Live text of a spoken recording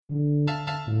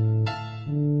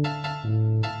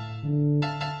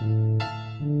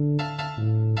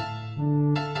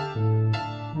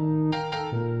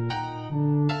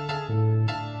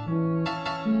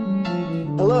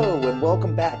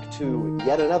welcome back to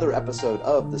yet another episode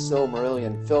of the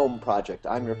Silmarillion Film Project.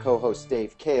 I'm your co-host,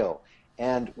 Dave Kale,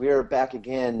 and we're back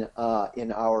again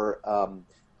in our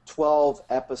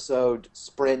 12-episode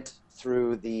sprint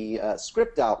through the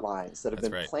script outlines that have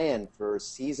been planned for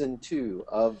Season 2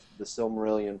 of the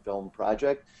Silmarillion Film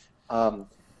Project. Of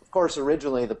course,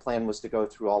 originally the plan was to go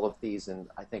through all of these in,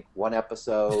 I think, one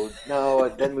episode. No,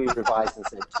 then we revised and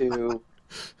said 2.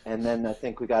 And then I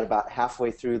think we got about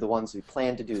halfway through the ones we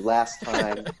planned to do last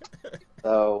time.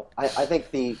 So I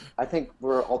think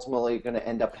we're ultimately going to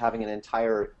end up having an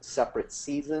entire separate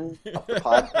season of the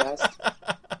podcast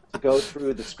to go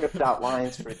through the script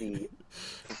outlines for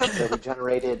that we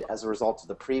generated as a result of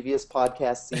the previous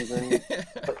podcast season.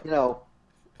 But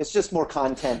it's just more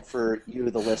content for you,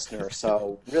 the listener.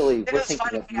 So really, we're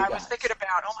thinking of you guys. I was thinking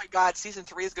about, oh my God, Season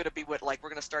 3 is going to be we're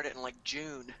going to start it in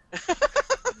June.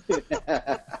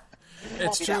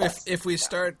 It's true. If we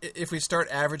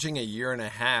start averaging a year and a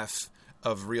half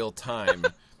of real time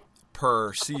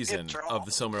per season of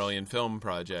the Silmarillion Film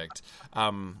Project,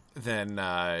 then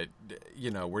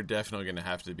we're definitely going to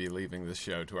have to be leaving this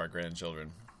show to our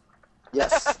grandchildren.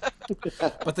 Yes.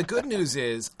 But the good news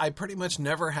is I pretty much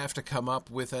never have to come up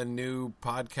with a new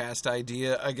podcast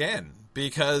idea again,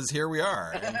 because here we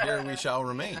are, and here we shall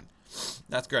remain.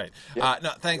 That's great.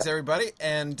 Thanks everybody.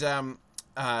 And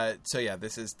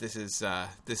this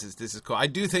is cool. I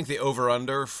do think the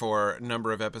over/under for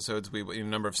number of episodes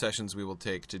number of sessions we will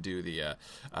take to do the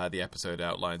episode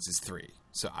outlines is 3.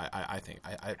 So I think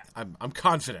I'm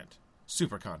confident,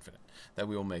 super confident, that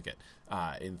we will make it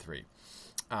in 3.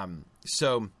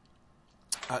 So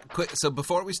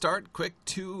before we start, quick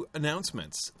 2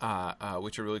 announcements,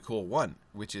 which are really cool. One,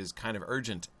 which is kind of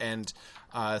urgent and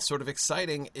sort of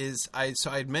exciting, is I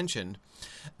had mentioned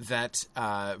that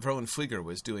Vroen Vlieger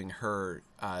was doing her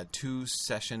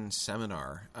 2-session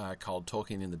seminar called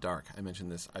Tolkien in the Dark. I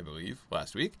mentioned this, I believe,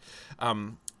 last week.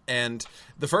 And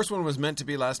the first one was meant to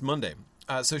be last Monday.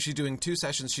 So she's doing 2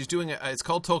 sessions. She's doing it's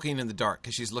called Tolkien in the Dark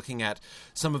because she's looking at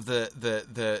some of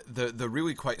the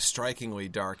really quite strikingly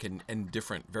dark and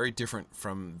different, very different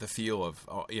from the feel of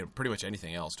pretty much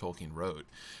anything else Tolkien wrote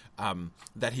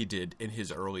that he did in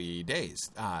his early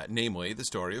days, namely the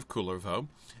story of Kullervo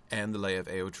and the Lay of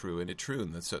Eowtru and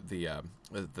Itrun,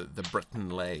 the Breton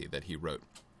lay that he wrote,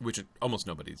 which almost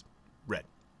nobody's read.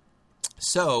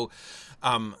 So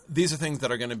these are things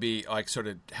that are going to be sort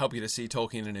of help you to see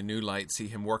Tolkien in a new light, see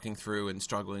him working through and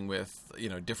struggling with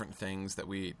different things that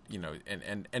we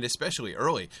and especially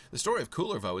early. The story of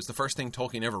Kullervo is the first thing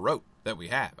Tolkien ever wrote that we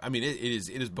have. I mean, it is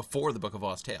before the Book of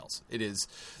Lost Tales.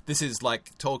 This is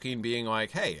like Tolkien being like,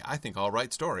 hey, I think I'll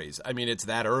write stories. I mean, it's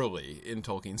that early in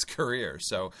Tolkien's career.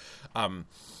 So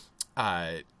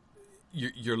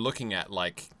you're looking at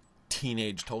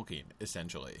teenage Tolkien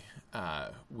essentially.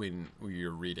 When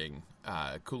you're reading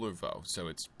Kullervo, so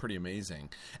it's pretty amazing.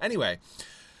 Anyway,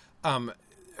 her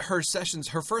first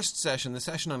session, the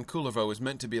session on Kullervo, was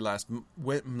meant to be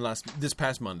this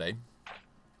past Monday,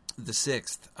 the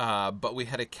 6th, but we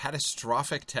had a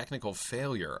catastrophic technical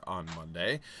failure on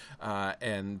Monday,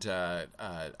 and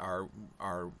our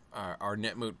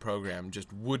NetMoot program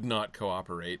just would not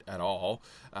cooperate at all,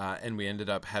 and we ended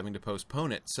up having to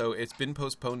postpone it. So it's been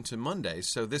postponed to Monday.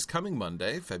 So this coming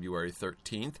Monday, February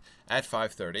 13th at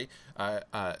 5:30,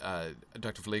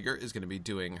 Dr. Vlieger is going to be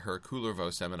doing her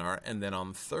Kullervo seminar, and then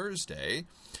on Thursday,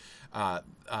 the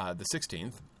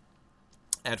 16th,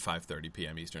 at 5:30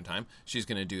 p.m. Eastern Time, she's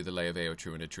going to do the Lay of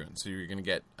Eowtru and Itrun. So you're going to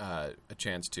get a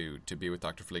chance to be with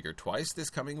Dr. Vlieger twice this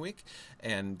coming week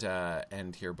and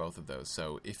hear both of those.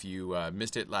 So if you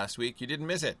missed it last week, you didn't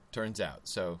miss it, turns out.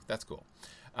 So that's cool.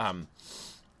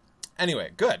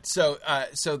 Anyway, good. So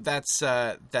that's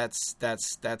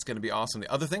going to be awesome.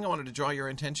 The other thing I wanted to draw your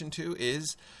attention to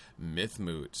is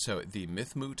MythMoot. So the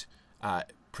MythMoot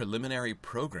preliminary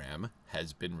program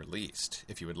has been released.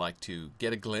 If you would like to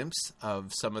get a glimpse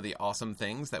of some of the awesome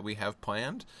things that we have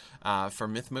planned for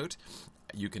MythMoot,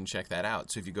 you can check that out.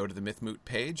 So if you go to the MythMoot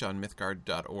page on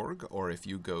mythgard.org, or if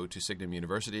you go to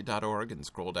signumuniversity.org and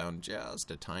scroll down just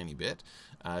a tiny bit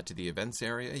to the events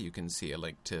area, you can see a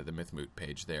link to the MythMoot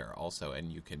page there also,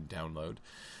 and you can download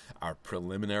our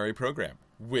preliminary program,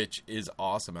 which is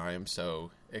awesome. I am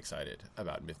so excited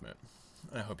about MythMoot.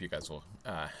 I hope you guys will,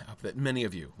 hope that many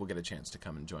of you will get a chance to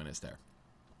come and join us there.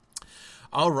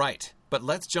 All right, but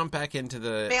let's jump back into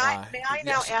the... May I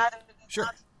now add... Sure.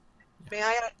 May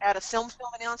I add a film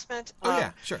announcement?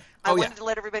 Yeah, sure. I wanted to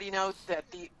let everybody know that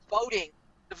the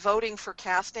voting for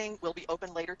casting will be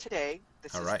open later today.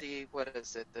 This is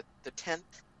the 10th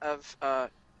of...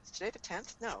 is today the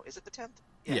 10th? No, is it the 10th?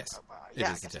 Yeah.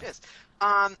 Yes, it is.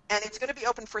 And it's going to be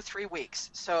open for 3 weeks.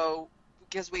 So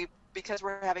because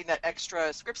we're having that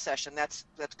extra script session, that's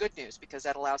good news, because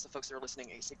that allows the folks that are listening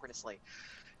asynchronously.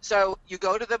 So you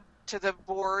go to the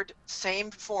board,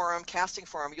 same forum, casting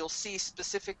forum. You'll see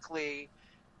specifically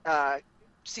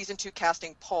season 2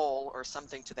 casting poll or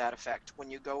something to that effect when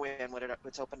you go in when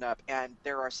it's opened up, and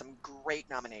there are some great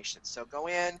nominations. So go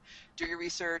in, do your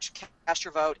research, cast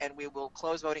your vote, and we will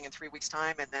close voting in 3 weeks'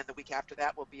 time, and then the week after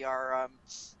that will be our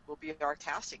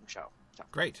casting show. So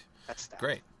great. That's that.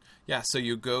 Great. Yeah. So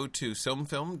you go to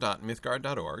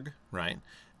silmfilm.mythgard.org, right?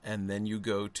 And then you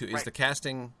go to is the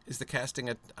casting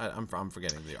I'm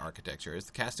forgetting the architecture. Is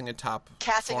the casting a top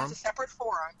casting forum? Is a separate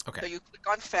forum. Okay. So you click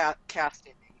on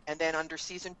casting, and then under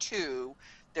season 2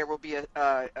 there will be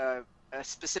a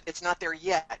specific. It's not there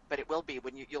yet, but it will be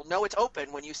when you'll know it's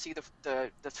open when you see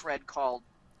the thread called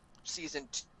season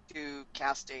 2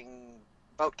 casting,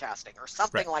 vote casting, or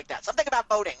something like that. Something about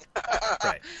voting.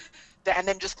 Right. And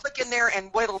then just click in there,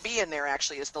 and what'll be in there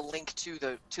actually is the link to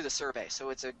the survey.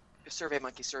 So it's a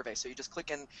SurveyMonkey survey. So you just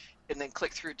click in and then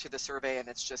click through to the survey, and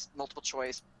it's just multiple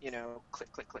choice,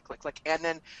 click. And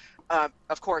then,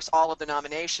 of course, all of the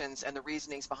nominations and the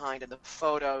reasonings behind and the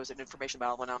photos and information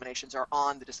about all the nominations are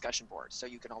on the discussion board. So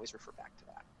you can always refer back to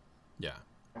that. Yeah.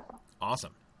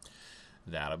 Awesome.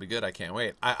 That'll be good. I can't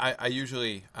wait. I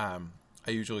usually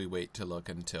wait to look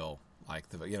until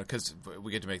because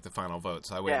we get to make the final vote.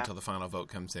 So I wait until the final vote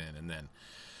comes in, and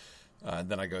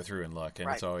then I go through and look, and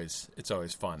it's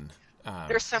always fun.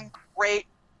 There's some great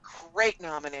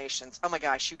nominations. Oh my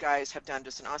gosh, you guys have done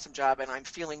just an awesome job, and I'm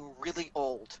feeling really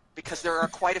old because there are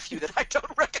quite a few that I don't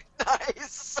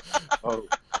recognize. Oh,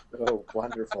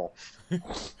 wonderful.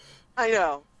 I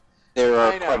know. There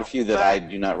are quite a few that I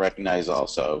do not recognize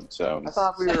also. So I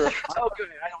thought we were. Oh, good.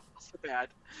 I don't feel so bad.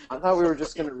 I thought we were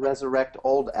just going to resurrect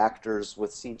old actors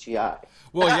with CGI.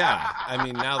 Well, yeah. I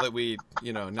mean, now that we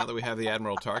have the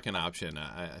Admiral Tarkin option,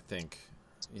 I think,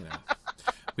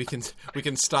 we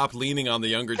can stop leaning on the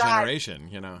younger generation.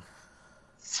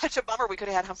 Such a bummer. We could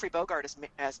have had Humphrey Bogart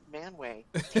as Manway.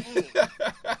 Dang.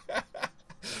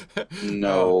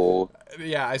 No.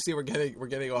 Yeah, I see. We're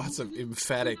getting lots of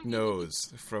emphatic no's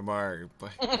from our.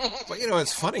 But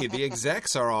it's funny. The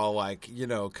execs are all like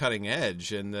cutting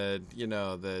edge, and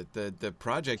the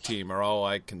project team are all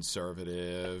like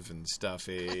conservative and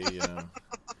stuffy.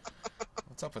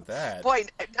 What's up with that? Boy,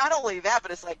 not only that, but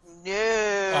it's like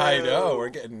no. I know we're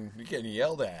getting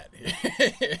yelled at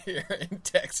here in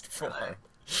text form.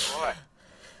 Boy.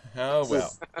 Oh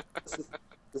well.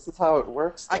 This is how it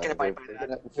works. I can abide by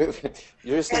that.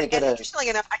 You're just going to get interestingly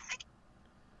enough,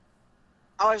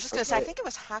 I was just going to say, I think it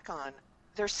was Hakon.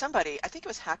 There's somebody, I think it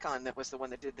was Hakon that was the one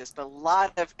that did this, but a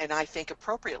lot of, and I think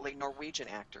appropriately, Norwegian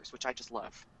actors, which I just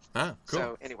love. Ah, cool.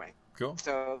 So anyway. Cool.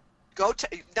 So go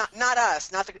not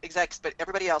us, not the execs, but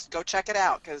everybody else, go check it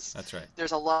out, because that's right.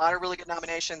 There's a lot of really good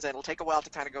nominations, and it'll take a while to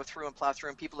kind of go through and plow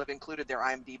through, and people have included their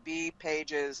IMDb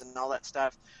pages and all that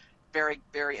stuff. Very,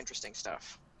 very interesting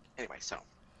stuff. Anyway, so.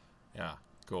 Yeah,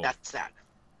 cool. That's that.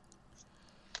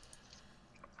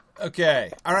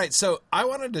 Okay. All right. So I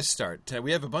wanted to start.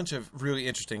 We have a bunch of really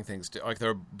interesting things. There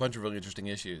are a bunch of really interesting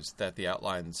issues that the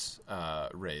outlines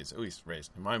raised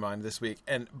in my mind this week.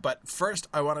 But first,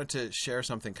 I wanted to share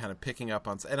something kind of picking up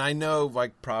on. And I know,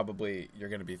 probably you're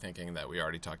going to be thinking that we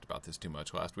already talked about this too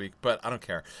much last week, but I don't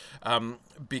care,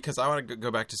 because I want to go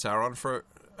back to Sauron for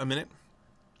a minute.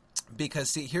 Because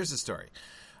see, here's the story.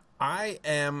 I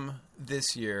am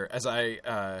this year, as I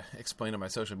explained on my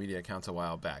social media accounts a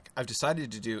while back, I've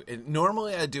decided to do it.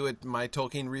 Normally I do it my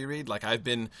Tolkien reread. I've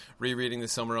been rereading The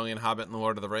Silmarillion, Hobbit, and The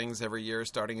Lord of the Rings every year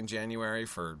starting in January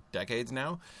for decades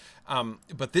now.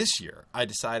 But this year I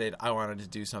decided I wanted to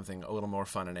do something a little more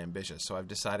fun and ambitious. So I've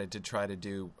decided to try to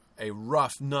do a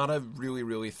rough, not a really,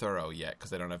 really thorough yet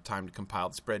because I don't have time to compile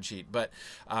the spreadsheet, but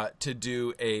to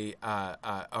do a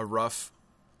rough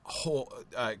whole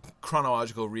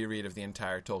chronological reread of the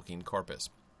entire Tolkien corpus.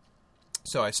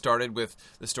 So I started with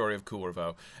the story of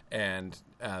Kullervo, and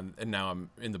now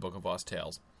I'm in the Book of Lost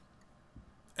Tales,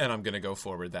 and I'm going to go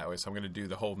forward that way. So I'm going to do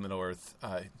the whole Middle-earth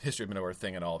history of Middle-earth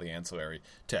thing and all the ancillary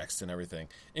texts and everything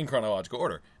in chronological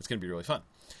order. It's going to be really fun.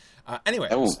 Anyway,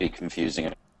 that won't be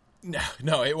confusing.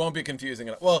 No, it won't be confusing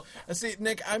at all. Well, see,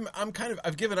 Nick,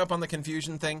 I've given up on the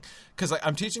confusion thing because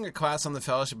I'm teaching a class on the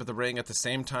Fellowship of the Ring at the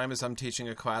same time as I'm teaching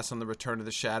a class on the Return of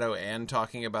the Shadow and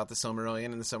talking about the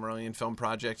Silmarillion and the Silmarillion Film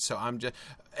Project. So I'm just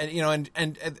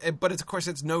but it's, of course,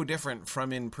 it's no different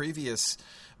from in previous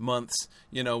months,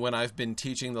 when I've been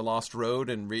teaching The Lost Road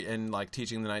and like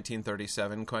teaching the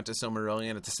 1937 Quenta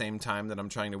Silmarillion at the same time that I'm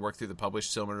trying to work through the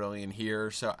published Silmarillion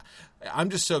here. So I'm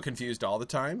just so confused all the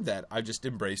time that I just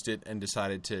embraced it and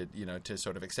decided to, to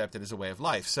sort of accept it as a way of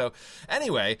life. So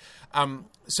anyway,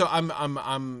 so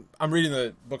I'm reading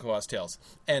the Book of Lost Tales,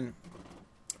 and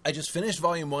I just finished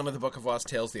Volume 1 of the Book of Lost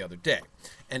Tales the other day.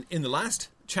 And in the last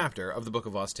chapter of the Book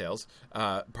of Lost Tales,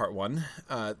 Part 1,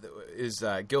 is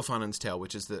Gilfanon's Tale,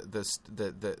 which is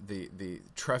the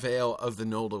travail of the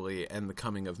Noldali and the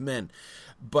coming of men.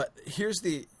 But here's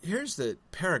the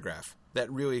paragraph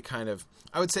that really kind of,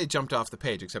 I would say, jumped off the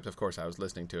page, except, of course, I was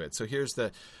listening to it. So here's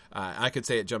I could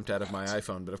say it jumped out of my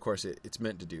iPhone, but, of course, it's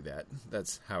meant to do that.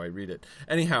 That's how I read it.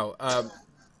 Anyhow,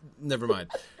 never mind.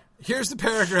 Here's the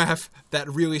paragraph that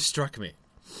really struck me.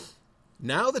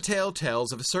 Now the tale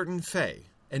tells of a certain Fae,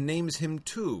 and names him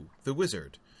Tu, the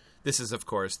wizard. This is, of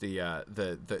course,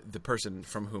 the person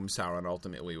from whom Sauron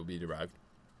ultimately will be derived.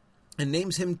 And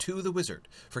names him Tu, the wizard,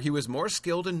 for he was more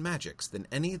skilled in magics than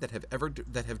any that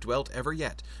have dwelt ever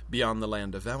yet beyond the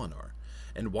land of Valinor.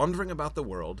 And wandering about the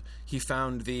world, he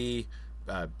found the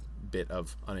bit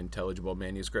of unintelligible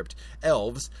manuscript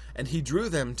elves, and he drew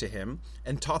them to him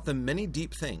and taught them many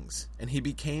deep things, and he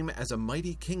became as a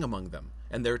mighty king among them,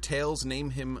 and their tales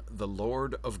name him the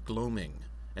Lord of Gloaming,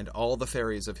 and all the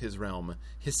fairies of his realm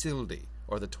Isildi,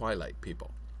 or the Twilight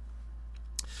people.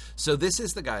 So this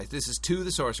is the guy. This is Tu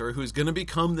the sorcerer, who's going to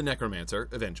become the necromancer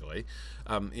eventually.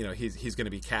 He's going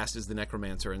to be cast as the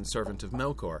necromancer and servant of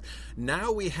Melkor.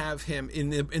 Now we have him in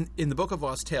the Book of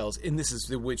Lost Tales.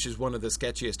 Which is one of the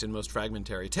sketchiest and most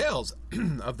fragmentary tales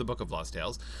of the Book of Lost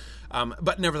Tales.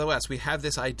 But nevertheless, we have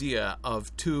this idea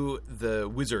of Tu the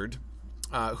wizard,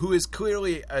 who is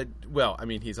clearly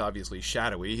he's obviously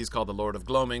shadowy. He's called the Lord of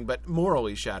Gloaming, but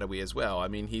morally shadowy as well. I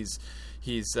mean, he's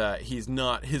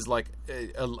not he's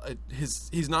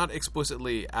not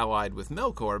explicitly allied with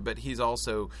Melkor, but he's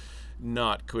also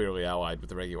not clearly allied with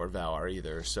the regular Valar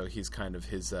either. So he's kind of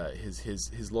his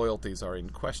loyalties are in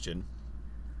question.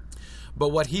 But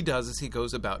what he does is he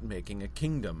goes about making a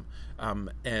kingdom,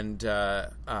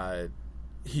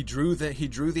 He drew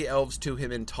the elves to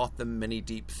him and taught them many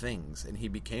deep things, and he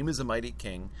became as a mighty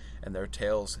king, and their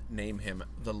tales name him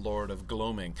the Lord of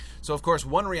Gloaming. So, of course,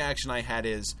 one reaction I had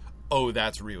is, oh,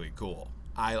 that's really cool.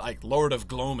 I like Lord of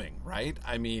Gloaming, right?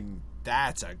 I mean,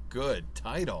 that's a good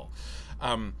title.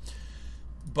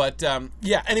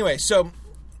 Anyway, so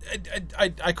I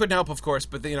couldn't help, of course,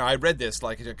 but I read this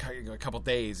like a couple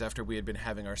days after we had been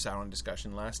having our Sauron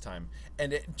discussion last time,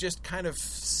 and it just kind of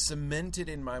cemented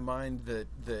in my mind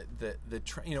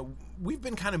we've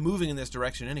been kind of moving in this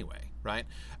direction anyway, right?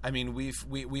 I mean,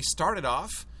 we started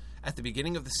off at the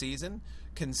beginning of the season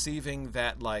conceiving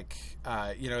that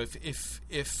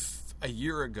if a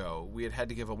year ago we had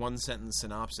to give a one-sentence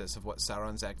synopsis of what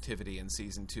Sauron's activity in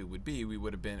Season 2 would be, we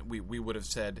would have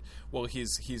said, well,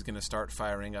 he's going to start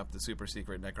firing up the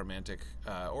super-secret necromantic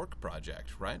orc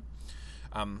project, right?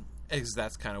 Because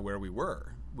that's kind of where we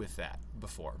were with that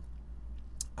before.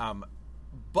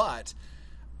 But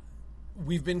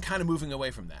we've been kind of moving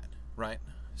away from that, right?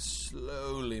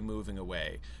 Slowly moving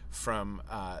away from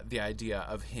the idea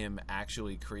of him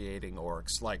actually creating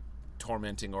orcs, like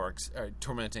tormenting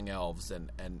elves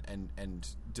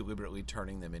and deliberately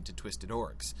turning them into twisted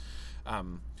orcs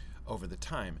over the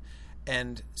time.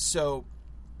 And so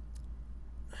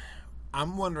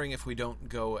I'm wondering if we don't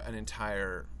go an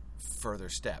entire further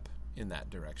step in that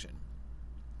direction.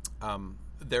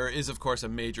 There is, of course, a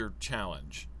major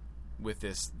challenge with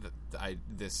this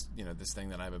thing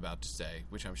that I'm about to say,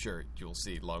 which I'm sure you'll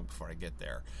see long before I get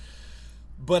there.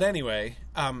 But anyway,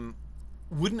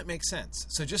 wouldn't it make sense?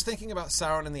 So just thinking about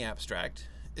Sauron in the abstract,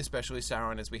 especially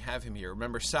Sauron as we have him here.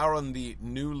 Remember, Sauron the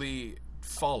newly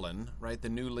fallen, right? The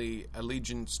newly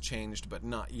allegiance changed but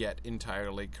not yet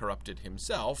entirely corrupted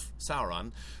himself,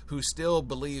 Sauron, who still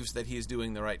believes that he's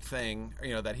doing the right thing,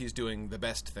 that he's doing the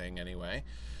best thing anyway.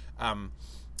 That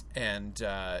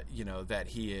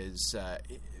he is...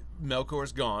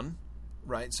 Melkor's gone,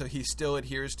 right? So he still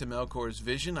adheres to Melkor's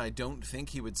vision. I don't think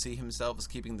he would see himself as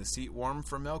keeping the seat warm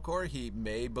for Melkor. He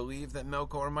may believe that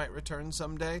Melkor might return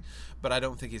someday, but I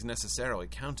don't think he's necessarily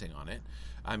counting on it.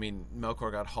 I mean,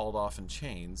 Melkor got hauled off in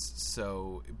chains,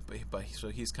 so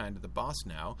he's kind of the boss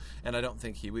now, and I don't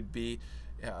think he would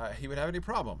have any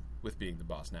problem with being the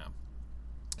boss now.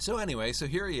 So anyway, so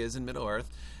here he is in Middle-earth,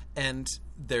 and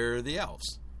they're the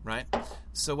elves, right?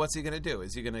 So what's he going to do?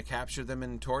 Is he going to capture them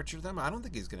and torture them? I don't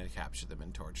think he's going to capture them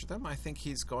and torture them. I think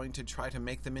he's going to try to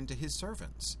make them into his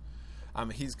servants.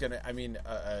 He's gonna,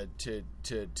 to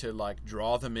like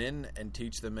draw them in and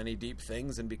teach them many deep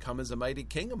things and become as a mighty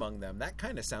king among them. That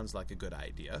kind of sounds like a good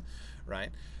idea, right?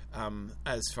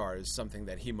 As far as something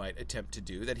that he might attempt to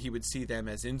do, that he would see them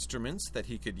as instruments that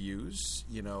he could use,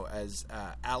 as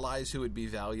allies who would be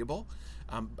valuable,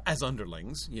 as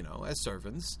underlings, as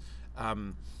servants.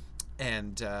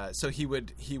 So he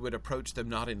would approach them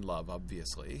not in love,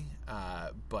 obviously,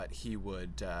 but he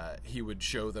would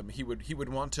show them, he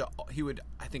would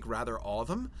I think rather awe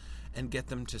them and get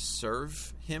them to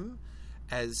serve him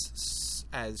as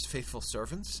faithful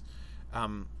servants.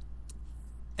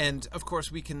 And of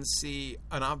course we can see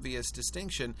an obvious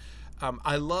distinction.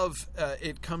 I love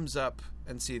it comes up,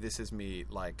 and see, this is me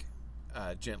like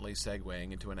gently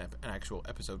segueing into an actual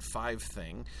episode 5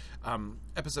 thing.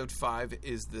 Episode 5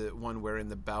 is the one wherein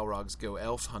the Balrogs go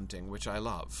elf hunting, which I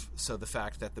love. So the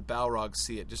fact that the Balrogs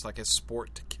see it just like a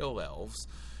sport to kill elves,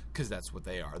 because that's what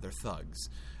they are, they're thugs.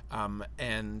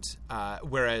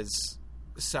 Whereas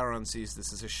Sauron sees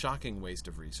this as a shocking waste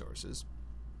of resources,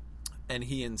 and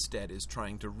he instead is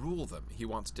trying to rule them. He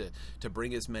wants to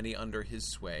bring as many under his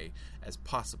sway as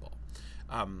possible.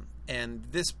 And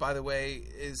this, by the way,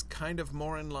 is kind of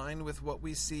more in line with what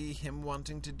we see him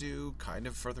wanting to do kind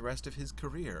of for the rest of his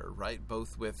career, right?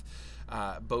 Both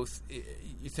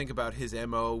you think about his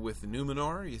MO with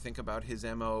Numenor, you think about his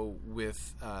MO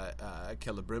with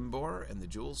Celebrimbor and the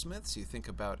Jewelsmiths, you think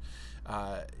about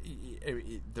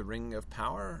the Ring of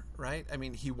Power, right? I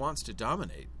mean, he wants to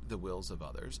dominate the wills of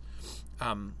others.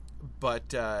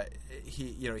 But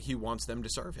he wants them to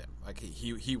serve him. Like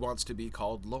he wants to be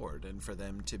called Lord, and for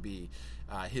them to be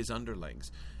his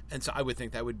underlings. And so I would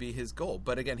think that would be his goal.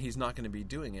 But again, he's not going to be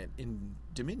doing it in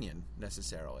Dominion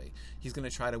necessarily. He's going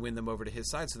to try to win them over to his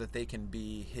side so that they can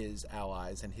be his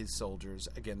allies and his soldiers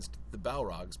against the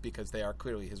Balrogs, because they are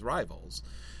clearly his rivals,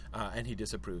 and he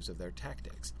disapproves of their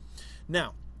tactics.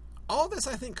 Now, all this,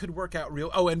 I think, could work out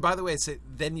real... Oh, and by the way, so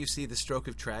then you see the stroke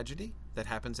of tragedy that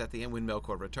happens at the end when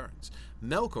Melkor returns.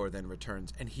 Melkor then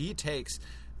returns, and he takes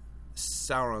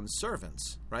Sauron's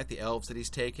servants, right? The elves that he's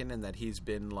taken and that he's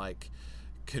been, like,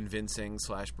 convincing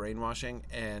 / brainwashing,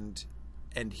 and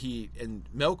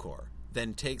Melkor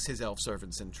then takes his elf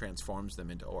servants and transforms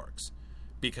them into orcs,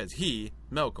 because he,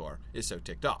 Melkor, is so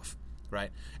ticked off,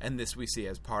 right? And this we see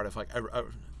as part of, like,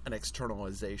 an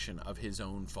externalization of his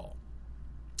own fall.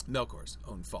 Melkor's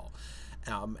own fall.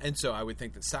 And so I would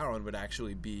think that Sauron would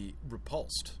actually be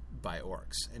repulsed by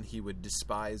orcs, and he would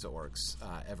despise orcs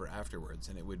ever afterwards,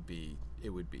 and it would be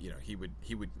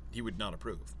he would not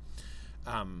approve.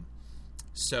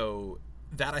 So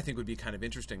that, I think, would be kind of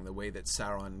interesting, the way that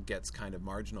Sauron gets kind of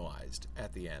marginalized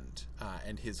at the end,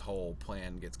 and his whole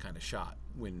plan gets kind of shot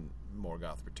when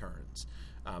Morgoth returns,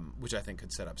 which I think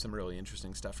could set up some really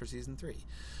interesting stuff for Season 3.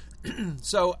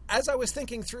 So, as I was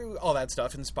thinking through all that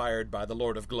stuff, inspired by the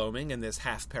Lord of Gloaming and this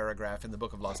half paragraph in the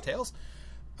Book of Lost Tales,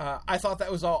 I thought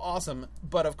that was all awesome.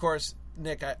 But, of course,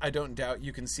 Nick, I don't doubt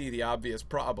you can see the obvious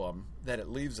problem that it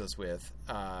leaves us with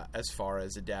as far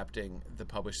as adapting the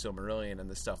published Silmarillion and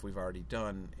the stuff we've already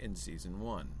done in Season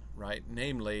 1, right?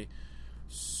 Namely,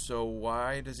 so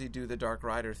why does he do the Dark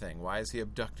Rider thing? Why is he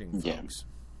abducting folks?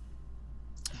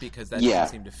 Because that doesn't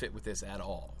seem to fit with this at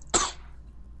all.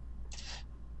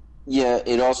 Yeah,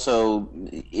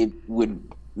 it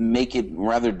would make it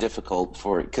rather difficult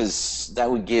because that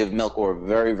would give Melkor a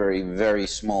very, very, very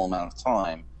small amount of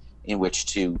time in which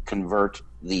to convert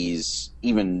these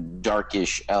even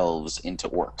darkish elves into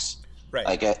orcs. Right.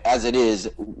 Like, as it is,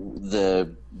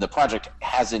 the project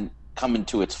hasn't come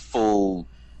into its full,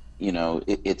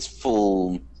 its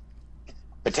full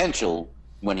potential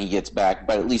when he gets back,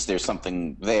 but at least there's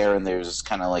something there, and there's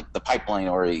kind of like the pipeline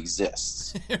already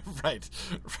exists. Right.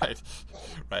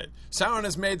 Sauron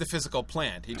has made the physical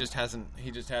plant. He just hasn't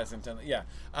done it. Yeah.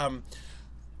 Well,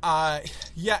 I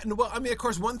mean, of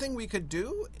course, one thing we could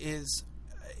do is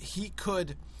he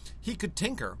could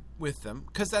tinker with them,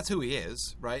 because that's who he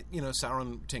is, right?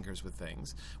 Sauron tinkers with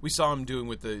things. We saw him doing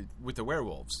with the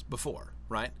werewolves before,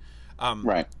 right?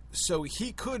 Right. So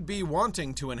he could be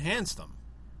wanting to enhance them,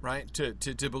 right?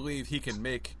 To believe he can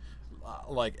make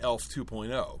like Elf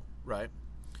 2.0, right?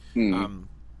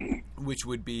 Which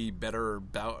would be better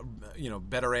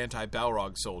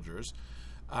anti-Balrog soldiers.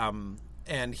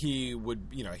 And he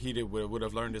would, would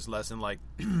have learned his lesson, like,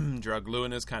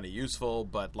 Draugluin is kind of useful,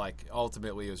 but, like,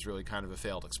 ultimately it was really kind of a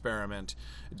failed experiment.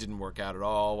 It didn't work out at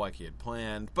all like he had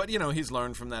planned. But, he's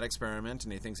learned from that experiment,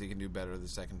 and he thinks he can do better the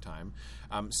second time.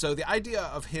 So the idea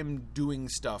of him doing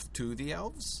stuff to the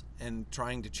elves and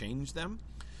trying to change them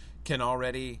can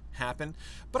already happen,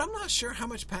 but I'm not sure how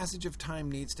much passage of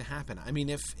time needs to happen. I mean,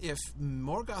 if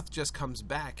Morgoth just comes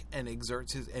back and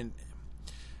exerts his, and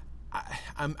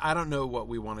I don't know what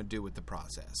we want to do with the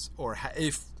process, or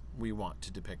if we want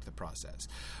to depict the process,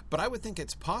 but I would think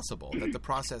it's possible that the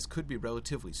process could be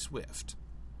relatively swift.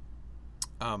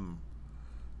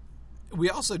 We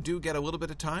also do get a little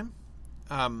bit of time.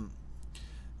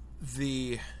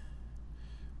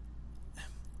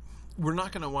 We're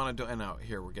not going to want to do, and out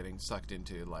here we're getting sucked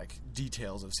into like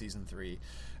details of season 3,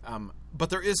 but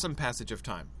there is some passage of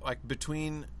time, like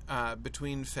between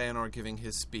Feanor giving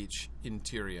his speech in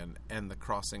Tirion and the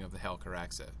crossing of the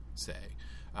Helcaraxe,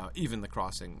 even the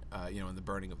crossing, and the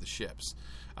burning of the ships.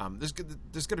 There's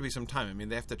going to be some time. I mean,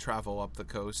 they have to travel up the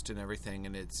coast and everything,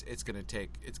 and it's going to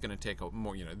take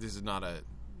more. This is not a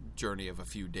journey of a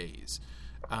few days.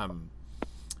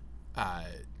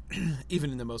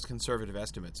 Even in the most conservative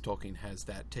estimates, Tolkien has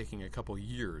that taking a couple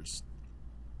years,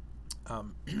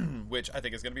 which I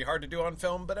think is going to be hard to do on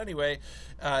film. But anyway,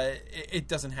 it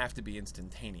doesn't have to be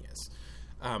instantaneous.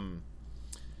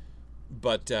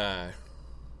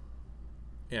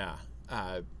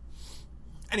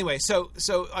 Anyway, so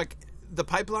like the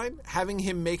pipeline, having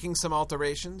him making some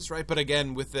alterations, right? But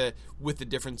again, with the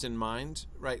difference in mind,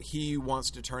 right? He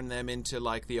wants to turn them into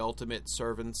like the ultimate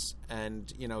servants,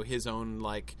 and his own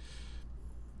like.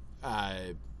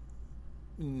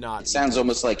 Not. It sounds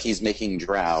almost like he's making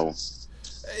Drow.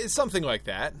 Something like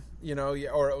that,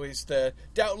 or at least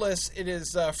doubtless it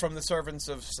is from the servants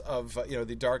of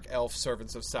the dark elf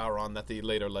servants of Sauron that the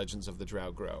later legends of the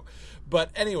Drow grow.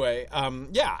 But anyway,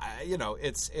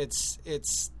 it's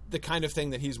the kind of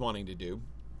thing that he's wanting to do.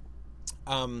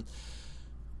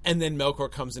 And then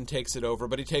Melkor comes and takes it over,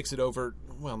 but he takes it over,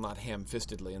 well, not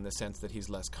ham-fistedly in the sense that he's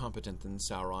less competent than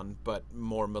Sauron, but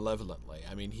more malevolently.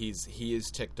 I mean, he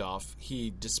is ticked off. He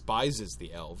despises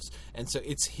the elves, and so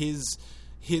it's his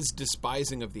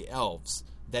despising of the elves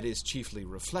that is chiefly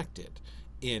reflected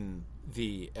in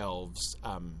the elves,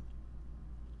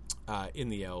 in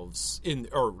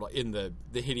the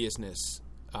hideousness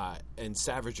and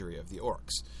savagery of the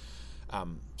orcs.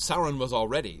 Sauron was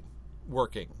already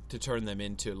working to turn them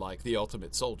into like the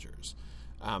ultimate soldiers,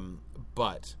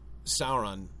 but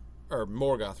Sauron, or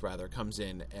Morgoth rather, comes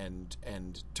in and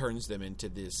turns them into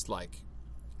this like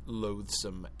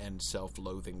loathsome and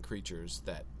self-loathing creatures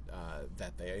that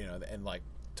they and like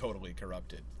totally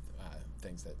corrupted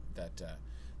things that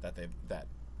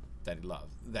he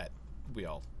loved, that we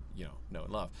all know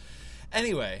and love.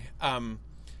 Anyway, I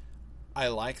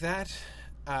like that.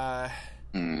 I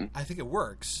think it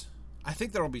works. I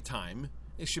think there will be time.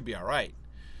 It should be all right.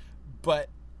 But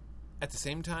at the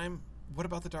same time, what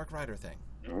about the Dark Rider thing?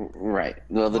 Right.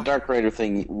 Well, the Dark Rider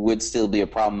thing would still be a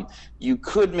problem. You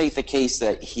could make the case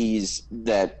that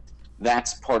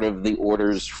that's part of the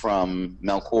orders from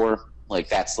Melkor. Like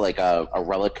that's like a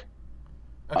relic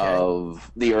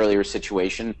of the earlier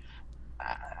situation.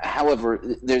 However,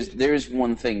 there's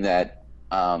one thing that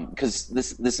because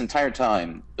this entire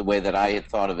time, the way that I had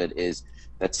thought of it is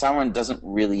that Sauron doesn't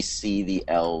really see the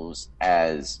elves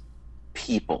as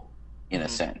people in a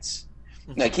sense.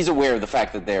 Like he's aware of the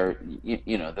fact that they're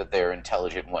that they're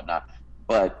intelligent and whatnot,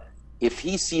 but if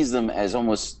he sees them as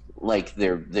almost like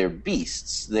they're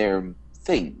beasts, they're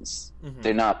things,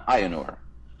 they're not Ainur.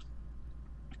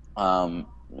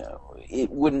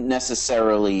 It wouldn't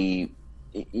necessarily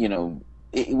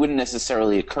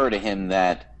occur to him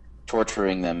that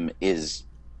torturing them is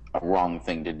a wrong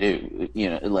thing to do.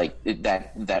 Like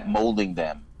that molding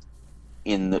them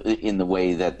in the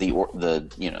way that the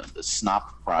Snop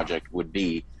project would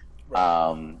be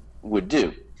would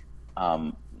do.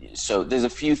 So there's a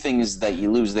few things that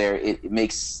you lose there. It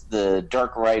makes the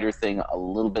Dark Rider thing a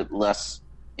little bit less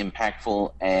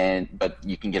impactful, but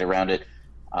you can get around it.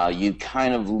 You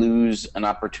kind of lose an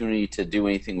opportunity to do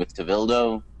anything with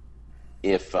Tevildo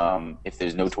if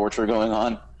there's no torture going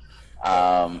on.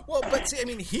 But see, I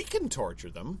mean, he can torture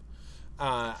them.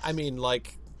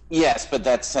 Yes, but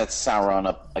that sets Sauron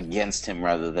up against him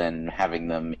rather than having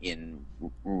them in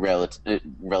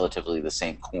relatively the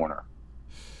same corner.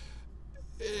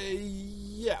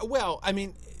 Yeah, well, I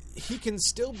mean,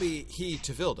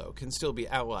 Tevildo can still be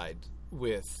allied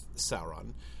with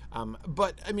Sauron.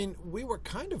 But, I mean, we were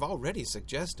kind of already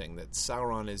suggesting that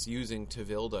Sauron is using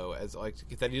Tevildo as, like,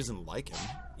 that he doesn't like him,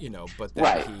 but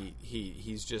that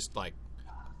he's just, like...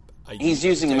 He's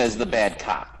using him as the bad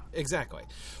cop. Exactly.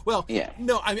 Well, yeah.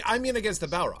 No, I mean against the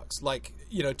Balrogs. Like,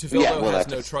 Tevildo has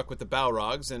no truck with the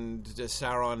Balrogs, and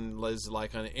Sauron is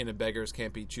like in a beggars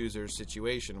can't be choosers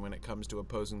situation when it comes to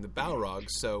opposing the Balrogs.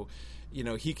 So,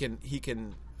 he can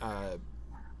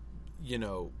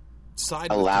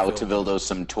side allow with Tevildo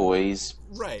some toys.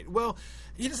 Right. Well,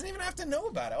 he doesn't even have to know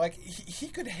about it. Like, he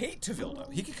could hate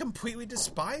Tevildo. He could completely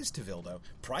despise Tevildo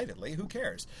privately. Who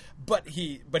cares? But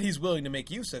he's willing to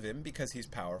make use of him because he's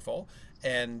powerful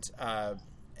and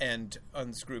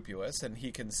unscrupulous, and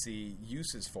he can see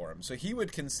uses for him. So he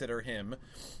would consider him.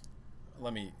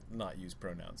 Let me not use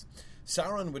pronouns.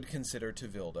 Sauron would consider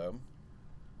Tevildo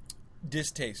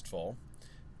distasteful,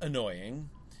 annoying,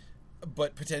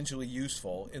 but potentially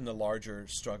useful in the larger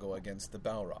struggle against the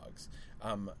Balrogs.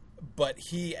 But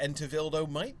he and Tevildo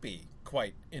might be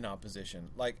quite in opposition.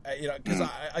 Like, because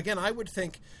I would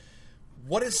think,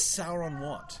 what does Sauron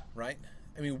want, right?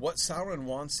 I mean, what Sauron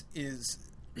wants is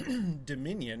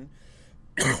dominion,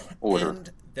 order.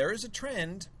 And there is a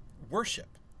trend,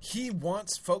 worship. He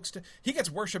wants folks to. He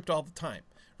gets worshipped all the time,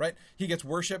 right? He gets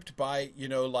worshipped by,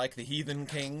 like the heathen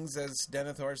kings, as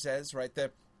Denethor says, right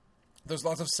there. There's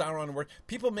lots of Sauron where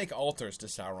people make altars to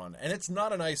Sauron, and it's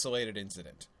not an isolated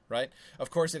incident, right? Of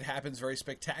course, it happens very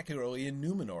spectacularly in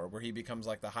Numenor, where he becomes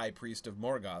like the high priest of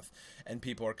Morgoth, and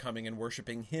people are coming and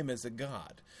worshiping him as a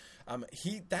god.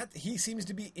 He seems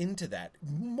to be into that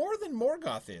more than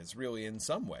Morgoth is, really, in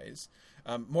some ways.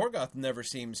 Morgoth never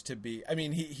seems to be. I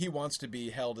mean, he wants to be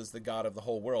held as the god of the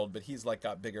whole world, but he's like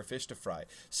got bigger fish to fry.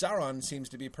 Sauron seems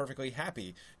to be perfectly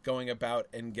happy going about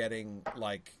and getting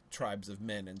like tribes of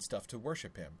men and stuff to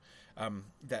worship him.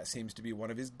 That seems to be one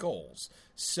of his goals.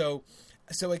 So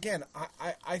again,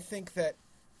 I think that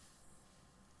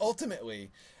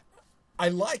ultimately, I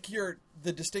like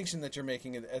the distinction that you're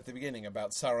making at the beginning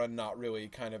about Sauron not really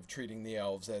kind of treating the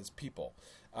elves as people.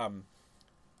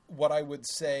 What I would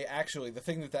say, actually, the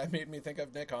thing that made me think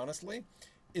of, Nick, honestly,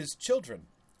 is children,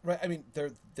 right? I mean,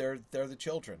 they're the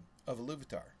children of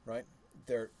Iluvatar, right?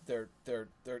 They're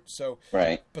so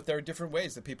right. But there are different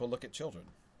ways that people look at children.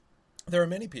 There are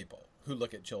many people who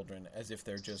look at children as if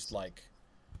they're just like,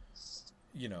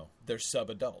 they're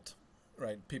sub-adult,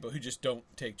 right? People who just don't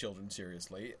take children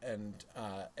seriously and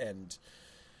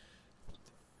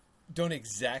don't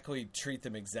exactly treat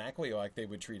them exactly like they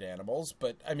would treat animals,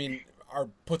 but I mean,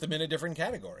 put them in a different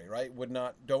category, right?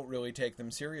 Don't really take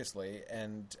them seriously,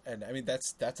 and I mean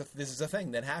this is a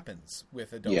thing that happens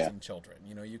with adults and children.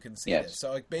 You can see this.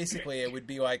 So like basically, it would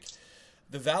be like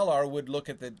the Valar would look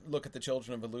at the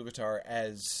children of Iluvatar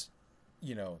as,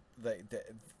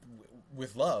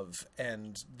 with love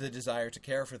and the desire to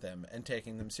care for them and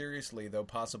taking them seriously, though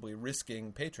possibly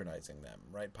risking patronizing them,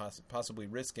 right? Possibly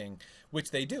risking,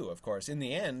 which they do, of course. In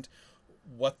the end,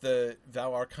 what the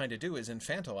Valar kind of do is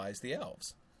infantilize the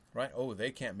elves, right? Oh, they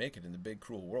can't make it in the big,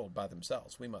 cruel world by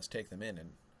themselves. We must take them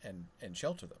in and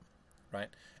shelter them, right?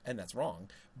 And that's wrong,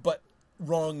 but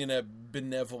wrong in a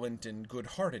benevolent and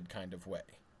good-hearted kind of way,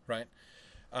 right?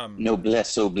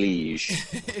 Noblesse oblige.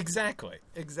 Exactly.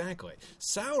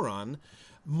 Sauron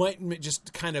might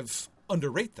just kind of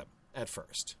underrate them at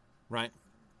first, right?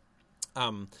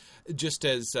 Just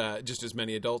as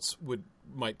many adults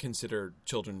might consider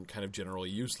children kind of generally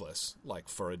useless, like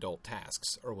for adult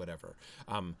tasks or whatever.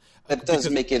 That does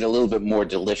make it a little bit more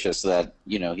delicious that,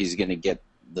 he's going to get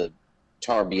the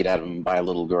tar beat out of him by a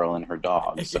little girl and her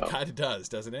dog. So. It kind of does,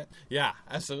 doesn't it? Yeah,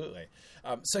 absolutely.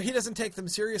 So he doesn't take them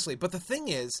seriously. But the thing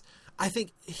is, I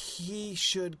think he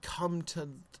should come to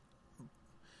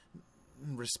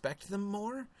respect them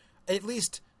more, at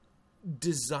least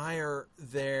desire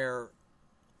their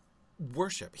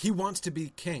worship. He wants to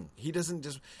be king. He doesn't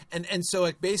just and so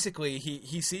like basically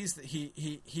he sees that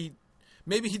he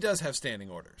maybe he does have standing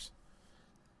orders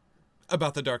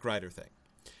about the Dark Rider thing,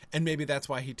 and maybe that's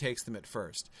why he takes them at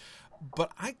first.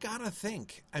 But I gotta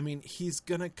think, I mean, he's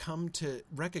gonna come to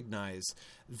recognize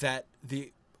that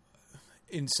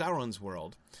in Sauron's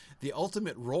world, the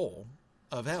ultimate role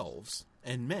of elves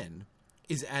and men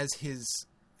is as his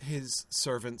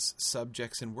servants,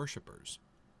 subjects, and worshippers.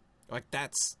 Like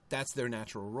that's their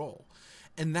natural role,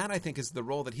 and that I think is the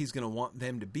role that he's going to want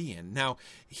them to be in. Now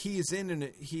he's in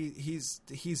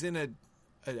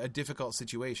a difficult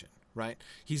situation, right?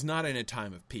 He's not in a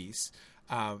time of peace,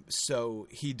 so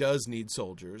he does need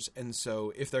soldiers, and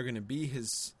so if they're going to be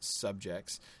his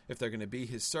subjects, if they're going to be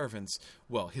his servants,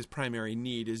 well, his primary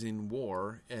need is in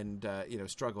war and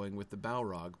struggling with the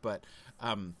Balrog. But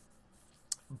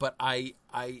I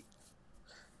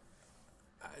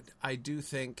do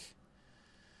think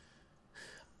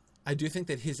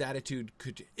that his attitude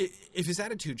could, if his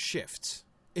attitude shifts,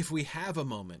 if we have a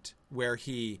moment where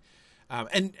he,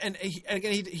 and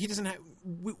again, he doesn't have,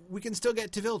 we can still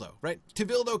get Tevildo, right?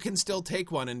 Tevildo can still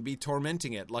take one and be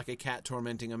tormenting it like a cat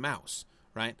tormenting a mouse,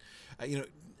 right?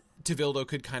 Tevildo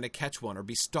could kind of catch one or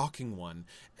be stalking one,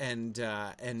 and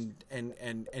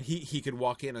he could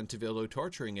walk in on Tevildo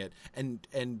torturing it, and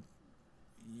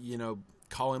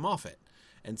call him off it,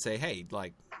 and say, hey,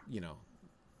 like,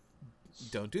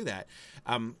 don't do that.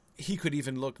 He could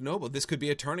even look noble. This could be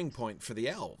a turning point for the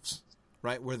elves,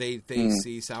 right, where they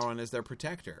see Sauron as their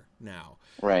protector now.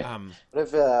 Right.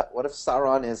 What if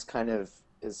Sauron is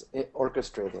is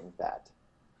orchestrating that?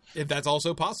 If that's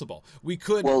also possible, we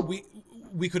could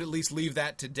we could at least leave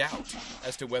that to doubt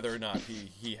as to whether or not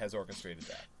he has orchestrated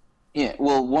that. Yeah,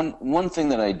 well, one thing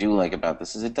that I do like about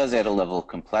this is it does add a level of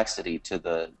complexity to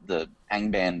the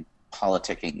Angband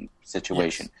politicking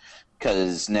situation,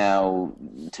 because now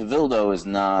Tevildo is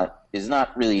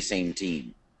not really same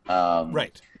team,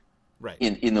 right,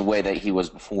 in the way that he was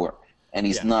before, and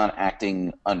he's not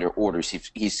acting under orders.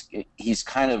 He's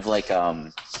kind of like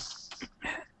that.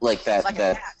 Like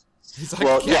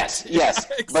yes,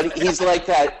 exactly. But he's like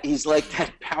that. He's like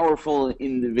that powerful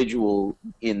individual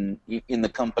in the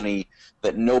company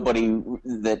that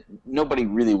nobody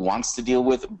really wants to deal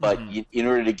with. But in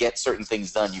order to get certain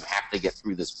things done, you have to get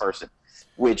through this person.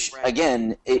 Which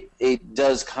again, it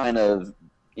does kind of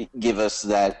give us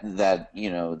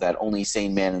that only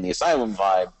sane man in the asylum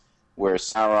vibe, where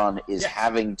Sauron is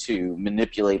having to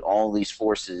manipulate all these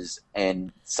forces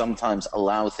and sometimes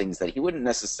allow things that he wouldn't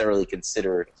necessarily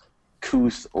consider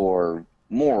couth or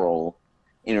moral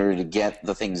in order to get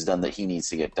the things done that he needs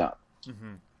to get done.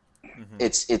 Mm-hmm. Mm-hmm.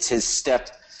 It's his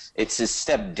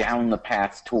step down the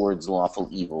path towards lawful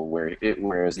evil,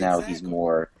 whereas now he's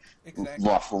more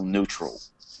lawful neutral.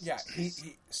 Yeah,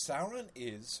 Sauron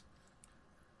is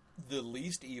the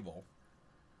least evil.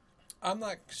 I'm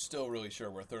not still really sure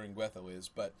where Thuringwethil is,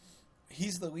 but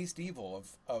he's the least evil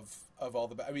of all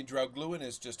the... I mean, Draugluin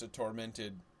is just a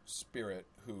tormented spirit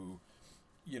who,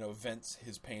 vents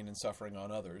his pain and suffering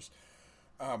on others.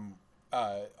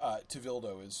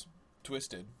 Tevildo is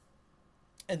twisted,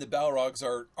 and the Balrogs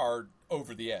are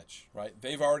over the edge, right?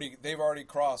 They've already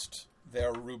crossed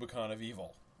their Rubicon of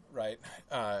evil, right?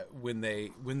 When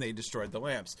they destroyed the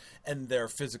lamps, and their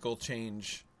physical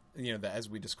change, as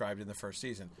we described in the first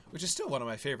season, which is still one of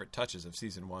my favorite touches of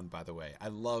season 1, by the way. I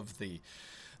love the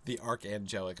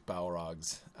archangelic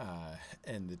Balrogs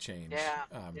and the change.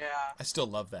 I still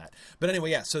love that. But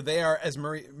anyway, so they are, as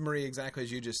Marie, exactly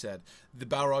as you just said, the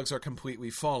Balrogs are completely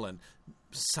fallen.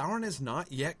 Sauron is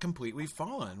not yet completely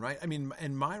fallen, right? I mean,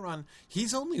 and Mairon,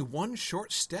 he's only one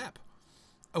short step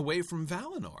away from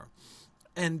Valinor.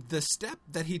 And the step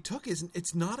that he took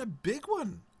it's not a big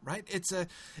one, right?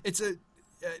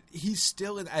 He's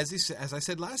still in, as I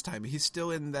said last time, he's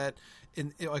still in that,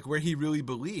 where he really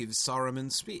believes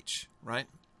Saruman's speech, right?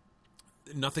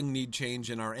 Nothing need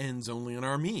change in our ends, only in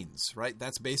our means, right?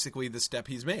 That's basically the step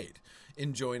he's made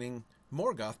in joining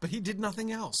Morgoth, but he did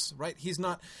nothing else, right? He's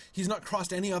not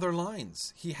crossed any other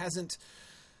lines. He hasn't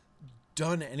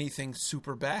done anything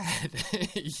super bad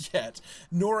yet,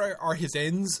 nor are his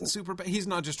ends super bad. He's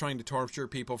not just trying to torture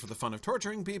people for the fun of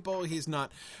torturing people. He's not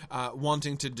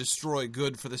wanting to destroy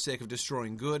good for the sake of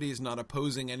destroying good. He's not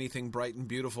opposing anything bright and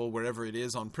beautiful wherever it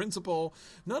is on principle.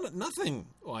 Nothing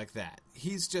like that.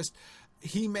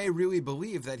 He may really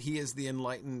believe that he is the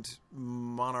enlightened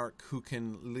monarch who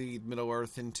can lead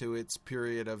Middle-earth into its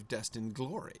period of destined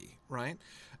glory, right?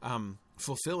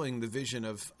 Fulfilling the vision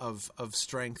of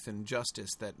strength and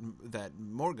justice that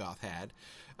Morgoth had,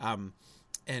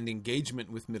 and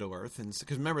engagement with Middle-earth. And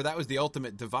because remember, that was the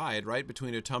ultimate divide, right,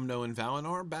 between Autumno and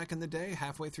Valinor back in the day,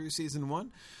 halfway through season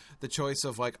 1. The choice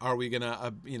of, like, are we going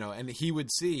to, and he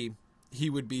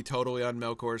would be totally on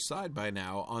Melkor's side by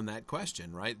now on that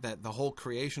question, right? That the whole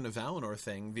creation of Valinor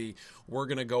thing, we're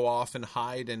going to go off and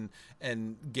hide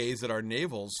and gaze at our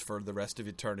navels for the rest of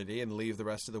eternity and leave the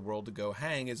rest of the world to go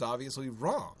hang, is obviously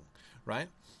wrong, right?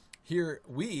 Here,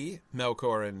 we,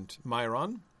 Melkor and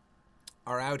Mairon,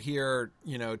 are out here,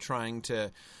 trying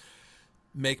to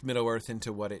make Middle-earth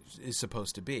into what it is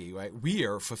supposed to be, right? We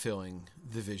are fulfilling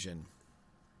the vision.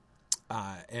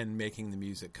 And making the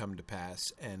music come to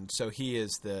pass, and so he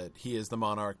is the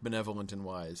monarch, benevolent and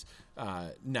wise.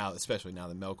 Now, especially now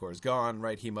that Melkor is gone,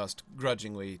 right? He must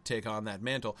grudgingly take on that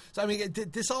mantle. So, I mean,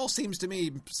 this all seems to me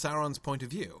Sauron's point of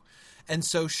view, and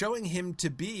so showing him to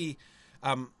be,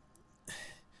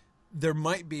 there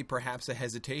might be perhaps a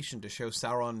hesitation to show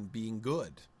Sauron being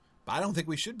good, but I don't think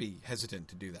we should be hesitant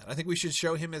to do that. I think we should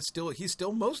show him as he's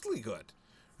still mostly good.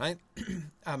 Right?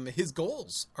 His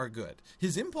goals are good.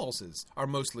 His impulses are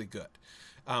mostly good.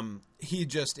 He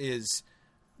just is,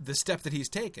 the step that he's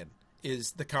taken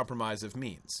is the compromise of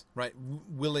means, right?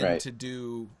 Willing to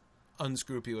do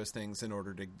unscrupulous things in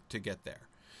order to get there.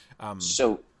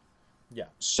 So Yeah.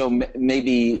 So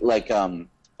maybe like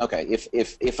okay,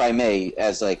 if I may,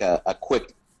 as like a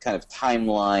quick kind of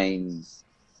timeline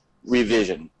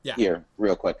revision here,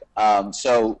 real quick.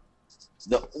 So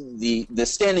the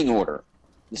standing order,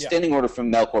 standing order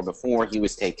from Melkor before he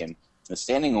was taken, the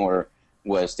standing order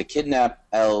was to kidnap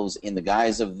elves in the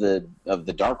guise of the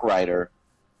Dark Rider,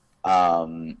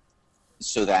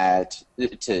 so that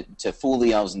to fool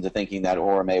the elves into thinking that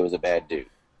Orome was a bad dude.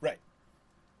 Right.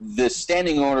 The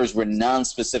standing orders were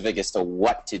non-specific as to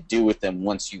what to do with them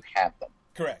once you have them.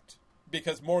 Correct.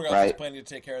 Because Morgoth was planning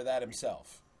to take care of that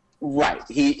himself. Right.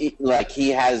 He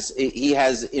has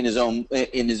in his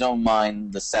own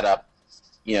mind the setup.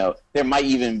 You know, there might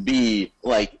even be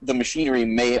like the machinery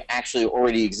may actually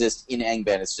already exist in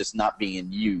Angband. It's just not being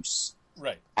in use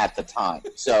at the time.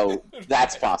 So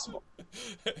that's possible.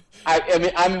 I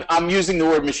mean, I'm using the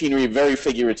word machinery very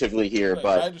figuratively here,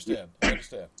 but I understand.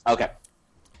 Okay.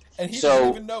 And he doesn't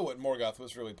even know what Morgoth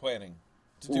was really planning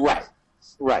to do.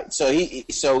 Right. So he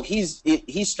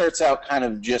starts out kind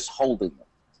of just holding them.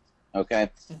 Okay.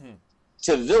 Mm-hmm.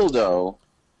 Tevildo.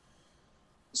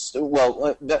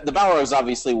 Well, the Balrogs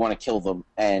obviously want to kill them,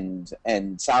 and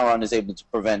Sauron is able to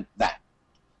prevent that.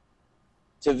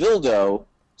 Tevildo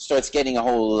starts getting a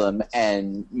hold of them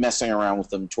and messing around with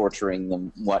them, torturing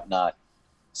them, whatnot.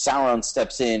 Sauron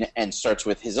steps in and starts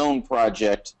with his own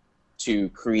project to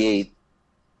create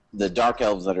the dark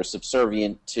elves that are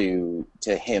subservient to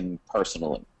him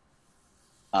personally.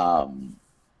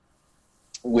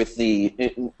 With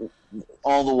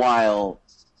all the while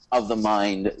of the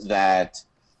mind that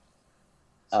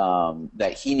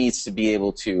that he needs to be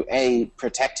able to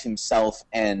protect himself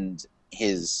and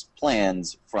his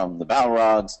plans from the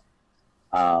Balrogs.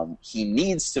 He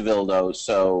needs Tevildo,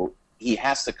 so he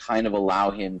has to kind of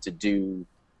allow him to do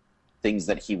things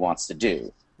that he wants to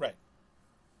do. Right.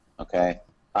 Okay.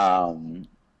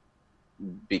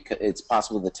 Because it's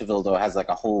possible that Tevildo has like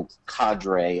a whole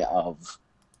cadre of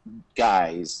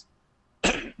guys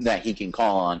that he can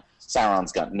call on.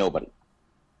 Sauron's got nobody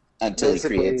until he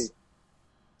creates.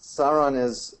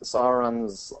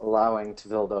 Sauron's allowing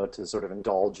Tevildo to sort of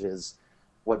indulge his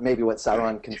what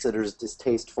Sauron considers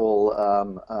distasteful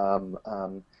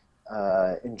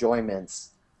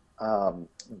enjoyments,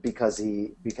 because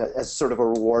as sort of a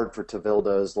reward for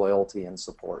Tevildo's loyalty and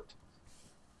support.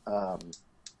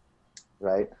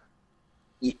 Right?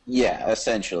 Yeah,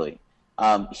 essentially.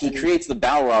 He creates the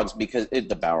Balrogs because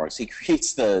he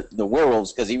creates the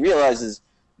werewolves because he realizes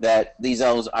that these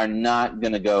elves are not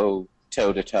going to go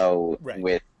toe-to-toe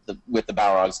with the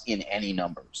Balrogs in any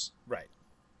numbers. Right.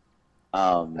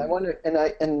 I wonder,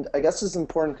 and I guess it's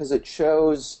important because it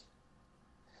shows,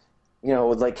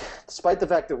 like, despite the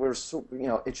fact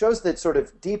that it shows that sort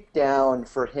of deep down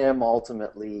for him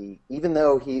ultimately, even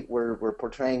though we're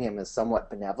portraying him as somewhat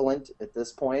benevolent at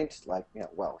this point, like,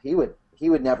 he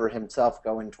would never himself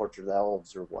go and torture the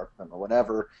elves or warp them or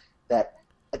whatever, that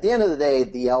at the end of the day,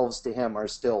 the elves to him are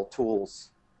still tools.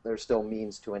 They're still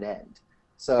means to an end.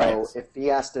 So if he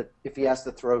has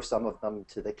to throw some of them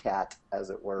to the cat, as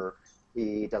it were,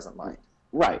 he doesn't mind.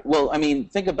 Right. Well, I mean,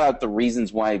 think about the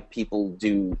reasons why people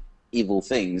do evil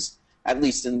things, at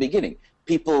least in the beginning.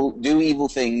 People do evil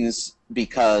things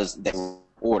because they were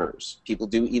orders. People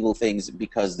do evil things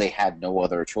because they had no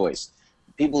other choice.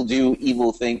 People do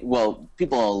evil things. Well,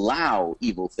 people allow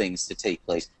evil things to take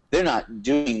place. They're not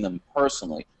doing them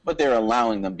personally, but they're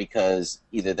allowing them because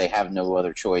either they have no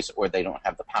other choice or they don't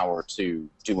have the power to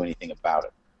do anything about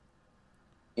it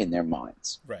in their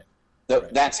minds. Right.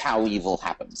 That's how evil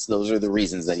happens. Those are the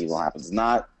reasons that evil happens.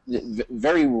 Not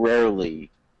very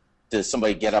rarely does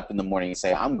somebody get up in the morning and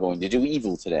say, "I'm going to do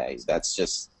evil today." That's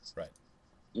just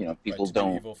people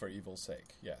don't do evil for evil's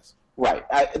sake. Yes. Right.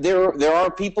 There are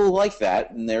people like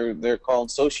that, and they're called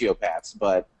sociopaths.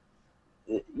 But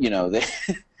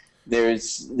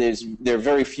they're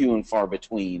very few and far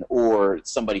between, or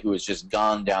somebody who has just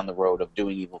gone down the road of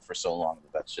doing evil for so long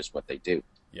that that's just what they do.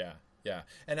 Yeah.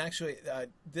 And actually,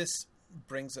 this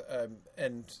brings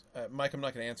Mike, I'm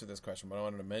not going to answer this question, but I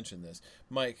wanted to mention this.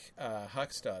 Mike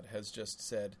Huckstad has just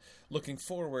said, looking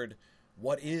forward,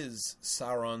 what is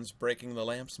Sauron's breaking the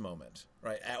lamps moment?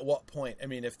 Right? At what point? I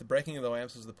mean, if the breaking of the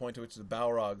lamps was the point to which the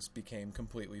Balrogs became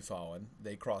completely fallen,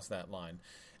 they crossed that line.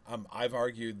 I've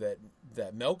argued that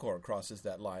Melkor crosses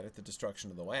that line at the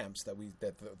destruction of the lamps.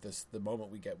 The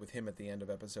moment we get with him at the end of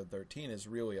episode 13 is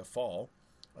really a fall.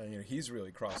 He's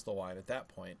really crossed the line at that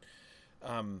point.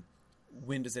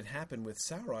 When does it happen with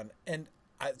Sauron? And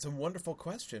it's a wonderful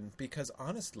question because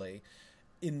honestly,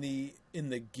 in the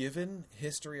given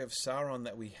history of Sauron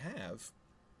that we have,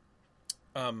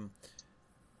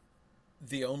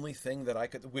 the only thing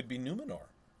that would be Numenor.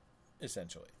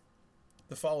 essentially.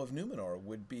 The fall of Numenor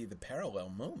would be the parallel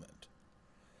moment.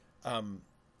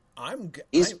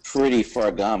 He's pretty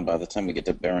far gone by the time we get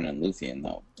to Beren and Luthien,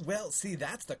 though. Well, see,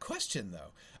 that's the question,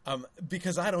 though,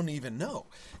 because I don't even know.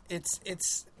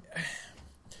 It's.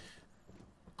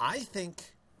 I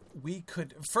think we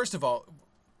could. First of all,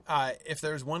 if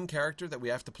there's one character that we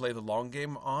have to play the long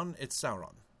game on, it's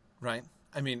Sauron, right?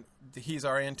 I mean, he's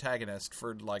our antagonist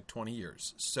for like 20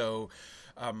 years, so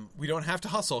we don't have to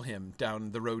hustle him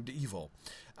down the road to evil.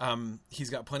 He's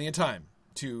got plenty of time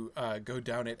to go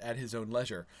down it at his own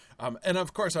leisure. And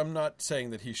of course, I'm not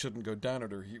saying that he shouldn't go down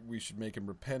it, or we should make him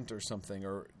repent or something,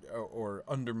 or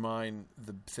undermine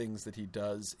the things that he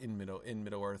does in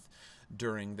Middle-earth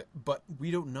but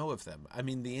we don't know of them. I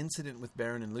mean, the incident with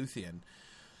Beren and Luthien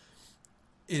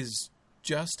is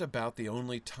just about the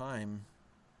only time.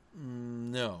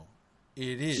 No,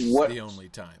 it is the only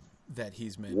time that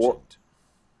he's mentioned.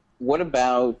 What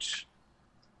about?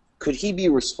 Could he be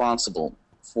responsible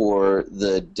for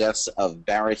the deaths of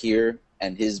Barahir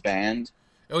and his band?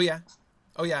 Oh yeah.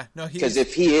 No, because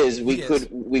if he is,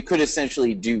 we could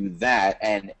essentially do that,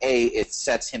 and it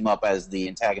sets him up as the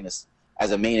antagonist,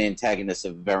 as a main antagonist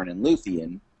of Beren and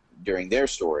Luthien during their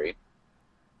story,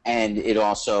 and it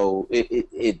also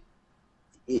it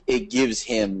gives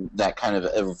him that kind of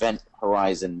event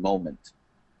horizon moment.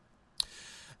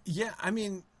 Yeah, I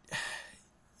mean,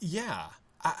 yeah.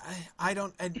 I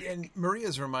don't, and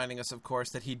Maria's reminding us, of course,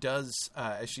 that he does,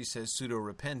 as she says,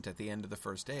 pseudo-repent at the end of the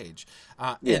First Age,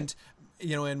 and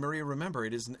and Maria, remember,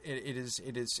 it is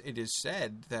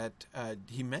said that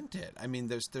he meant it. I mean,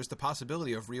 there's the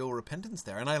possibility of real repentance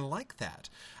there, and I like that.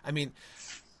 I mean,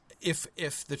 if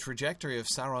the trajectory of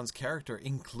Sauron's character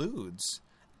includes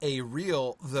a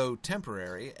real, though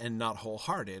temporary and not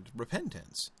wholehearted,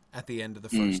 repentance at the end of the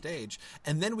First Age,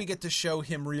 and then we get to show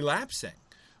him relapsing.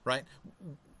 Right,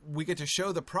 we get to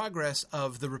show the progress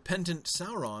of the repentant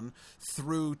Sauron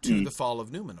through to the fall of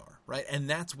Numenor, right? And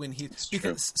that's when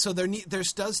there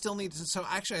does still need. So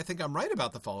actually, I think I'm right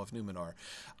about the fall of Numenor.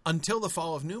 Until the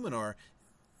fall of Numenor,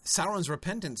 Sauron's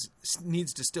repentance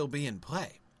needs to still be in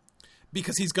play,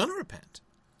 because he's going to repent,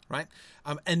 right?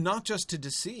 And not just to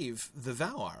deceive the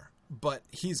Valar, but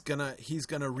he's gonna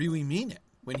really mean it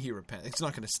when he repents. It's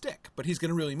not going to stick, but he's going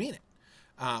to really mean it.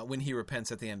 When he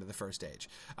repents at the end of the First Age,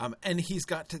 and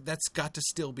that's got to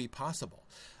still be possible,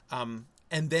 and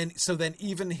then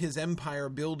even his empire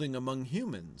building among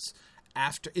humans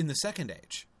in the Second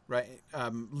Age, right,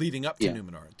 leading up to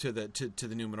Numenor, to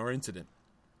the Numenor incident,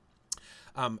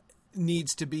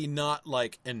 needs to be not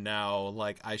like, and now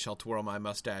like I shall twirl my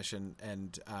mustache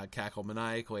and cackle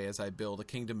maniacally as I build a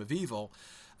kingdom of evil,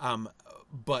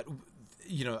 but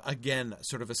again,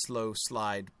 sort of a slow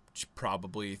slide.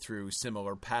 Probably through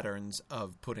similar patterns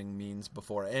of putting means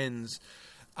before ends,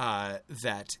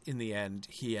 that in the end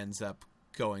he ends up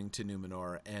going to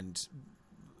Numenor and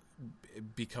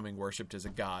becoming worshipped as a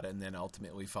god, and then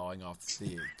ultimately falling off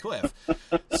the cliff.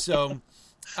 So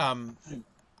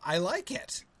I like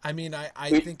it. I mean,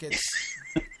 I think it's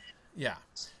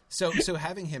So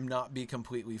having him not be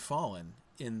completely fallen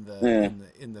in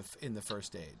the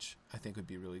First Age, I think would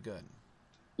be really good.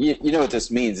 You know what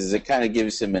this means is it kind of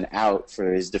gives him an out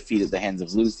for his defeat at the hands of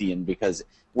Luthien, because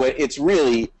it's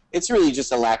really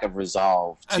just a lack of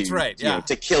resolve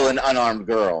to kill an unarmed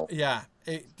girl. Yeah,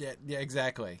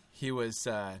 exactly. He was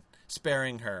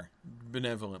sparing her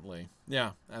benevolently.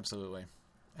 Yeah, absolutely.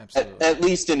 At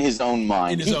least in his own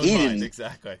mind. In his own mind,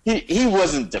 exactly. He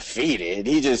wasn't defeated.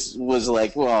 He just was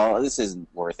like, well, this isn't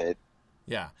worth it.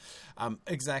 Yeah.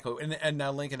 Exactly. And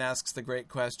now Lincoln asks the great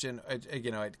question,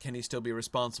 can he still be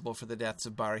responsible for the deaths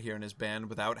of Barahir and his band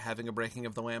without having a breaking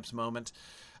of the lamps moment?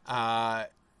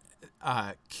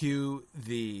 Cue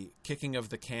the kicking of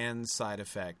the cans sound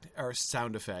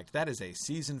effect. That is a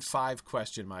season 5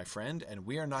 question, my friend, and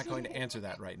we are not going to answer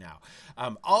that right now.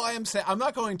 All I am saying, I'm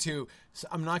not going to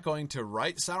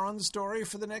write Sauron's story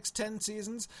for the next 10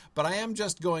 seasons, but I am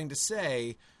just going to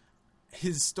say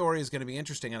his story is going to be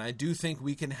interesting, and I do think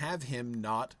we can have him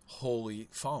not wholly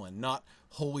fallen, not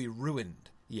wholly ruined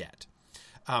yet.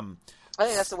 I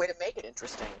think that's the way to make it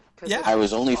interesting. Yeah, I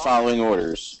was only following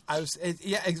orders.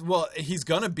 Well, he's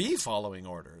going to be following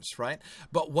orders, right?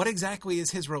 But what exactly is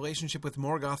his relationship with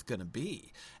Morgoth going to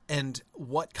be? And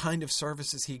what kind of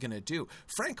service is he going to do?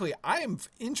 Frankly, I am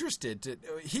interested.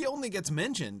 He only gets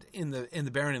mentioned in the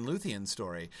Beren and Luthien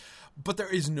story, but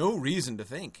there is no reason to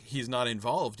think he's not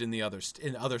involved in the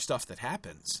other stuff that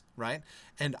happens, right?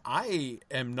 And I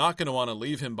am not going to want to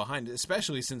leave him behind,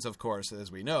 especially since, of course,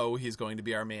 as we know, he's going to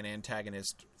be our main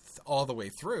antagonist all the way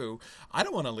through, I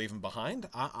don't want to leave him behind.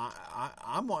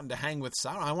 I'm wanting to hang with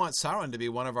Sauron. I want Sauron to be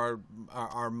one of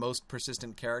our most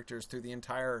persistent characters through the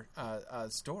entire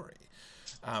story.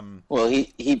 Well,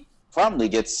 he probably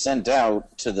gets sent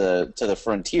out to the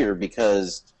frontier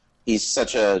because he's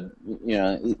such a,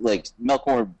 like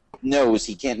Melkor knows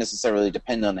he can't necessarily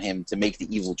depend on him to make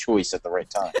the evil choice at the right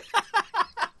time.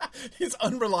 He's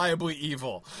unreliably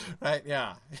evil, right?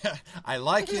 Yeah. I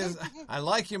like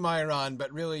you, Myron,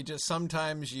 but really, just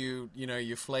sometimes you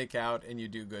flake out and you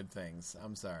do good things.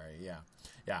 I'm sorry.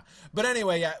 Yeah. But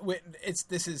anyway, yeah.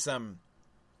 This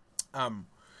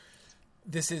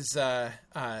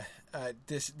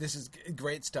is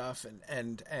great stuff,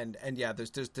 and yeah.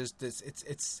 There's this.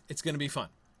 It's going to be fun.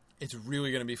 It's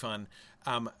really going to be fun,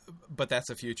 but that's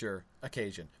a future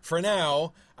occasion. For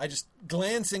now, I just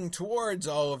glancing towards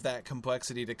all of that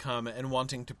complexity to come and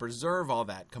wanting to preserve all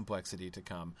that complexity to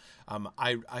come.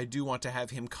 I do want to have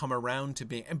him come around to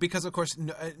being, and because of course,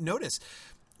 notice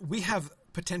we have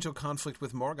potential conflict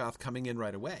with Morgoth coming in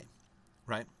right away,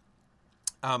 right?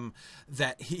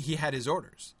 That he had his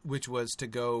orders, which was to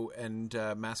go and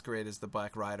masquerade as the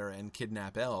Black Rider and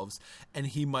kidnap elves, and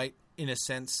he might, in a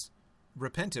sense,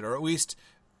 repent it, or at least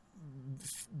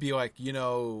be like,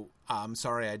 I'm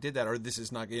sorry I did that, or this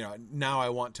is not, now I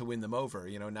want to win them over,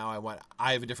 now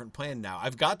I have a different plan now.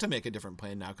 I've got to make a different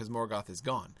plan now because Morgoth is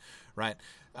gone, right?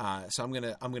 So I'm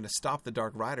gonna stop the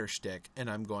Dark Rider shtick, and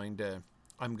I'm gonna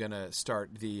start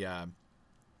the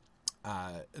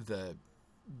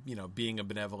being a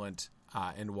benevolent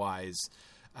and wise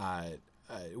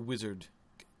wizard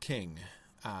king.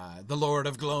 The Lord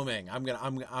of Gloaming. I'm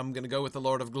gonna go with the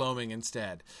Lord of Gloaming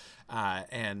instead,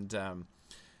 and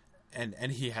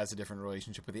he has a different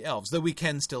relationship with the elves, though we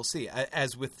can still see,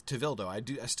 as with Tevildo. I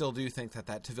still do think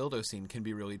that Tevildo scene can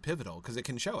be really pivotal because it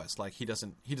can show us like he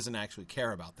doesn't actually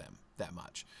care about them that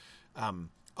much.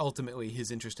 Ultimately, his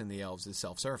interest in the elves is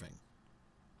self-serving,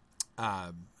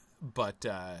 but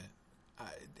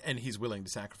and he's willing to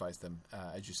sacrifice them,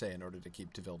 as you say, in order to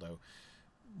keep Tevildo.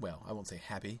 Well, I won't say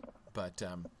happy, but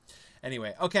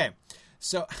anyway, okay.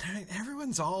 So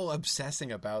everyone's all obsessing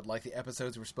about like the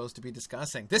episodes we're supposed to be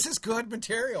discussing. This is good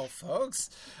material, folks.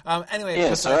 Anyway,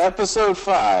 yeah. So episode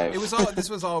 5. This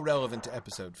was all relevant to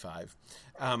episode 5,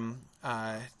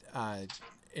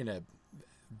 in a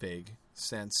vague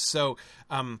sense. So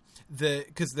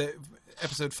because the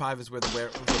episode 5 is where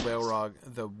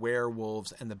the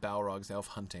werewolves and the Balrogs elf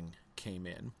hunting came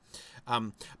in.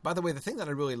 By the way, the thing that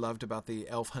I really loved about the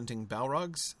elf hunting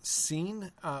Balrogs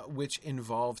scene, which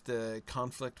involved the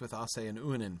conflict with Asay and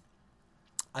Uinen,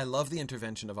 I love the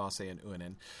intervention of Asay and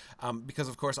Uinen, because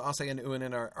of course Asay and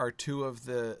Uinen are two of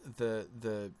the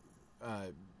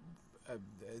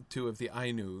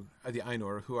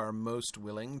Ainur who are most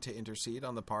willing to intercede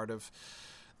on the part of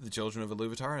the children of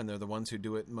Iluvatar, and they're the ones who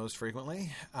do it most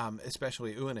frequently,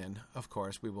 especially Uinen, of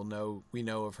course. We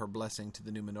know of her blessing to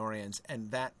the Númenóreans, and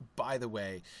that, by the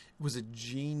way, was a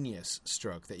genius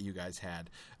stroke that you guys had,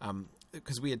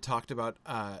 because we had talked about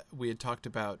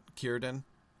Círdan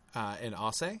and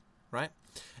Asay, right,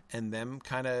 and them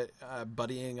kind of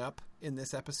buddying up in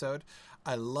this episode.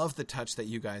 I love the touch that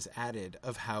you guys added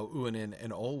of how Uinen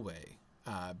and Olwe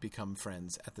become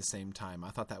friends at the same time. I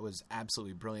thought that was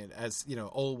absolutely brilliant. As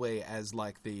Olwe as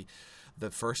like the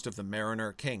first of the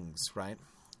Mariner kings, right?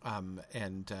 And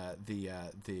the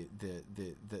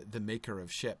maker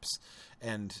of ships,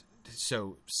 and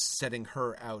so setting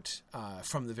her out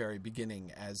from the very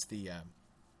beginning as the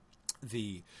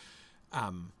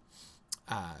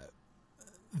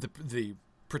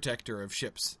protector of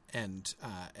ships and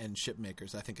ship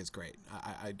makers, I think is great.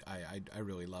 I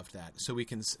really loved that. So we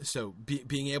can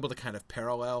being able to kind of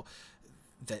parallel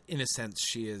that, in a sense,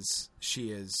 she is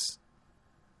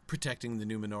protecting the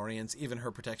Númenóreans. Even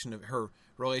her protection of her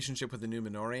relationship with the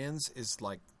Númenóreans is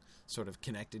like sort of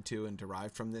connected to and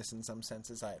derived from this in some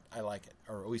senses. I like it,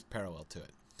 or at least parallel to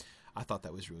it. I thought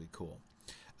that was really cool.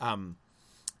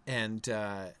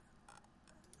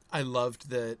 I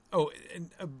loved that. Oh,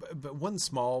 but one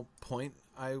small point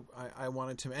I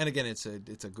wanted to, and again, it's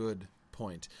a good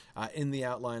point. In the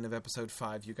outline of episode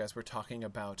 5, you guys were talking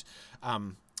about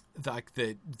the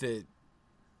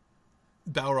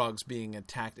Balrogs being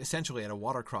attacked essentially at a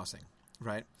water crossing,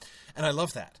 right? And I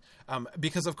love that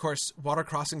because, of course, water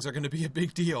crossings are going to be a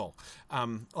big deal,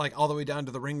 like all the way down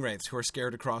to the ringwraiths who are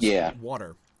scared to cross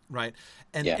water. Right.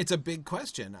 And it's a big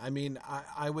question. I mean,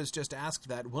 I was just asked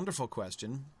that wonderful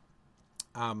question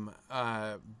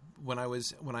when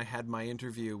I had my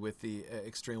interview with the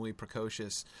extremely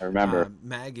precocious I remember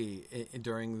Maggie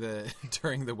during the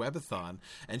webathon,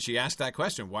 and she asked that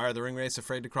question: why are the ring wraiths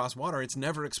afraid to cross water? It's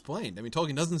never explained. I mean,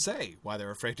 Tolkien doesn't say why they're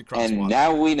afraid to cross water. And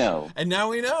now we know. And now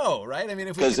we know, right? I mean,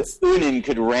 if because Unin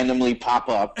could randomly pop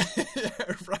up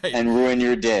right. and ruin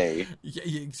your day.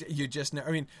 You just know.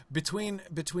 I mean, between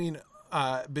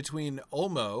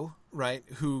Ulmo, right,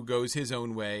 who goes his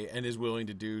own way and is willing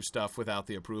to do stuff without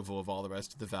the approval of all the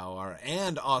rest of the Valar,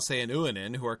 and Ase and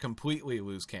Uinen, who are completely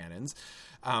loose cannons,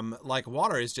 like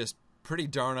water is just pretty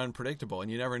darn unpredictable,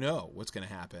 and you never know what's going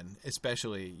to happen,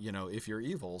 especially, if you're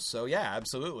evil. So yeah,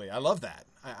 absolutely, I love that.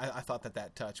 I thought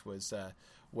that touch was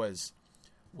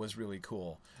really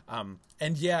cool.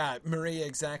 And yeah, Maria,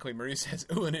 exactly. Maria says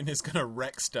Uinen is going to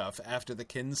wreck stuff after the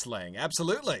kinslaying.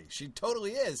 Absolutely. She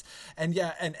totally is. And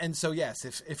yeah, and so yes,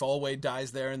 if Olwe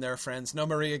dies there and they're friends, no,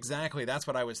 Maria, exactly. That's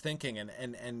what I was thinking.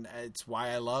 And it's why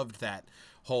I loved that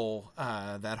whole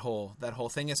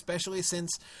thing, especially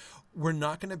since we're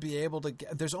not going to be able to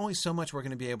there's only so much we're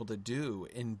going to be able to do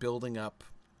in building up,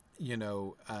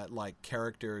 like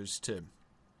characters to,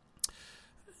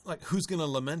 like, who's going to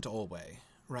lament Olwe?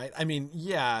 Right. I mean,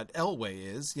 yeah,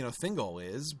 Elwë is, Thingol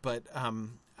is, but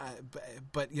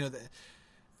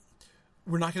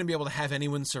we're not going to be able to have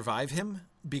anyone survive him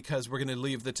because we're going to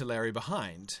leave the Teleri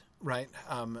behind, right?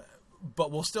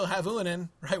 But we'll still have Uinen,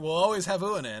 right? We'll always have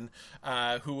Uinen,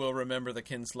 who will remember the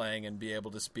kinslaying and be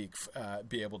able to speak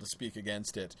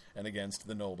against it and against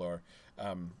the Noldor.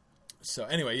 So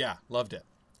anyway, yeah, loved it.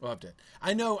 Loved it.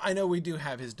 I know we do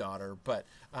have his daughter, but,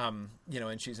 and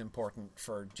she's important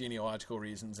for genealogical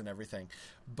reasons and everything.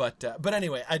 But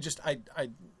anyway, I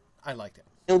liked it.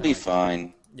 He'll be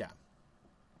fine. Yeah.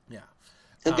 Yeah.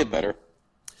 He'll get better.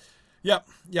 Yep.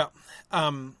 Yeah,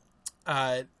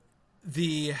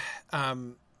 the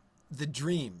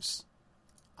dreams.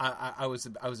 I was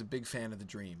a big fan of the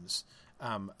dreams,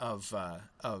 of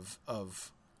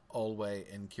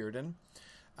Olwe and Círdan.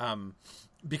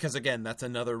 Because again, that's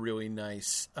another really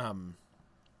nice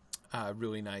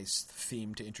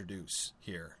theme to introduce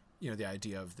here. The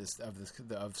idea of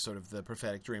sort of the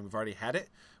prophetic dream. We've already had it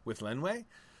with Lenwë.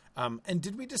 And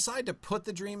did we decide to put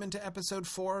the dream into episode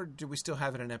 4? Or do we still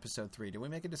have it in episode 3? Did we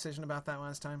make a decision about that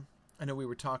last time? I know we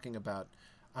were talking about.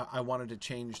 I wanted to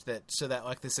change that so that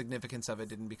like the significance of it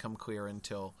didn't become clear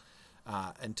until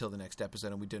the next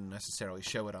episode, and we didn't necessarily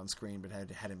show it on screen, but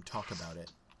had him talk about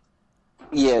it.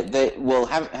 Yeah,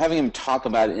 having him talk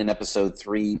about it in episode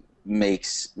 3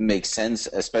 makes sense,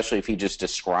 especially if he just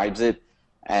describes it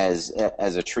as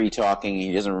a tree talking.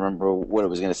 He doesn't remember what it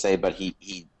was going to say, but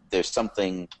he there's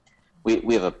something.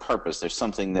 We have a purpose. There's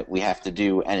something that we have to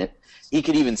do, and he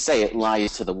could even say it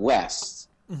lies to the west,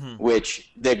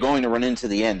 which they're going to run into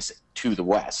the ends to the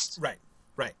west. Right.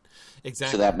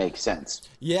 Exactly. So that makes sense.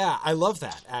 Yeah, I love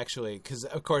that, actually, because,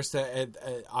 of course,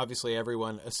 obviously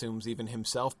everyone assumes, even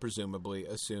himself presumably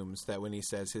assumes, that when he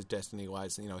says his destiny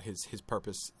lies, his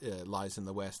purpose lies in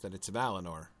the West, that it's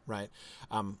Valinor, right?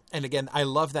 And again, I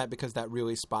love that because that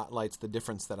really spotlights the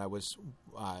difference that I was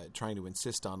trying to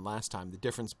insist on last time, the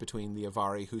difference between the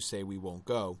Avari who say we won't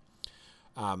go,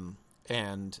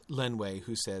 and Lenwë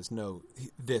who says, no,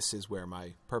 this is where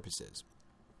my purpose is.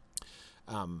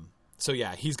 So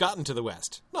yeah, he's gotten to the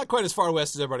west. Not quite as far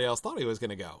west as everybody else thought he was going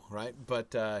to go, right?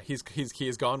 But he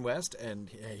has gone west, and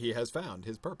he has found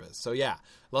his purpose. So yeah,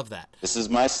 love that. This is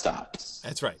my stop.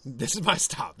 That's right. This is my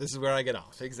stop. This is where I get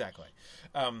off. Exactly.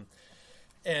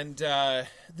 And the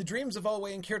dreams of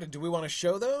Olwe and Círdan, do we want to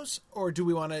show those, or do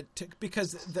we want to?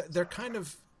 Because they're kind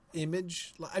of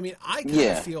image. I mean, I kind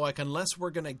of feel like unless we're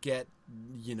going to get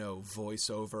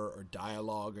voiceover or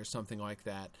dialogue or something like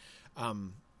that.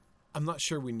 I'm not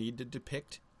sure we need to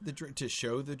depict to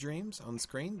show the dreams on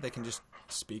screen. They can just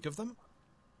speak of them.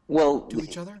 Well, to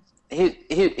each other.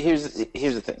 Here's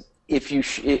the thing. If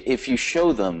you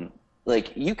show them,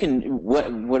 like, you can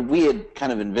what we had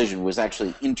kind of envisioned was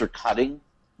actually intercutting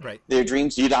their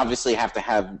dreams. You'd obviously have to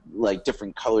have like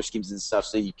different color schemes and stuff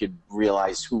so you could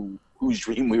realize whose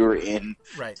dream we were in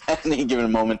at any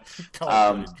given moment.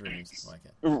 Dreams, like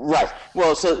it. Right.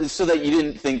 Well, so that you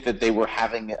didn't think that they were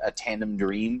having a tandem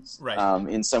dream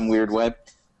in some weird way.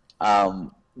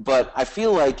 But I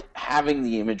feel like having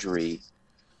the imagery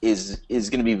is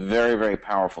going to be very, very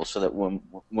powerful so that when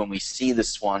we see the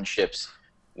swan ships,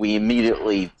 we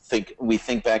immediately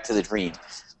think back to the dream.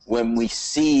 When we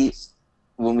see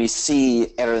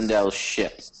Erendel's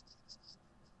ship,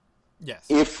 yes.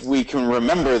 If we can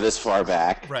remember this far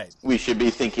back, we should be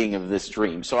thinking of this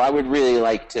dream. So I would really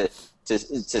like to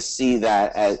see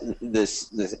that as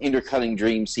this intercutting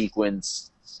dream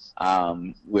sequence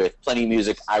with plenty of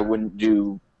music. I wouldn't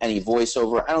do any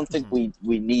voiceover. I don't think we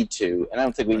need to, and I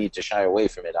don't think we need to shy away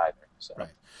from it either. So. Right.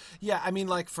 Yeah, I mean,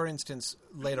 like, for instance,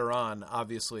 later on,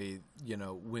 obviously,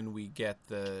 when we get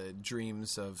the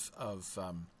dreams of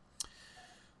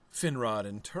Finrod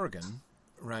and Turgon,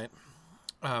 right?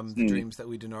 The dreams that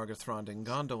we do Nargothrond Thrond and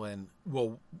Gondolin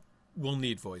will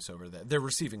need voiceover. That they're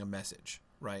receiving a message,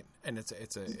 right? And it's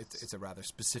a rather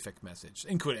specific message.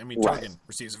 Including, Turgon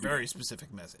receives a very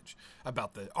specific message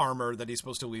about the armor that he's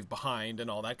supposed to leave behind and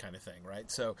all that kind of thing,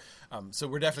 right? So, so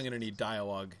we're definitely going to need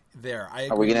dialogue there.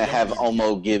 Are we going to have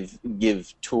Ulmo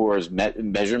give Tor's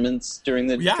measurements during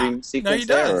the dream sequence? No, he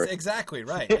does. Exactly,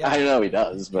 right. Yeah. I know he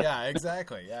does. But. Yeah,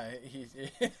 exactly. Yeah,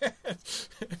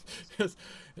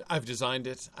 I've designed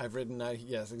it. I've written.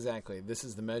 Yes, exactly. This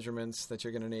is the measurements that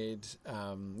you're going to need.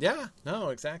 Yeah. No,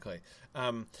 exactly.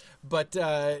 But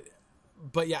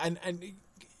yeah, and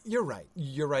you're right.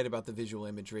 You're right about the visual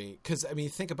imagery. Because,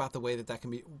 think about the way that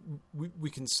can be. We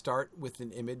can start with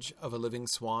an image of a living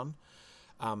swan.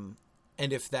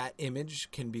 And if that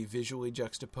image can be visually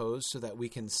juxtaposed so that we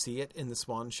can see it in the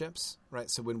swan ships, right?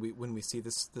 So when we see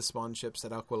the swan ships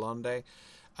at Aqualande,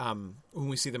 when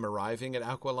we see them arriving at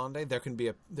Aqualande, there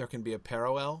can be a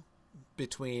parallel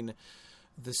between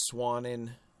the swan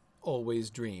in Always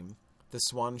Dream, the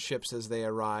swan ships as they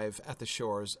arrive at the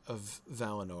shores of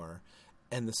Valinor,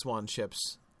 and the swan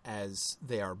ships as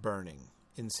they are burning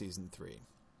in Season 3.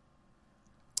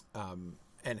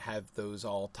 And have those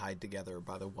all tied together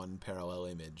by the one parallel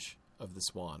image of the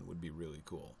swan would be really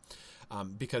cool.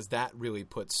 Because that really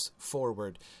puts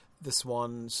forward the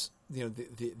swans,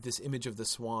 this image of the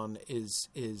swan is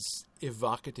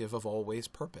evocative of Always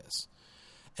Purpose.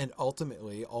 And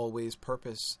ultimately, Always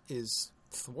Purpose is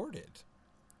thwarted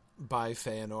by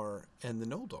Feanor and the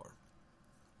Noldor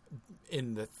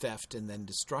in the theft and then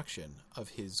destruction of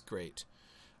his great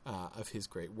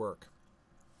work.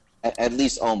 At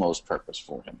least almost purpose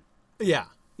for him. Yeah,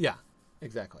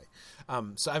 exactly.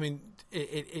 So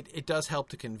it does help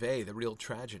to convey the real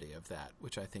tragedy of that,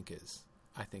 which I think is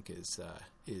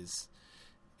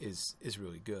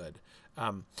really good.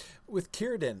 With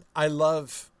Círdan, I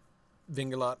love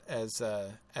Vingalot as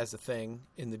a thing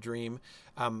in the dream.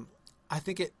 I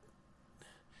think it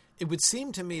would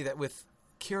seem to me that with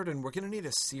Círdan, we're going to need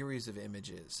a series of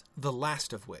images, the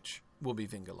last of which will be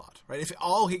Vingalot, right? If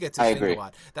all he gets is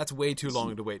Vingalot, that's way too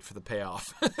long to wait for the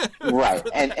payoff. Right,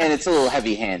 and it's a little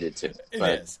heavy-handed too.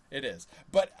 It is.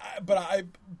 But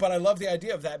I love the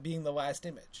idea of that being the last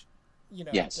image.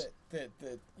 Yes.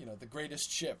 The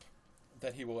greatest ship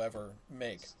that he will ever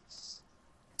make.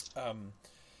 But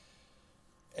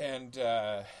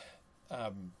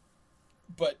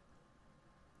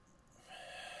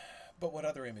what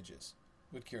other images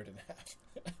would Círdan have?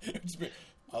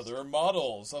 Other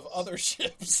models of other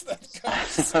ships that come.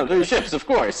 Other ships, of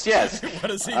course, yes. What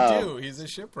does he do? He's a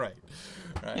shipwright.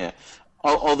 Right? Yeah.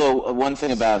 Although one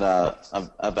thing about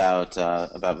Vingalot,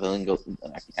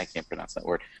 I can't pronounce that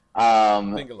word.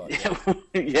 Vingalot.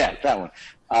 Yeah, that one.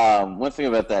 One thing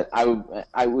about that,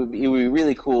 it would be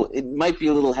really cool. It might be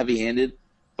a little heavy-handed,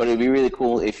 but it would be really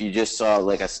cool if you just saw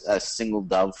like a single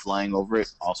dove flying over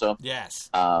it. Also. Yes.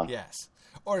 Yes.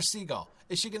 Or a seagull.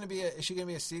 Is she going to be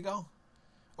a seagull?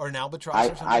 Or an albatross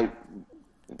or something?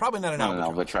 Probably not an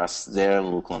albatross. They're a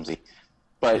little clumsy.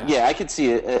 But yeah, I could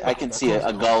see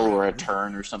a gull or a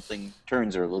tern or something.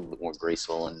 Terns are a little bit more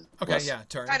graceful and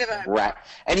tern. Kind of a rat.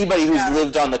 Anybody who's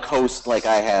lived on the coast like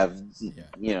I have,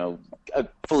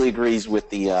 fully agrees with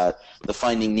the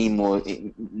Finding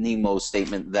Nemo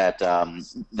statement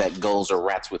that gulls are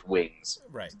rats with wings.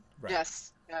 Right.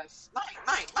 Yes.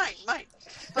 Might.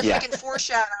 But we can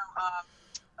foreshadow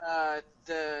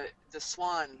the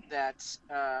swan that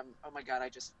oh my god, I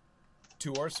just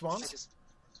Tuor swans? I just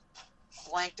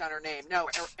blanked on her name. No,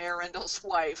 Arundel's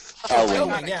wife.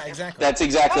 Elwyn. Yeah, exactly. That's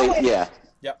exactly yeah.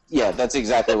 Yep. Yeah, that's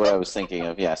exactly what I was thinking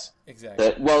of. Yes.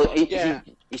 Exactly.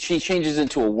 She changes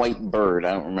into a white bird.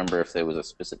 I don't remember if there was a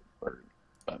specific bird,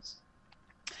 but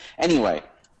anyway,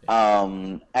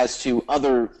 as to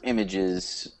other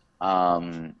images,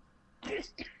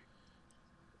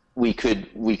 we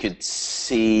could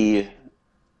see.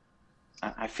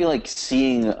 I feel like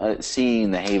seeing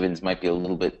the Havens might be a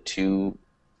little bit too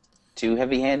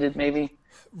heavy-handed, maybe.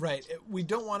 Right. We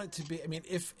don't want it to be. I mean,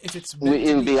 if it's it would be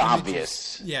images,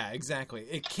 obvious. Yeah, exactly.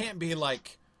 It can't be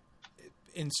like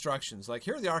instructions. Like,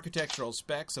 here are the architectural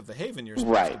specs of the Haven you're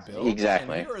supposed to build.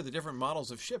 Exactly. And here are the different models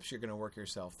of ships you're going to work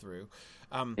yourself through.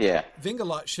 Yeah.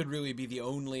 Vingalot should really be the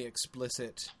only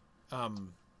explicit.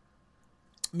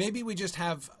 Maybe we just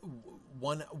have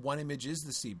one image is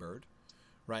the seabird,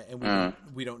 right? And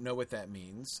we don't know what that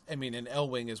means. I mean, and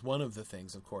Elwing is one of the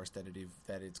things, of course, that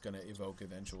it's going to evoke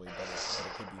eventually, but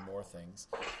it could be more things.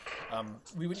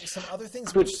 We would need some other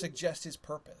things which suggest his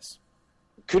purpose.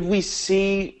 Could we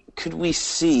see?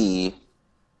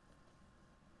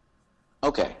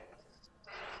 Okay.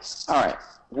 All right.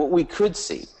 What we could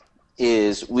see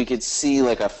is we could see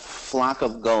like a flock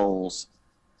of gulls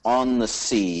on the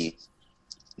sea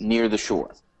near the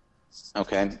shore.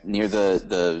 Okay, near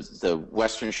the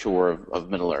western shore of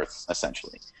Middle Earth,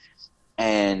 essentially,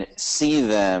 and see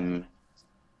them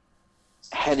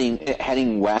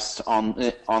heading west on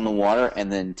the water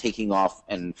and then taking off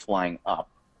and flying up.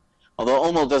 Although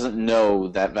Ulmo doesn't know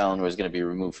that Valinor is going to be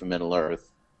removed from Middle Earth,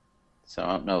 so I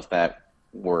don't know if that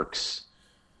works.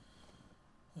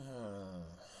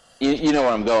 You know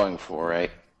what I'm going for,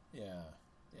 right? Yeah.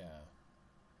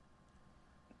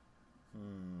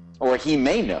 Or he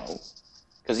may know,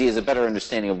 because he has a better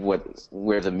understanding of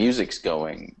where the music's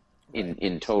going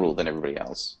in total than everybody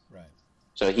else. Right.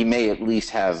 So he may at least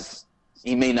have.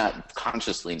 He may not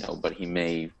consciously know, but he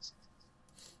may,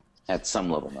 at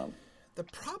some level, know. The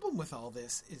problem with all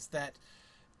this is that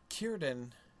Círdan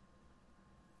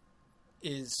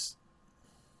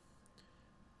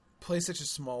plays such a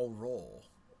small role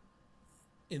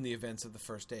in the events of the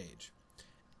First Age,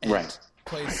 and right.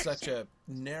 plays such a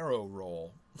narrow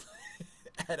role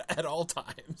at all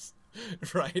times,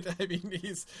 right? I mean,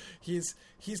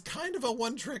 he's kind of a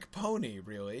one-trick pony,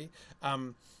 really.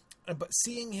 But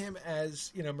seeing him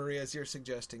as, Maria, as you're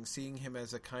suggesting, seeing him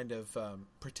as a kind of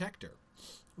protector,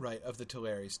 right, of the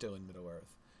Teleri still in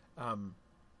Middle-earth.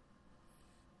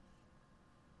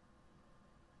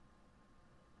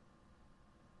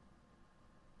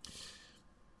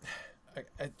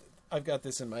 I've got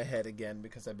this in my head again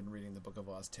because I've been reading the Book of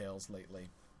Lost Tales lately.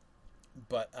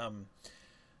 But I'm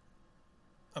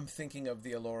thinking of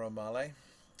the Elora Male,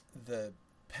 the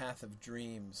Path of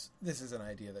Dreams. This is an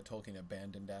idea that Tolkien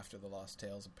abandoned after the Lost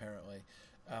Tales, apparently.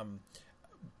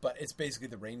 But it's basically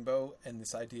the rainbow and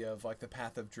this idea of like the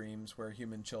Path of Dreams where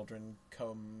human children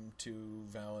come to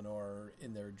Valinor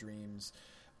in their dreams.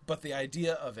 But the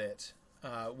idea of it,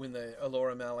 when the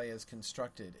Elora Male is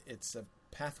constructed, it's a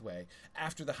pathway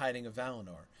after the hiding of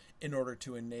Valinor in order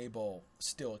to enable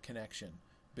still a connection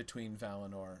between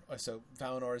Valinor. So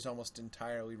Valinor is almost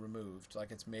entirely removed, like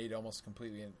it's made almost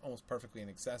completely and almost perfectly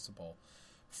inaccessible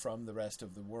from the rest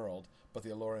of the world, but the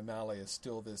Elora Male is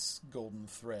still this golden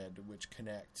thread which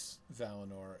connects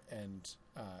Valinor and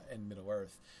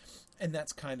Middle-earth. And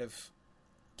that's kind of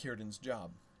Círdan's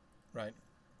job, right?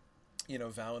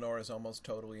 Valinor is almost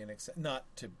totally not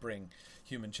to bring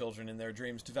human children in their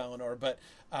dreams to Valinor, but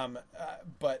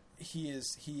he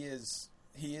is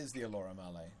the Elora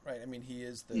Male, right? I mean, he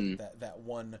is that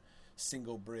one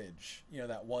single bridge,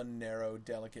 that one narrow,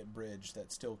 delicate bridge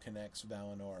that still connects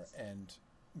Valinor and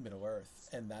Middle-earth,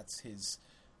 and that's his.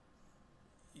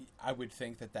 I would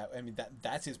think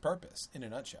that's his purpose in a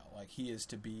nutshell. Like, he is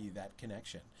to be that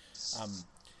connection.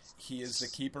 He is the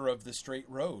keeper of the straight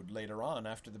road later on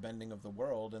after the bending of the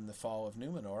world and the fall of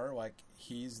Numenor. Like,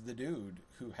 he's the dude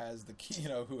who has the key,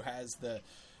 who has the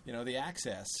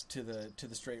access to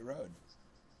the straight road.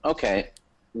 Okay.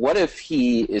 What if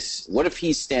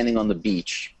he's standing on the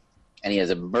beach and he has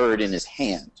a bird in his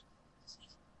hand?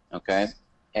 Okay?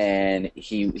 And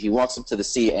he walks up to the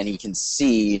sea and he can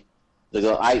see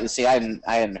I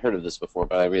hadn't heard of this before,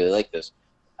 but I really like this.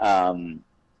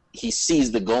 He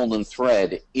sees the golden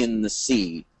thread in the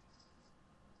sea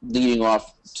leading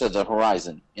off to the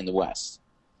horizon in the west.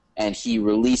 And he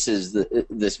releases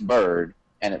this bird,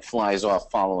 and it flies off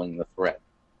following the thread.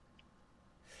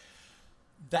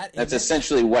 That's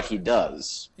essentially what he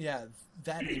does. Yeah,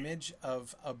 that image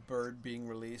of a bird being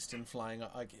released and flying,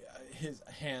 like his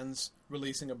hands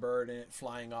releasing a bird and it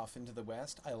flying off into the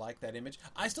west, I like that image.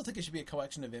 I still think it should be a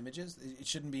collection of images. It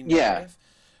shouldn't be narrative.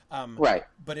 Yeah. Right.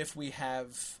 But if we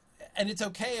have... And it's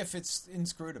okay if it's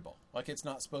inscrutable. Like, it's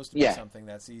not supposed to be something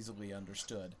that's easily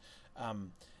understood.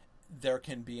 There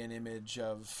can be an image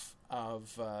of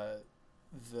the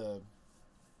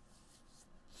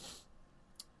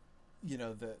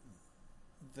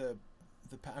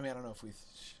I mean, I don't know if we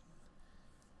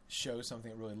show something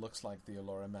that really looks like the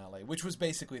Elora Male, which was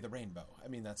basically the rainbow. I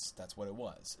mean, that's what it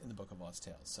was in the Book of Lost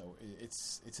Tales. So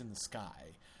it's in the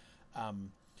sky.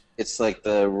 It's like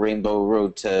the Rainbow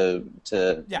Road to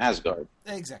Asgard.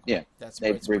 Exactly. Yeah, that's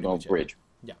Rainbow Bridge.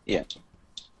 Yeah.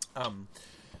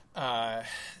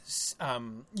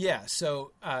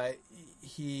 So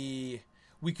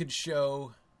we could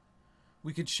show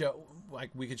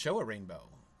a rainbow.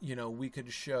 We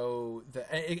could show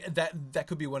that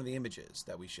could be one of the images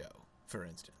that we show, for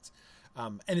instance.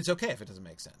 And it's okay if it doesn't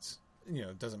make sense.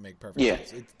 It doesn't make perfect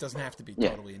sense. It doesn't have to be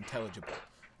totally intelligible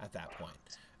at that point.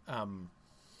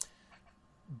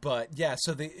 But yeah,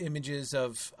 so the images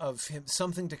of him,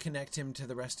 something to connect him to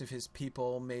the rest of his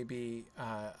people, maybe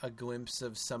a glimpse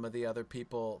of some of the other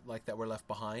people like that were left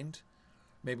behind.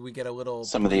 Maybe we get a little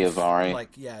some of the Avari,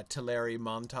 Teleri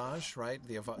montage, right?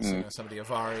 Some of the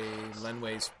Avari,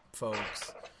 Lenway's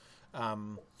folks,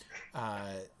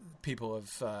 people of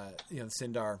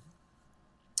Sindar.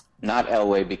 Not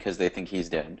Elway because they think he's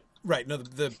dead. Right. No,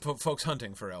 the folks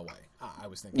hunting for Elway. I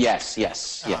was thinking. Yes.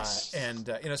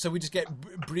 So we just get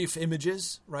brief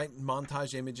images, right?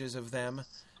 Montage images of them,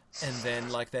 and then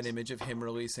like that image of him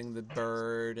releasing the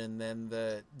bird, and then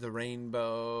the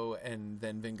rainbow, and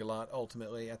then Vingalat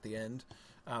ultimately at the end.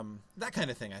 That kind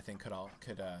of thing, I think,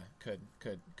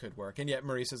 could work. And yet,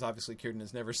 Marie says obviously Círdan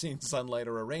has never seen sunlight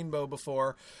or a rainbow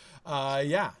before.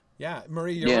 Yeah,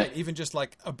 Marie, you're right. Even just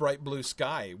like a bright blue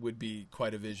sky would be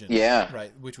quite a vision. Yeah,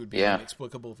 right, which would be an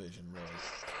inexplicable vision,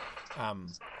 really.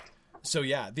 So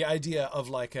yeah, the idea of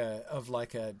like a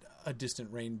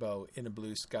distant rainbow in a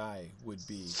blue sky would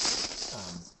be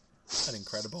an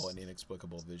incredible and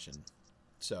inexplicable vision.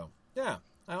 So yeah,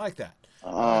 I like that.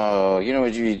 Oh, you know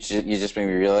what? You just made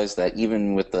me realize that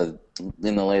even with in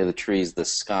the Lay of the Trees, the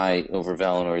sky over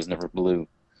Valinor is never blue.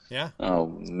 Yeah. Oh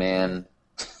man.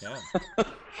 Yeah.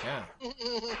 Yeah.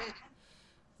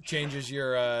 Changes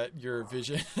your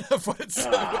vision of what it's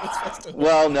supposed to look.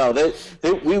 Well, no,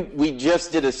 we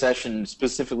just did a session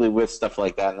specifically with stuff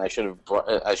like that, and I should have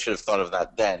thought of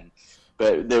that then.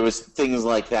 But there was things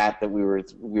like that we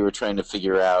were trying to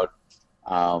figure out,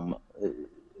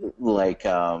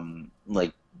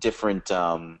 like different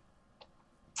how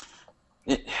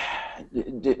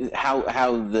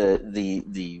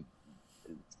the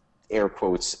air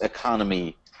quotes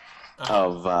economy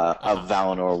of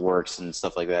Valinor works and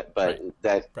stuff like that, but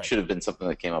that should have been something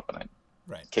that came up, and I'm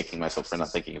kicking myself for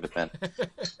not thinking of it then.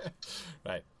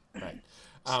 Right.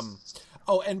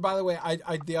 And by the way,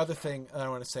 I the other thing I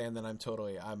want to say, and then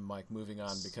I'm like moving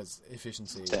on because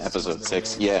efficiency. To episode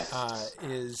 6,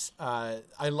 is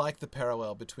I like the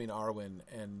parallel between Arwen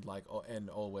and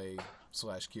Olwe /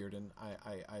 Círdan.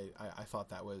 I thought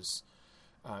that was.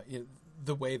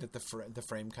 The way that the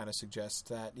frame kind of suggests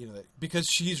that, that because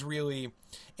she's really,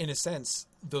 in a sense,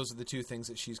 those are the two things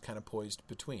that she's kind of poised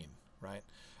between, right?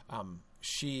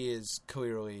 She is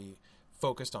clearly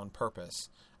focused on purpose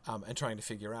and trying to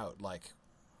figure out,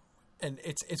 and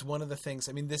it's one of the things.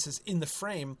 I mean, this is in the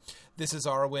frame. This is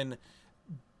Arwen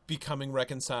becoming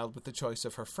reconciled with the choice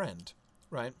of her friend,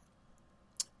 right?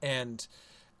 And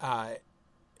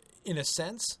in a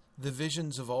sense, the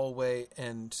visions of Olwe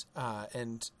and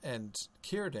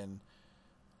Círdan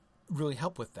really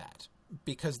help with that,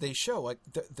 because they show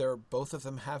they're both of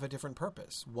them have a different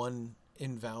purpose, one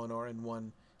in Valinor and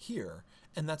one here,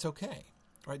 and that's okay,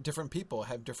 right? Different people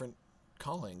have different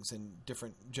callings and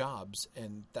different jobs,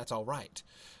 and that's all right.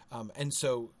 And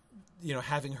so,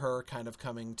 having her kind of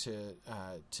coming to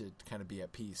kind of be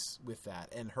at peace with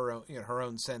that, and her own her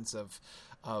own sense of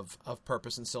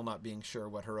purpose, and still not being sure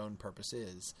what her own purpose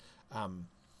is.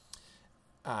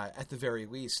 At the very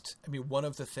least, I mean, one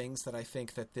of the things that I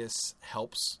think that this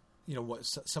helps, what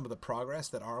some of the progress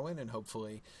that Arwen and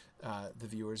hopefully the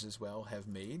viewers as well have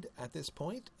made at this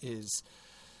point is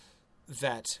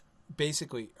that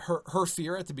basically her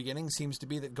fear at the beginning seems to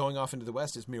be that going off into the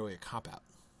West is merely a cop-out,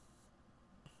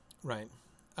 right?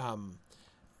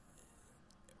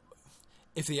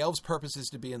 If the elves' purpose is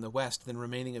to be in the West, then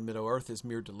remaining in Middle-earth is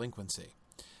mere delinquency.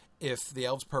 If the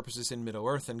elves' purpose is in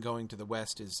Middle-earth, then going to the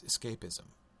West is escapism,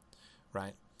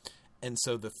 right? And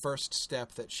so the first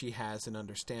step that she has in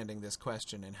understanding this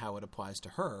question and how it applies to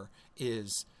her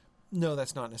is, no,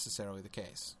 that's not necessarily the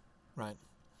case, right?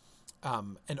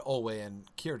 And Olwe and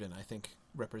Círdan, I think,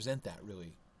 represent that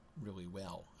really, really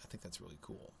well. I think that's really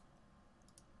cool.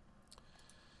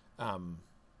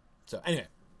 So anyway,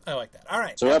 I like that. All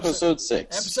right. So episode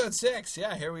 6. Episode 6.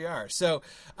 Yeah, here we are. So,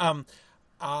 so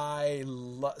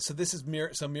this is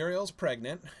Muriel's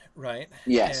pregnant, right?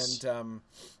 Yes. And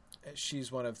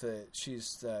she's one of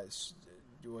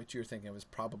what you're thinking was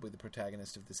probably the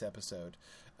protagonist of this episode.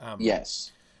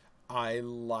 Yes. I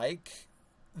mean,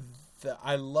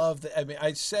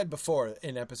 I said before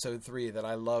in episode 3 that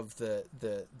I love the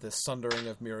sundering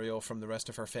of Muriel from the rest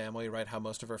of her family, right? How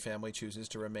most of her family chooses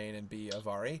to remain and be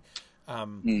Avari.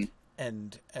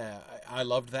 And I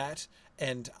loved that,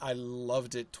 and I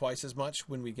loved it twice as much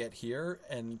when we get here,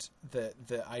 and the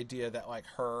idea that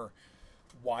her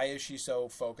why is she so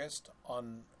focused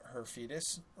on her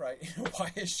fetus, right?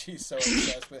 Why is she so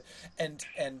obsessed with, and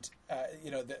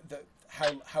the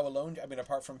how alone, I mean,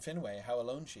 apart from Finwë, how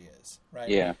alone she is, right?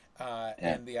 Yeah.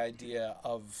 And the idea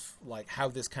of like how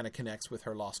this kind of connects with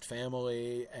her lost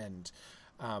family, and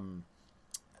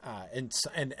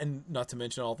not to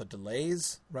mention all the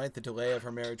delays, right? The delay of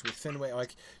her marriage with Finwë.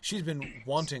 Like, she's been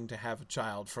wanting to have a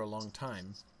child for a long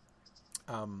time.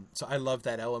 So I love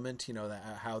that element,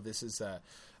 how this is,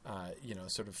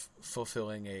 sort of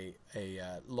fulfilling a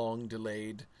long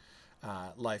delayed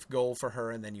life goal for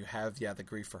her. And then you have, the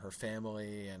grief for her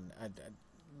family. And I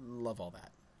love all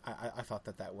that. I thought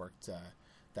that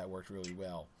worked really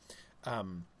well.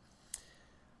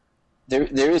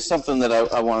 There is something that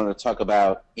I wanted to talk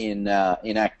about in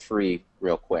Act 3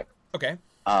 real quick. Okay.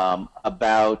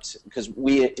 About,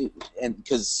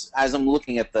 because as I'm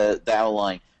looking at the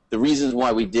outline, the reasons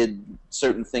why we did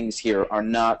certain things here are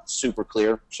not super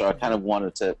clear, so I kind of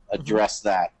wanted to address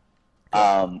that.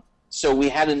 So we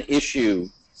had an issue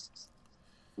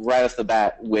right off the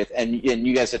bat with, and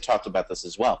you guys had talked about this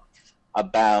as well,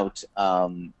 about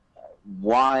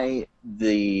why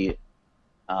the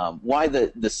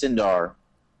Sindar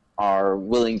are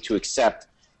willing to accept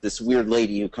this weird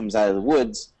lady who comes out of the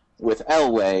woods with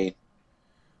Elwë,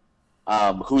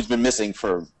 who's been missing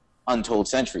for untold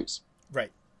centuries.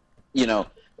 Right.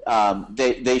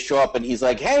 They show up and he's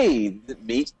like, "Hey,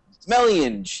 meet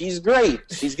Melian. She's great.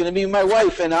 She's going to be my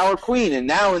wife and our queen. And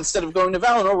now instead of going to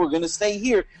Valinor, we're going to stay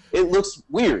here." It looks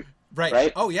weird.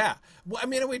 Right? Oh, yeah. Well, I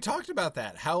mean, we talked about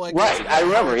that. How, right, I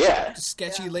remember, yeah.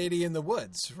 Sketchy lady in the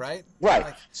woods, right?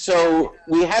 Right. So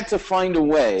we had to find a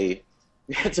way.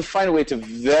 To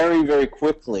very, very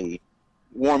quickly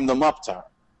warm them up to her.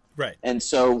 Right. And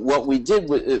so what we did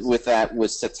with that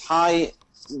was to tie.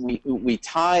 We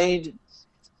tied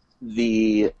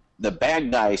the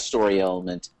bad guy story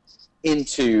element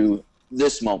into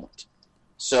this moment.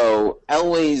 So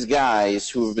Elwë's guys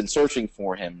who have been searching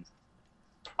for him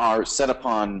are set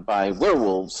upon by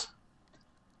werewolves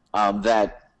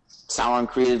that Sauron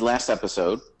created last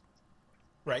episode.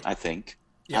 Right. I think.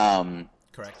 Yeah.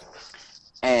 Correct.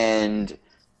 And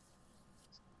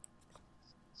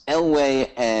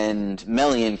Elwë and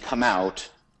Melian come out,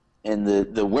 and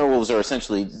the werewolves are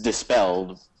essentially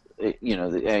dispelled. Like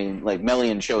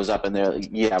Melian shows up, and they're like,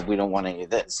 "Yeah, we don't want any of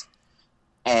this."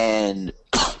 And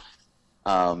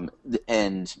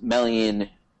Melian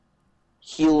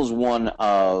heals one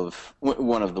of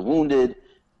the wounded,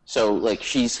 so like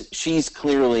she's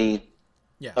clearly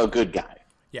a good guy.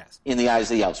 Yes. In the eyes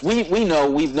of the elves, we know,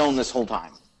 we've known this whole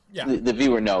time. Yeah. The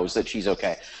viewer knows that she's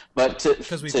okay, but to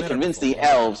convince the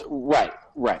elves, right.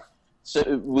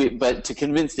 So, but to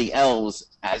convince the elves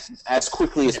as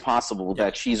quickly as possible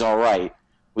that she's all right,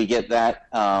 we get that,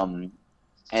 and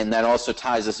that also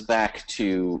ties us back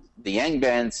to the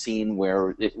Angband scene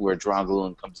where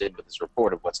Draugluin comes in with his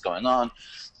report of what's going on,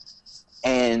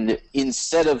 and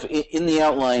instead of in the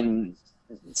outline,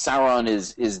 Sauron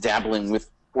is dabbling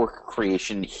with orc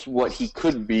creation. What he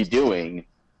could be doing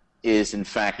is in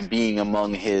fact being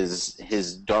among his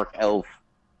dark elf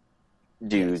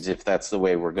dudes, if that's the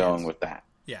way we're going with that.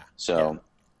 Yeah. So,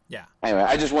 yeah. Anyway,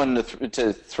 I just wanted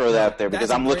to throw that out there because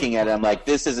I'm looking at it, I'm like,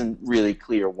 this isn't really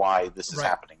clear why this is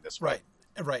happening this way.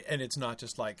 Right, and it's not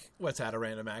just like, let's add a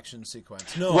random action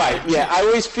sequence. No. Right, yeah. I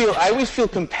always feel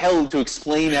compelled to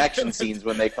explain action scenes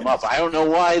when they come up. I don't know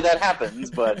why that happens,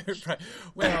 but right.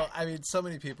 Well, I mean, so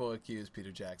many people accuse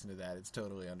Peter Jackson of that. It's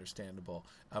totally understandable.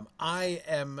 I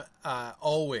am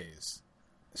always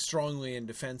strongly in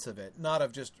defense of it, not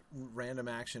of just random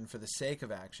action for the sake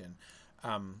of action,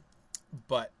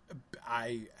 but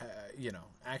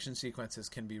action sequences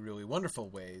can be really wonderful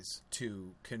ways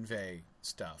to convey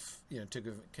stuff, to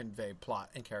convey plot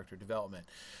and character development,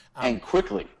 and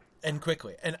quickly.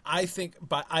 And I think,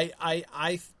 but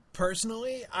I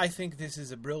personally, I think this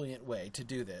is a brilliant way to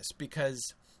do this,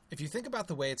 because if you think about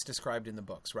the way it's described in the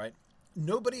books, right?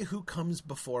 Nobody who comes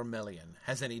before Melian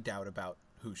has any doubt about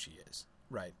who she is,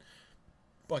 right?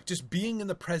 Like, just being in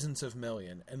the presence of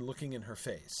Melian and looking in her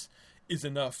face is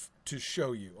enough to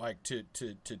show you, like, to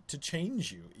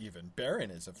change you even.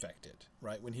 Beren is affected,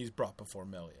 right, when he's brought before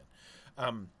Melian.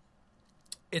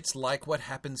 It's like what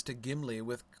happens to Gimli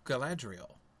with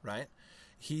Galadriel, right?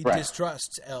 He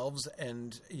distrusts elves,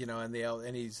 and he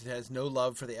has no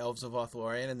love for the elves of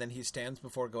Lothlorien, and then he stands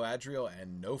before Galadriel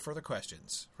and no further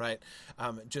questions, right?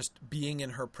 Just being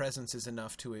in her presence is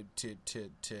enough to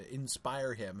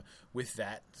inspire him with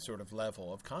that sort of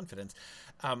level of confidence.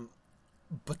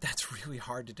 But that's really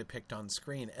hard to depict on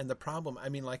screen. And the problem, I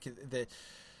mean, like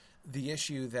the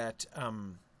issue that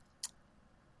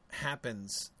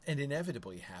happens and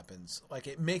inevitably happens, like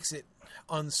it makes it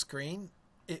on screen.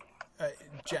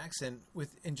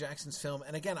 In Jackson's film,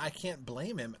 and again, I can't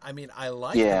blame him. I mean, I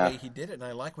like the way he did it, and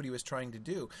I like what he was trying to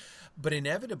do, but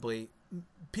inevitably,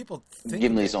 people think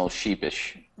Gimli's all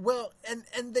sheepish. Well,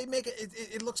 and they make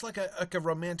it looks like a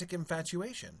romantic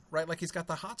infatuation, right? Like he's got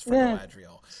the hots for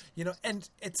Galadriel, and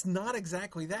it's not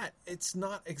exactly that. It's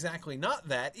not exactly not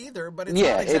that either, but it's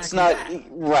not exactly it's not that.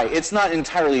 Right. It's not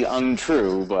entirely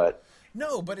untrue, but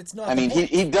no, but it's not. I mean,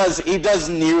 he does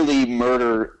nearly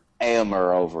murder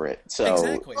Aomer over it. So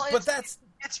exactly, well, but it's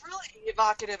really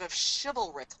evocative of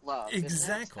chivalric love.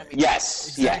 Exactly. I mean,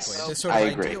 yes. Exactly. The sort of I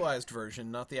agree. idealized version,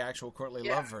 not the actual courtly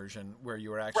love version, where you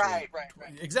were actually right.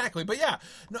 Exactly, but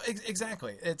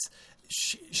exactly. It's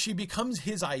she becomes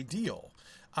his ideal,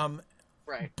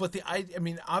 right. But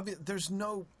there's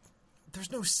no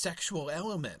sexual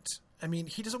element. I mean,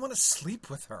 he doesn't want to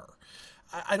sleep with her.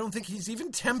 I don't think he's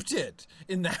even tempted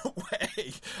in that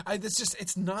way.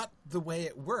 It's not the way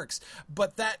it works.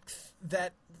 But that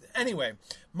anyway,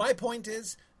 my point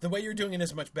is the way you're doing it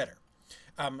is much better.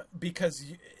 Because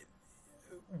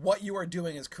what you are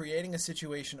doing is creating a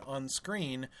situation on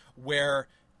screen where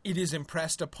it is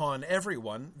impressed upon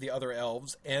everyone, the other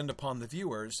elves, and upon the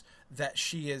viewers, that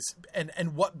she is...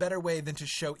 And what better way than to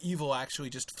show evil actually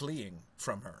just fleeing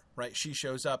from her, right? She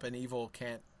shows up and evil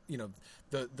can't...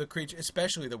 the creature,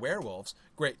 especially the werewolves,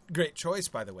 great choice,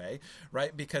 by the way,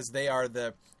 right? Because they are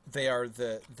the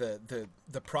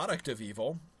product of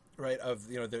evil, right?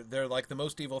 They're like the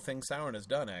most evil thing Sauron has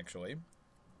done, actually,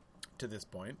 to this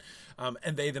point,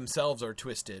 and they themselves are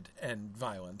twisted and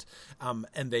violent,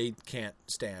 and they can't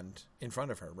stand in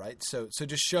front of her, right? So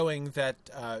just showing that,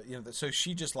 so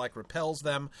she just like repels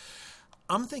them.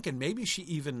 I'm thinking maybe she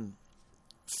even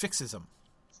fixes them.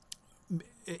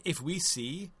 If we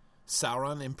see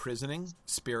Sauron imprisoning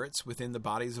spirits within the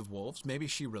bodies of wolves, maybe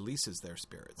she releases their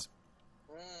spirits.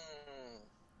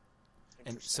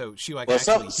 And so she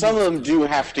actually some of them do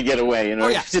have to get away in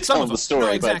order to tell the story.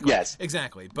 No, exactly, but yes,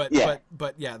 exactly. But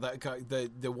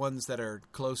the ones that are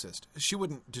closest, she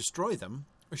wouldn't destroy them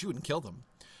or she wouldn't kill them,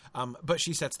 but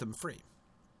she sets them free.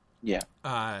 Yeah.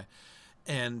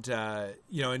 And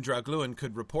Draugluin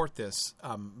could report this.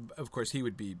 Of course, he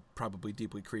would be probably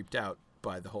deeply creeped out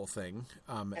by the whole thing.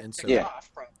 And so,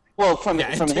 well, from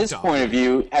his point of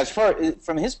view,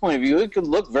 from his point of view, it could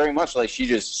look very much like she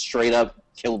just straight up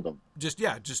killed them. Just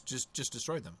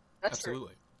destroyed them. That's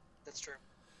absolutely. True. That's true.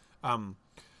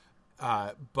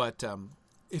 But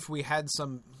if we had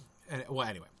some, well,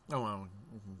 anyway, I don't want to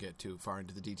get too far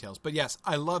into the details. But yes,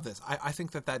 I love this. I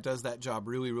think that does that job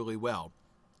really, really well.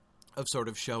 Of sort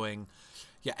of showing,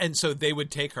 and so they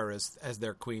would take her as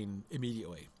their queen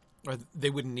immediately, or they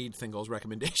wouldn't need Thingol's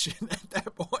recommendation at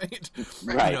that point,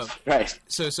 right? Right.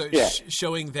 So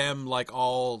showing them like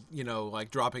all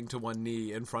like dropping to one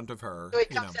knee in front of her. So he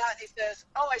comes out and he says,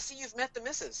 "Oh, I see you've met the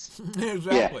missus."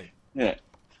 Exactly. Yeah.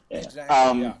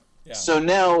 Exactly. Yeah. So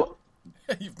now,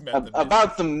 you've met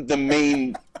about the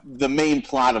main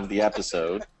plot of the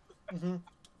episode,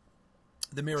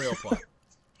 the Muriel plot.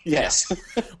 Yes.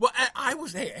 Well, I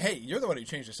was. Hey, you're the one who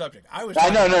changed the subject. No.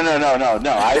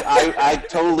 I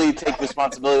totally take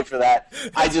responsibility for that.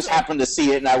 I just happened to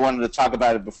see it, and I wanted to talk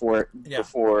about it before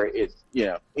it,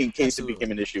 in case it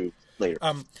became an issue later.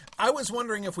 I was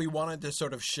wondering if we wanted to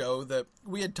sort of show that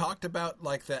we had talked about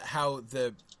like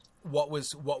what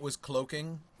was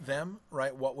cloaking them,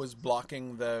 right? What was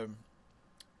blocking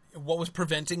what was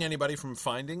preventing anybody from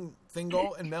finding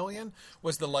Thingol and Melian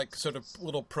was the like sort of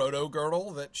little proto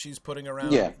girdle that she's putting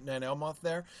around Nan Elmoth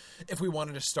there. If we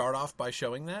wanted to start off by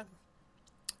showing that,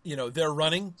 they're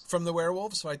running from the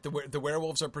werewolves, right? The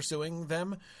werewolves are pursuing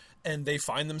them, and they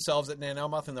find themselves at Nan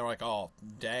Elmoth, and they're like, "Oh,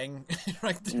 dang!"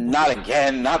 Right? Not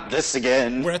again! Not this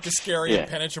again! We're at the scary,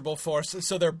 impenetrable forest.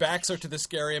 So their backs are to the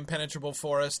scary, impenetrable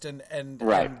forest, and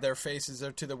their faces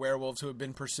are to the werewolves who have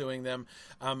been pursuing them.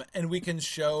 And we can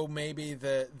show maybe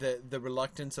the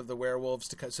reluctance of the werewolves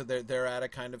so they're at a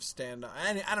kind of stand.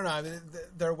 I don't know.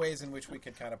 There are ways in which we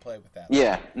could kind of play with that.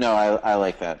 Yeah. No, I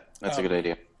like that. That's a good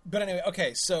idea. But anyway,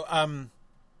 okay. So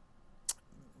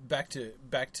back to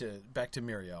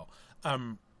Muriel.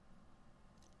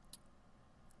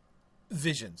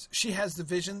 Visions. She has the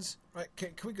visions, right?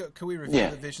 Can we review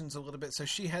the visions a little bit? So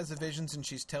she has the visions and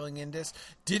she's telling Indis.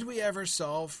 Did you ever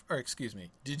solve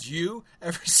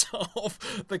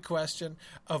the question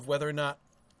of whether or not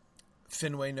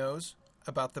Finwë knows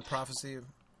about the prophecy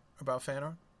about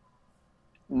Fëanor?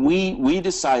 We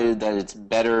decided that it's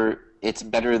better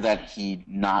that he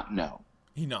not know.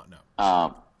 He not know.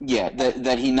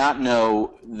 That he not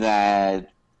know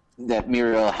that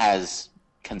Muriel has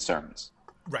concerns.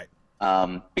 Right.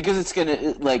 Because it's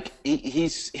gonna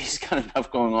he's got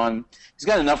enough going on. He's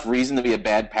got enough reason to be a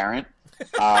bad parent.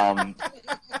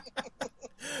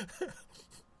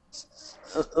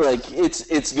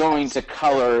 It's going to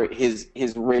color his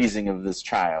raising of this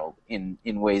child in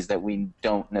ways that we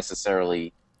don't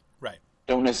necessarily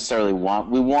want.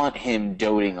 We want him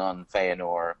doting on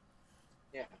Feanor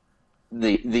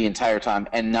the entire time,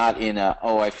 and not in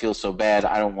I feel so bad,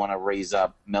 I don't want to raise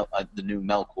up the new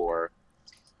Melkor.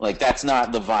 Like, that's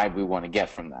not the vibe we want to get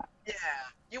from that. Yeah,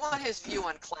 you want his view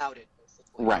unclouded,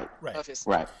 basically. Right. Of his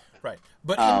Right.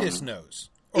 But Indus knows.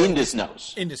 Indus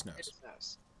knows. Indus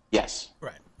knows. Yes.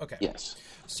 Right. Okay. Yes.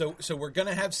 So we're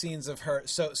gonna have scenes of her.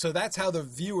 So that's how the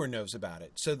viewer knows about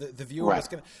it. So the viewer is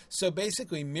gonna. So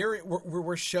basically,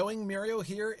 we're showing Muriel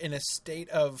here in a state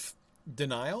of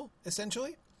denial,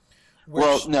 essentially.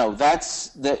 Well, no,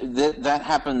 that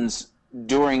happens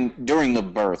during the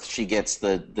birth. She gets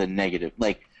the negative.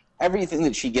 Like, everything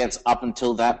that she gets up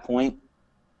until that point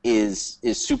is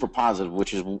super positive,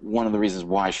 which is one of the reasons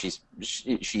why she's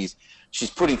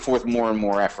putting forth more and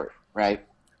more effort. Right.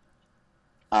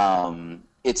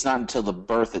 It's not until the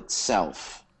birth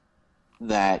itself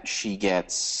that she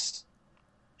starts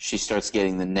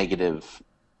getting the negative,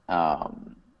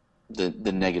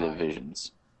 the negative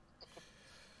visions.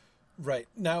 Right.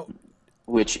 Now,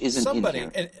 which isn't somebody,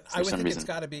 in here and I would think reason. it's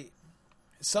got to be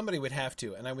somebody would have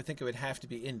to, and I would think it would have to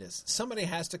be Indus. Somebody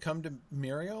has to come to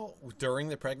Muriel during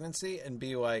the pregnancy and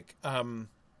be like,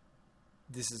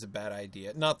 "This is a bad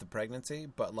idea." Not the pregnancy,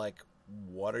 but like,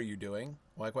 what are you doing?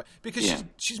 Like, what? Because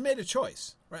she's made a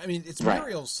choice, right? I mean, it's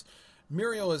Muriel's.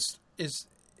 Muriel is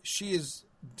she is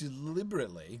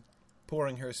deliberately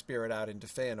pouring her spirit out into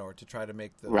Feanor to try to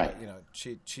make the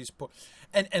she's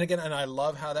and again, and I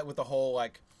love how that with the whole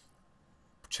like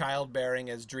childbearing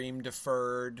as dream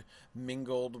deferred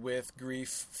mingled with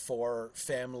grief for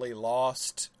family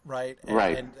lost, right?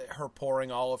 And her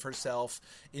pouring all of herself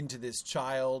into this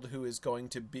child who is going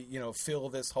to be, fill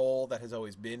this hole that has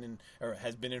always been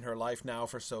has been in her life now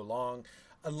for so long.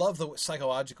 I love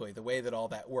psychologically the way that all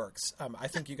that works. I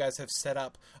think you guys have set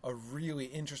up a really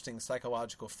interesting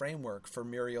psychological framework for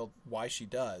Muriel, why she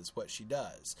does what she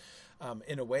does,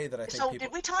 in a way that I think So people...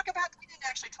 we didn't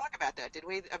actually talk about that, did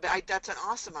we? That's an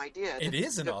awesome idea. It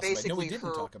is an awesome idea. No, we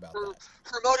didn't talk about that.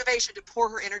 Her motivation to pour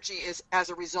her energy is as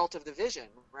a result of the vision,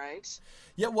 right?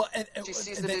 Yeah, well, and she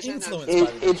sees the vision influence of... by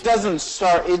the vision. It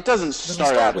doesn't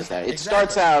start out as that. It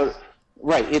starts out...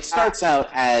 Right, it starts out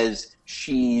as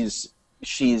she's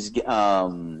she's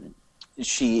all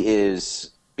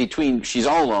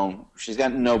alone. She's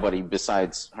got nobody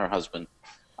besides her husband,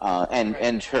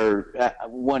 and her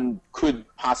one could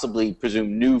possibly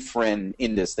presume new friend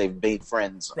Indus. They've made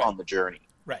friends on the journey,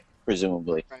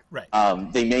 presumably.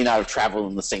 They may not have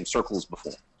traveled in the same circles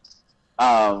before.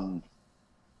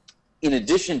 In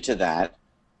addition to that,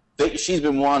 she's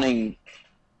been wanting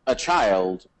a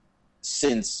child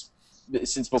since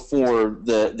before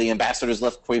the ambassadors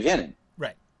left Cuiviénen.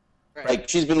 Like,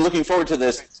 she's been looking forward to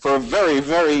this for a very,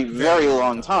 very, very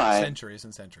long time. Centuries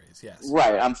and centuries, yes.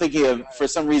 Right. I'm thinking of, for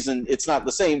some reason, it's not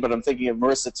the same, but I'm thinking of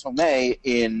Marissa Tomei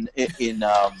in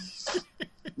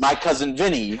My Cousin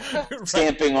Vinny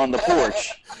stamping on the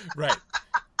porch. Right.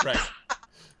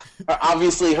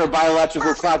 Obviously, her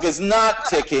biological clock is not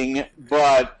ticking,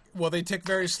 but... Well, they tick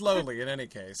very slowly in any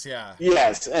case, yeah.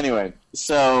 Yes, anyway.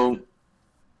 So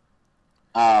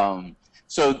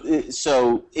it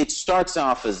starts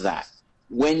off as that.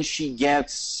 When she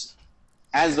gets,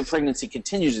 as the pregnancy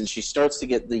continues and she starts to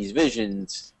get these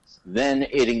visions, then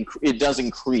it does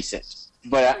increase it.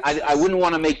 But I wouldn't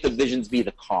want to make the visions be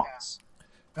the cause.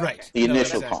 Right. The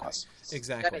initial cause.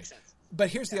 Exactly. That makes sense. But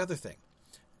here's the other thing.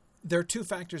 There are two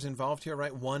factors involved here,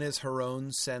 right? One is her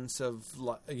own sense of,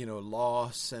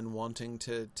 loss and wanting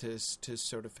to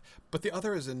sort of, but the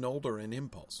other is an Noldorin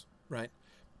impulse, right?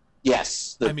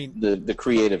 Yes, the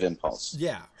creative impulse.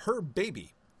 Yeah, her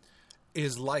baby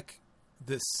is like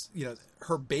this.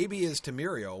 Her baby is to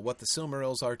Muriel what the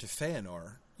Silmarils are to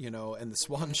Feanor, and the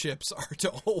Swan ships are to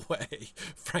Olwe,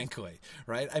 frankly,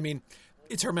 right? I mean,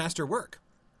 it's her master work,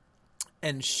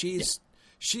 and she's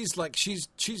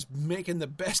making the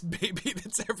best baby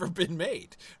that's ever been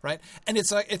made, right? And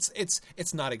it's like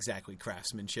it's not exactly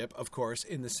craftsmanship, of course,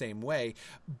 in the same way,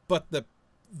 but the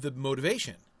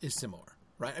motivation is similar.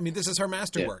 Right? I mean, this is her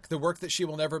masterwork, the work that she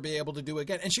will never be able to do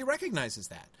again, and she recognizes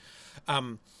that.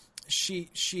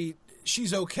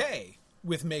 She's okay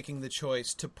with making the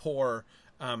choice to pour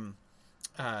a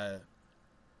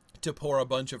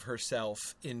bunch of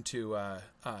herself into her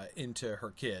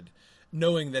kid,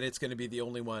 knowing that it's going to be the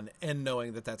only one, and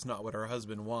knowing that that's not what her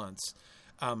husband wants.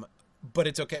 But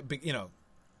it's okay.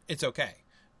 it's okay.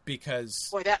 Because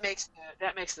boy, that makes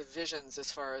the visions,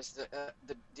 as far as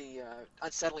the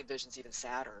unsettling visions, even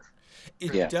sadder.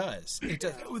 It does. It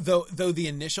does. Though the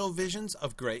initial visions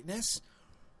of greatness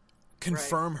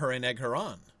confirm her and egg her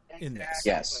on in this.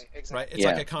 Yes. Exactly. Right. It's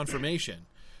like a confirmation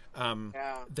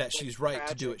that she's right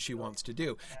tragic, to do what she wants to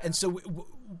do. And so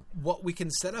what we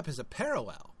can set up is a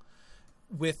parallel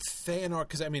with Feanor,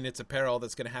 because I mean it's a parallel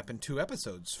that's going to happen 3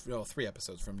 episodes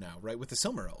from now, right? With the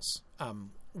Silmarils.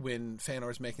 When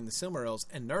Feanor's making the Silmarils,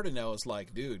 and Nerdanel is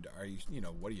like, dude, are you,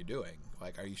 what are you doing?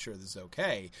 Like, are you sure this is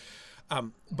okay?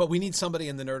 But we need somebody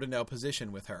in the Nerdanel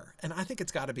position with her. And I think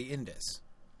it's got to be Indis.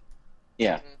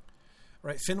 Yeah. Mm-hmm.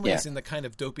 Right? Finway's in the kind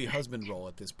of dopey husband role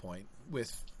at this point,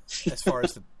 as far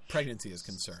as the pregnancy is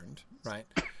concerned, right?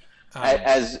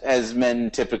 As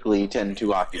men typically tend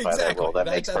to occupy that role. That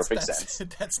makes perfect sense.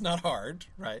 That's not hard,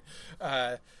 right?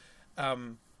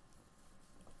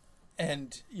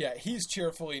 And he's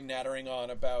cheerfully nattering on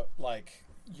about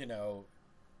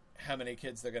how many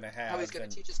kids they're going to have. How he's going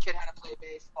to teach his kid how to play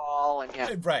baseball,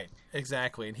 and right,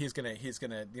 exactly. And he's gonna he's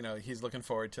looking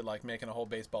forward to making a whole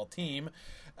baseball team,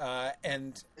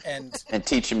 and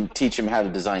teach him how to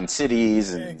design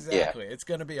cities. And, exactly, it's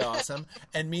going to be awesome.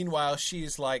 And meanwhile,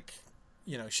 she's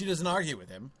she doesn't argue with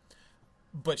him,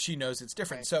 but she knows it's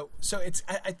different. Right. So it's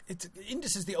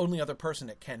Indis is the only other person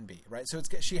it can be, right? So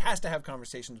she has to have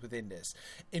conversations with Indis,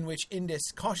 in which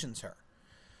Indis cautions her,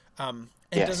 and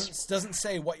doesn't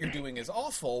say what you're doing is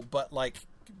awful, but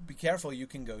be careful. You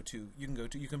can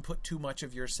put too much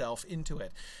of yourself into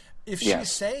it. If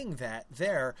she's saying that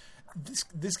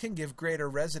this can give greater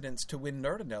resonance to when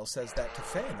Nerdanel says that to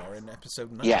Feanor in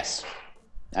episode 9. Yes.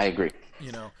 I agree.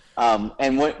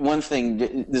 And one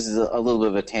thing, this is a little bit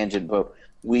of a tangent, but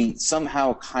we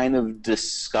somehow kind of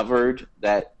discovered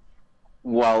that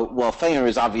while Feanor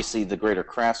is obviously the greater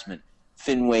craftsman,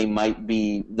 Finwë might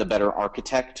be the better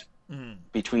architect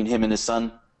between him and his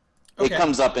son. Okay. It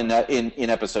comes up in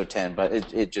episode 10, but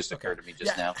it just occurred to me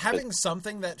just now. Having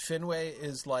something that Finwë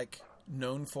is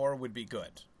known for would be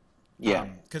good. Yeah,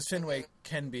 because Finwë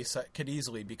could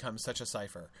easily become such a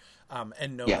cipher,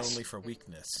 and known only for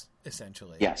weakness,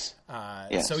 essentially. Yes.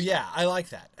 So I like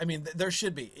that. I mean, there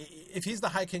should be. If he's the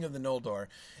High King of the Noldor,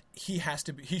 he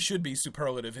should be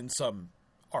superlative in some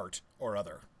art or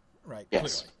other, right?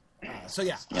 Yes.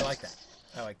 Clearly. I like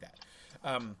that.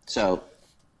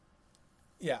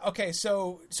 Yeah. Okay.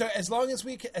 So as long as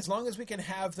we can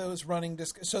have those running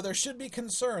so there should be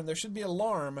concern. There should be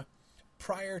alarm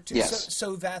prior to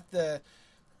so that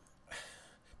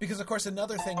because of course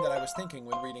another thing that I was thinking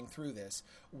when reading through this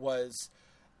was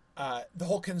the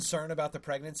whole concern about the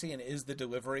pregnancy and is the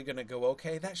delivery going to go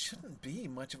okay. That shouldn't be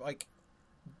much of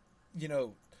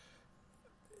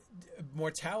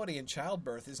mortality and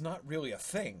childbirth is not really a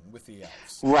thing with the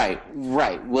elves. Right.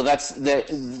 Well,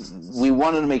 we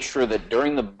wanted to make sure that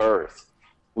during the birth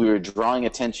we were drawing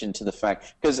attention to the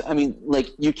fact, because I mean,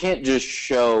 you can't just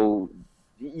show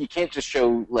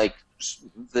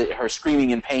her screaming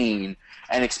in pain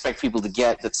and expect people to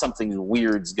get that something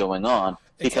weird's going on,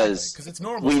 because it's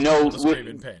normal. We know to scream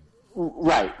in pain.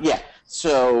 Right. Yeah.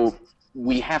 So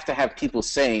we have to have people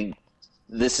saying,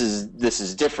 This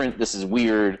is different. This is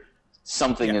weird.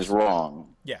 Something is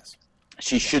wrong. Yes.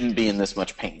 She shouldn't be in this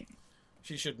much pain.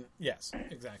 She shouldn't. Yes.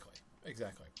 Exactly.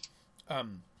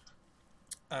 And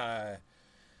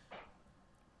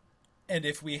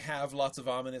if we have lots of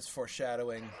ominous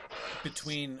foreshadowing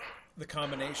between the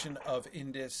combination of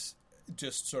Indis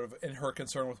just sort of in her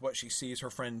concern with what she sees her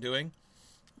friend doing,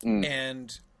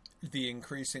 and the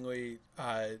increasingly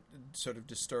sort of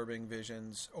disturbing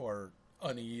visions or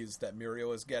unease that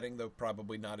Muriel is getting, though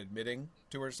probably not admitting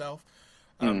to herself,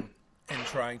 and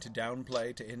trying to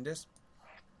downplay to Indis,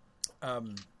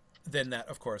 then that,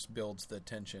 of course, builds the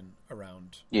tension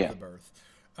around the birth.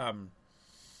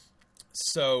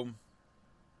 So,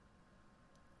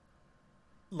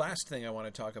 last thing I want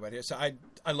to talk about here. So I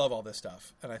love all this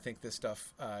stuff, and I think this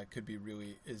stuff could be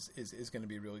really is going to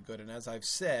be really good. And as I've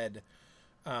said,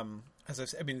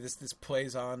 this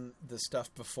plays on the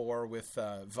stuff before with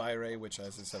Vairë, which,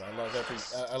 as I said,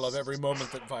 I love every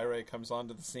moment that Vairë comes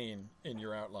onto the scene in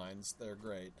your outlines. They're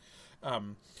great.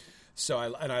 So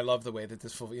I love the way that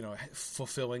this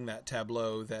fulfilling that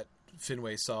tableau that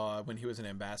Finwë saw when he was an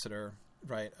ambassador,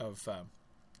 right? Of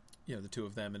the two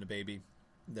of them and a baby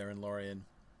there in Lorien.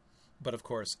 But of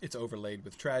course, it's overlaid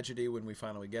with tragedy when we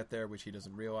finally get there, which he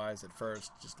doesn't realize at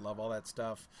first. Just love all that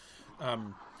stuff.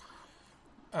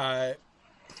 The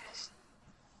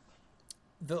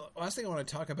last thing I want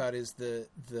to talk about is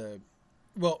her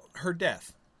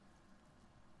death,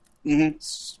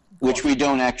 which we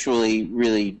don't actually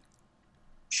really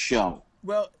show.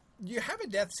 Well, You have a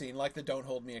death scene like the "Don't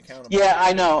Hold Me Accountable." Yeah,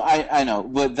 I know,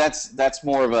 but that's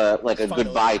more of a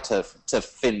goodbye to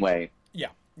Finway. Yeah.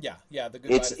 The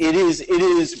goodbye. It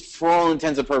is for all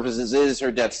intents and purposes, it is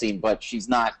her death scene, but she's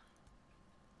not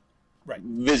right.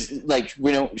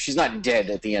 She's not dead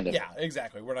at the end of it. Yeah,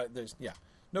 exactly. We're not. There's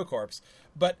no corpse.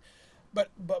 But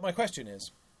my question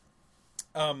is,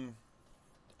 why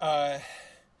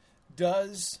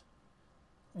does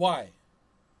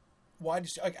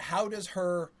she, how does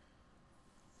her?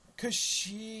 Because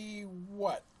she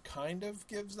kind of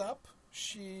gives up.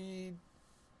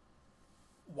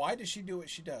 Why does she do what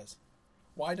she does?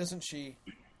 Why doesn't she?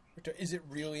 Is it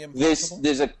really impossible?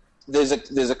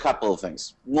 There's a couple of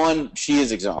things. One, she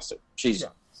is exhausted. She's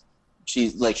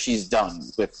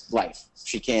done with life.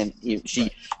 She can't.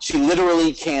 She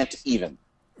literally can't even.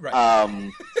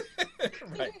 Right.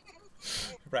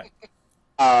 Right.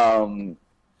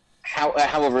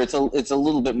 However, it's a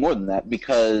little bit more than that,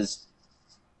 because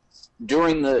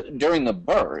during the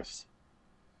birth,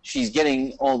 she's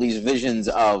getting all these visions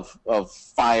of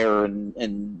fire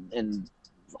and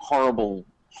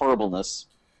horribleness.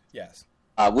 Yes.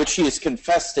 Which she has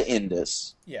confessed to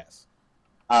Indus. Yes.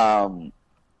 And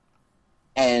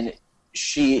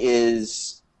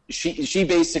she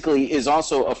basically is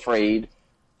also afraid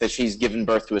that she's given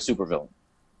birth to a supervillain,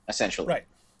 essentially.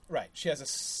 Right. She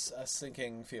has a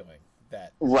sinking feeling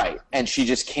that. Right, and she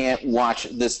just can't watch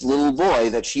this little boy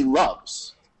that she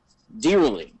loves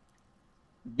dearly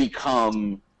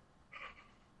become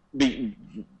Dr.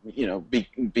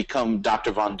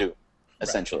 Von Doom,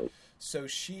 essentially. Right. So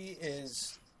she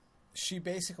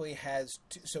basically has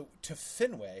to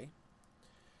Finway,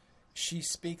 she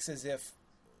speaks as if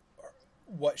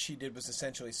what she did was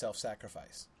essentially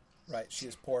self-sacrifice, right? She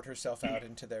has poured herself out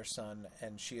into their son,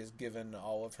 and she has given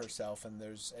all of herself, and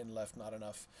left not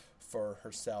enough for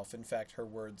herself. In fact, her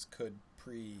words could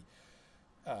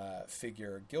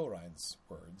figure Gilrein's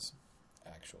words,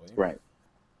 actually. Right.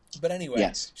 But anyway,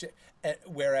 yes.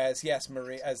 Whereas, yes,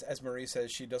 Marie, as Marie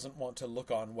says, she doesn't want to look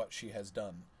on what she has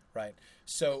done, right?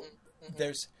 So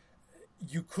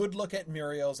you could look at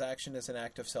Muriel's action as an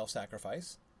act of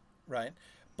self-sacrifice, right?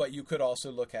 But you could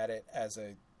also look at it as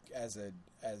a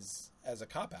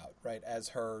cop-out, right? As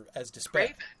despair.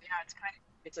 Craven, yeah,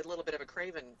 it's a little bit of a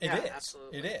Craven. It yeah, is.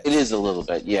 Absolutely. It is. It is a little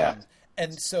bit, yeah.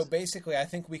 And so basically, I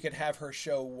think we could have her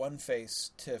show one face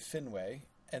to Finway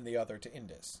and the other to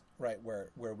Indus, right?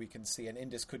 Where we can see, and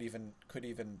Indus could even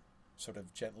sort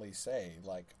of gently say,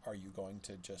 like, "Are you going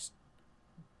to just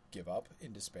give up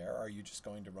in despair? Are you just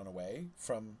going to run away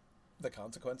from the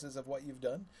consequences of what you've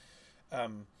done?"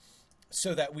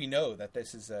 So that we know that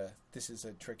this is a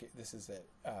tricky.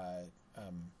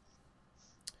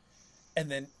 And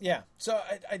then So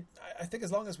I think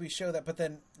as long as we show that, but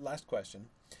then last question.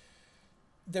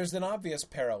 There's an obvious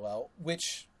parallel,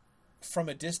 which from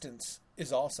a distance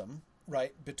is awesome,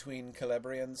 right, between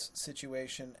Celebrian's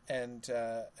situation and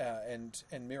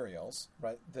Muriel's,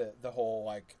 right? The whole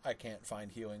like I can't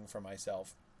find healing for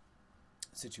myself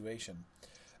situation.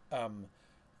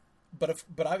 But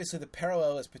obviously the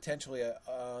parallel is potentially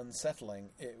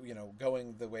unsettling.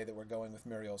 Going the way that we're going with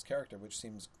Muriel's character, which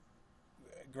seems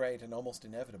great and almost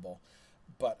inevitable,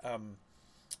 but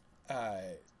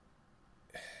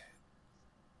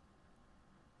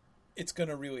it's going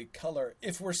to really color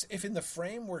if in the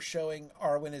frame we're showing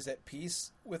Arwen is at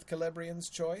peace with Celebrian's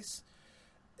choice,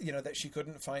 that she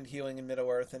couldn't find healing in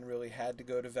Middle-earth and really had to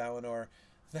go to Valinor.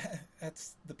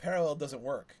 That's the parallel doesn't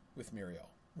work with Muriel,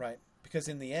 right? Because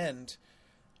in the end,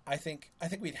 I think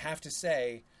we'd have to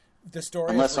say the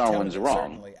story. Unless Arwen's wrong.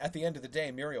 Certainly, at the end of the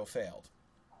day, Muriel failed.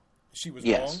 She was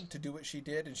wrong to do what she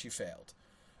did, and she failed.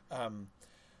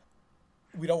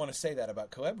 We don't want to say that about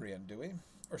Celebrian, do we?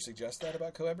 Or suggest that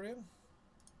about Celebrian?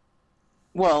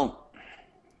 Well,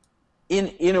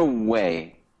 in a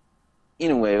way,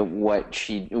 what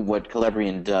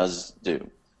Celebrian does do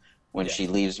when she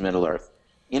leaves Middle-earth,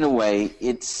 in a way,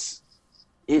 it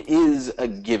is a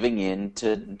giving in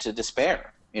to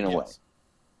despair, in a way.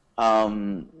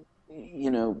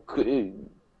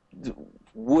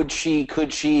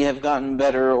 Could she have gotten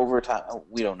better over time?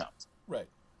 We don't know. Right.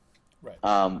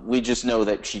 We just know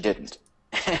that she didn't,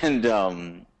 and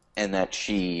that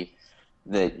she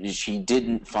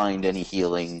didn't find any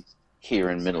healing here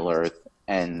in Middle-earth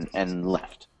and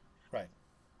left. Right.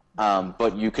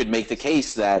 But you could make the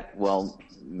case that, well,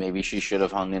 maybe she should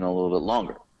have hung in a little bit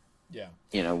longer. Yeah.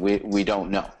 We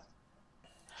don't know.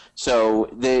 So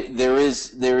there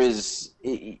is.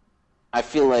 I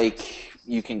feel like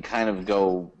you can kind of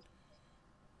go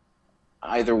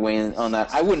either way on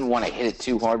that. I wouldn't want to hit it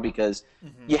too hard because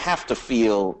you have to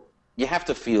feel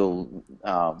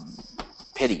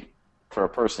pity for a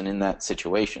person in that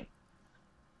situation.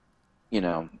 You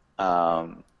know,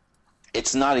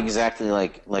 it's not exactly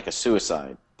like a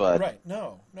suicide, but right.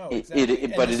 No, exactly.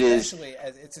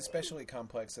 It's especially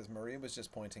complex, as Marie was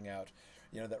just pointing out.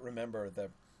 You know, that remember the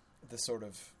sort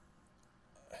of,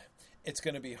 it's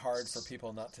going to be hard for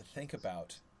people not to think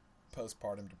about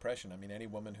postpartum depression. I mean, any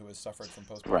woman who has suffered from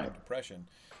postpartum depression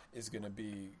is going to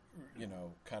be, you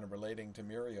know, kind of relating to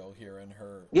Muriel here in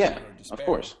her yeah, in her despair. Of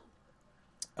course.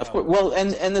 Well,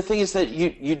 and the thing is that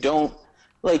you don't,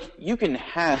 like, you can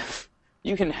have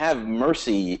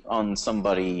mercy on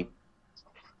somebody,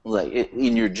 like,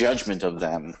 in your judgment of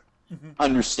them,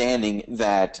 understanding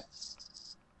that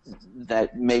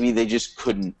maybe they just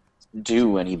couldn't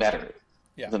do any better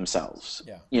themselves.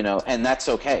 Yeah. You know, and that's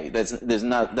okay.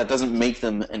 That doesn't make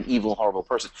them an evil, horrible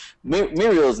person.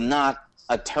 Muriel is not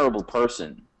a terrible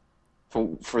person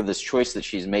for this choice that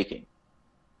she's making.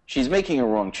 She's making a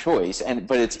wrong choice,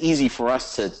 but it's easy for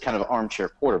us to kind of armchair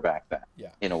quarterback that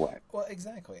in a way. Well,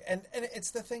 exactly, and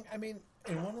it's the thing. I mean,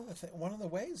 in one of the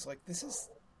ways, like, this is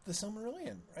the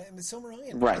Silmarillion, right? And the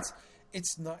Silmarillion, right?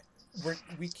 It's not.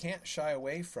 We can't shy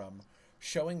away from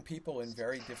showing people in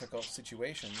very difficult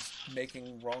situations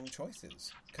making wrong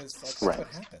choices, because that's what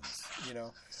happens, you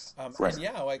know. And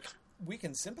yeah, like, we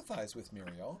can sympathize with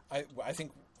Muriel. I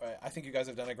think you guys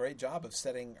have done a great job of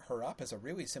setting her up as a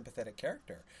really sympathetic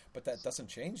character, but that doesn't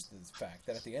change the fact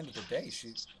that at the end of the day,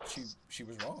 she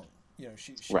was wrong. You know,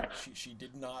 she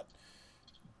did not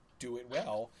do it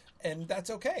well, and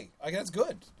that's okay. Like, that's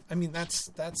good. I mean,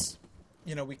 that's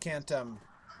you know, we can't be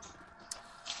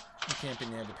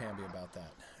namby-pamby about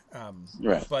that.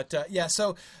 Right. But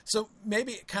so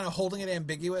maybe kind of holding it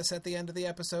ambiguous at the end of the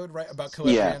episode, right? About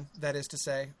Celebrian, that is to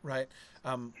say, right?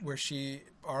 Where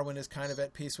Arwen is kind of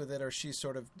at peace with it, or she's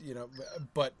sort of, you know,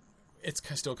 but it's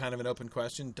still kind of an open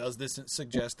question. Does this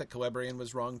suggest that Celebrian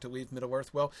was wrong to leave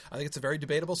Middle-earth? Well, I think it's a very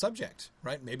debatable subject,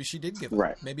 right? Maybe she did give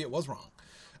up. Maybe it was wrong.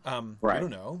 I don't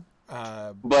know.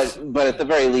 But at the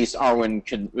very least, Arwen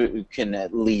can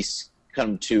at least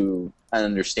come to an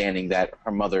understanding that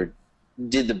her mother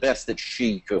did the best that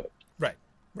she could. Right.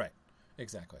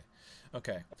 Exactly.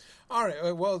 Okay. All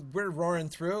right. Well, we're roaring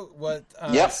through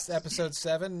episode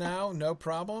 7 now. No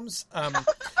problems.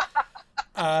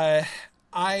 I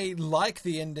like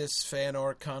the Indus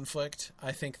Feanor conflict.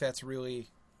 I think that's really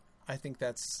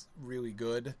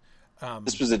good.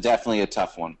 This was definitely a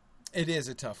tough one. It is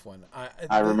a tough one.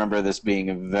 I remember this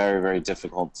being very, very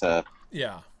difficult to.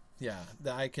 Yeah.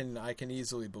 I can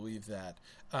easily believe that.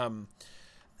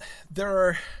 There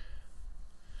are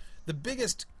the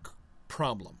biggest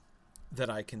problem that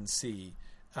I can see.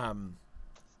 The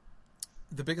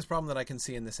biggest problem that I can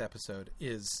see in this episode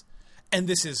is, and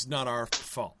this is not our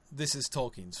fault. This is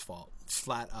Tolkien's fault,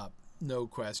 flat up, no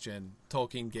question.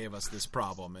 Tolkien gave us this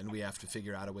problem, and we have to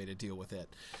figure out a way to deal with it.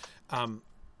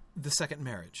 The second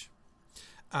marriage.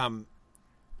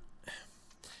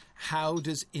 How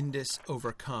does Indus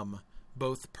overcome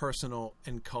both personal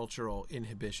and cultural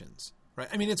inhibitions? Right?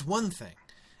 I mean, it's one thing.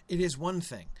 It is one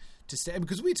thing to say,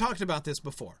 because we talked about this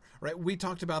before, right? We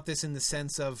talked about this in the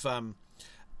sense of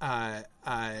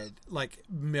like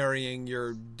marrying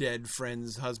your dead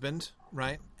friend's husband,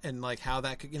 right? And like how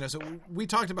that could, you know, so we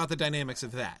talked about the dynamics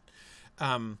of that.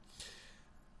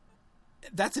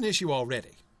 That's an issue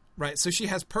already. Right, so she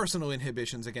has personal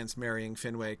inhibitions against marrying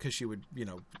Finwë because she would, you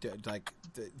know, like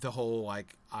the whole,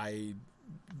 like,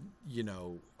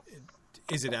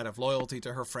 is it out of loyalty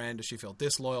to her friend? Does she feel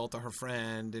disloyal to her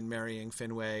friend in marrying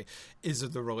Finwë? Is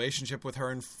the relationship with her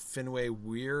and Finwë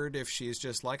weird if she's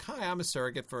just like, hi, I'm a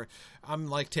surrogate I'm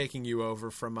like taking you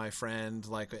over from my friend?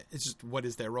 Like, it's just, what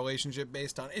is their relationship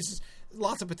based on? It's just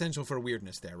lots of potential for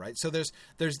weirdness there, right? So there's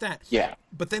that. Yeah.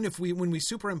 But then when we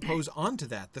superimpose onto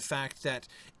that the fact that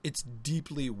it's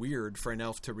deeply weird for an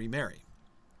elf to remarry.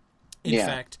 In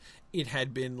fact, it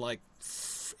had been like,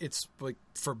 it's like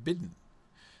forbidden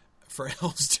for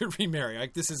elves to remarry.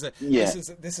 Like, this is an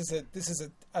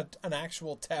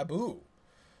actual taboo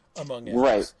among elves.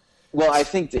 Right. Well, I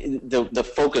think the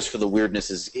focus for the weirdness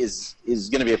is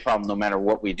going to be a problem no matter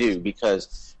what we do,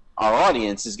 because our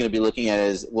audience is going to be looking at it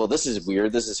as, well, this is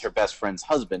weird. This is her best friend's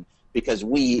husband, because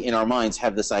we in our minds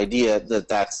have this idea that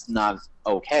that's not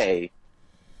okay.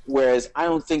 Whereas I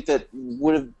don't think that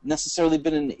would have necessarily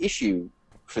been an issue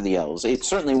for the elves. It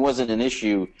certainly wasn't an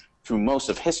issue through most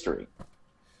of history.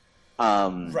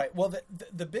 Right. Well,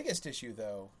 the biggest issue,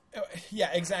 though, yeah,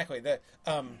 exactly.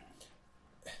 A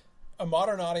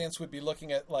modern audience would be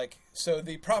looking at, like, so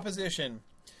the proposition: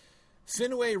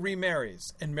 Finwë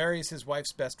remarries and marries his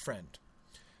wife's best friend.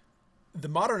 The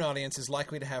modern audience is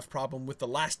likely to have problem with the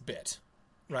last bit,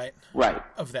 right? Right.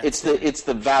 Of that. It's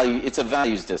a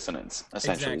values dissonance,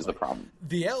 essentially, is the problem.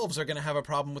 The elves are going to have a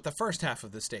problem with the first half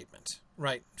of the statement,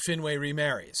 right? Finwë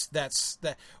remarries. That's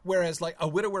that. Whereas, like, a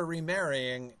widower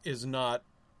remarrying is not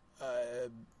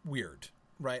weird,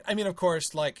 right? I mean, of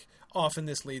course, like, often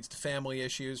this leads to family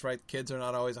issues, right? Kids are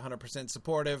not always 100%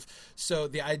 supportive. So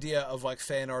the idea of, like,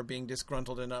 Fëanor being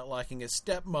disgruntled and not liking his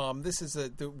stepmom, this is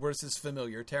this is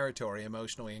familiar territory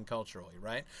emotionally and culturally,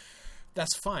 right?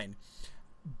 That's fine.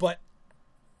 But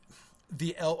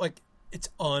it's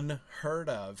unheard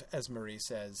of, as Marie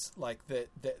says, like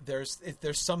there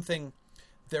is something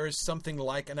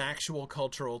like an actual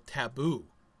cultural taboo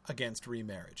against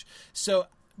remarriage. So,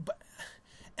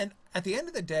 and at the end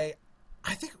of the day,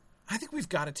 I think we've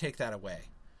got to take that away.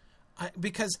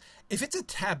 Because if it's a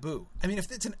taboo, I mean,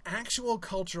 if it's an actual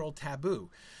cultural taboo,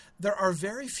 there are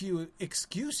very few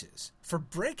excuses for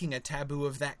breaking a taboo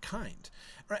of that kind.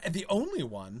 Right? And the only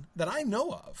one that I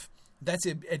know of that's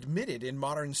admitted in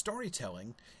modern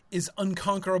storytelling is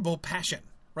unconquerable passion.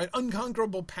 Right?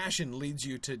 Unconquerable passion leads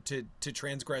you to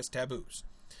transgress taboos.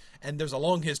 And there's a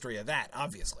long history of that,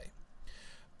 obviously.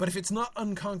 But if it's not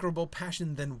unconquerable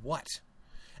passion, then what?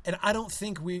 And I don't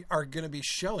think we are going to be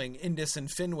showing Indis and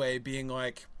Finwë being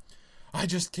like, I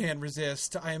just can't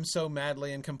resist. I am so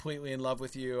madly and completely in love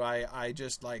with you. I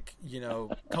just, like,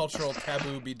 cultural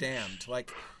taboo be damned.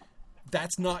 Like,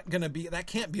 that's not going to be, that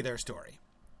can't be their story.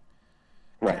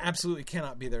 Right. It absolutely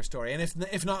cannot be their story. And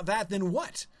if not that, then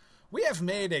what? We have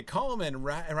made a calm and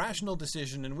rational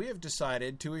decision, and we have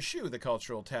decided to eschew the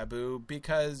cultural taboo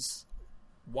because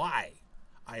why?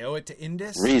 I owe it to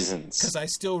Indis? Reasons. Because I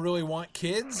still really want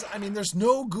kids? I mean, there's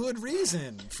no good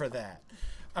reason for that.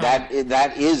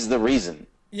 That is the reason.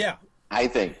 Yeah. I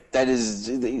think. That is,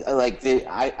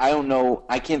 I don't know,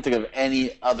 I can't think of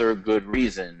any other good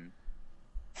reason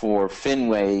for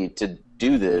Finwë to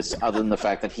do this other than the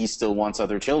fact that he still wants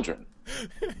other children.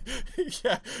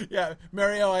 Yeah.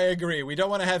 Mario, I agree. We don't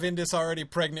want to have Indis already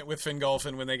pregnant with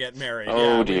Fingolfin when they get married.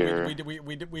 Oh, dear. We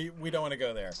don't want to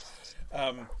go there.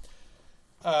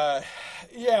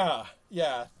 Yeah.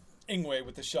 Ingwe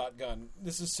with the shotgun.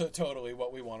 This is so totally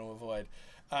what we want to avoid.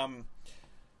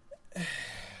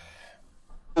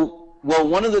 Well,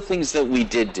 one of the things that we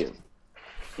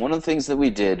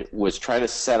did was try to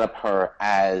set up her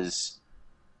as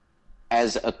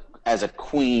a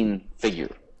queen figure.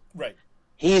 Right.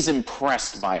 He's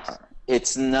impressed by her.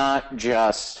 It's not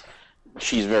just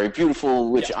she's very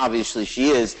beautiful, which obviously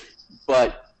she is,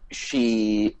 but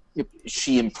she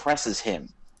impresses him,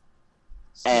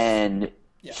 and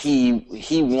he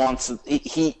wants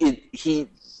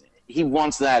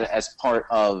that as part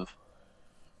of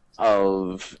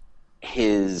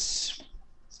his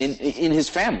in his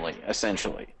family,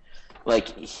 essentially.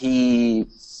 Like she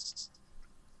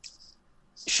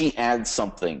adds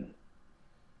something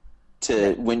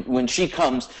to when she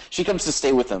comes to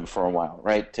stay with them for a while,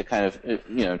 right? To kind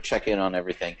of check in on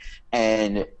everything,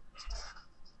 and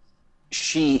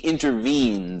she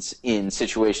intervenes in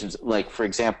situations like, for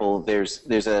example, there's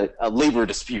a labor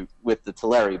dispute with the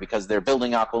Teleri because they're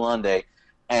building Aqualande,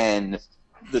 and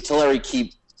the Teleri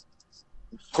keep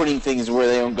putting things where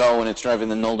they don't go, and it's driving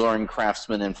the Noldoran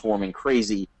craftsmen and foremen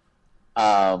crazy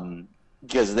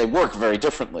because they work very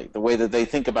differently. The way that they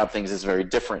think about things is very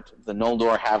different. The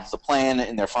Noldor have the plan,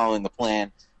 and they're following the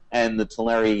plan, and the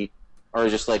Teleri are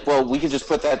just like, well, we can just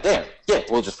put that there. Yeah,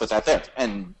 we'll just put that there.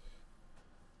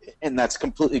 And that's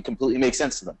completely makes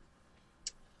sense to them.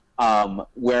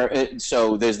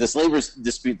 So there's this labor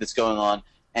dispute that's going on,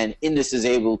 and Indis is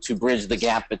able to bridge the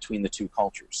gap between the two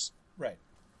cultures.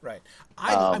 Right.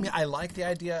 I mean, I like the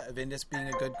idea of Indis being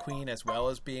a good queen, as well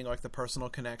as being like the personal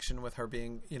connection with her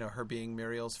being, her being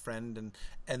Muriel's friend,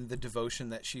 and the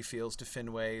devotion that she feels to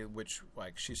Finwë, which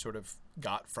like she sort of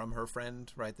got from her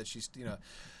friend, right? That she's,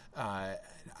 I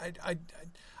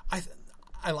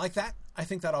like that. I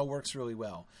think that all works really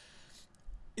well.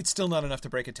 It's still not enough to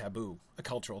break a taboo, a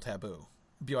cultural taboo.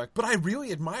 Be like, but I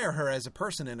really admire her as a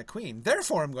person and a queen,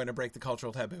 therefore I'm going to break the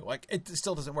cultural taboo. Like, it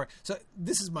still doesn't work. So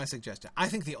this is my suggestion. I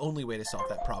think the only way to solve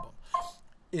that problem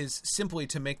is simply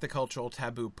to make the cultural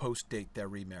taboo post-date their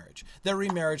remarriage. Their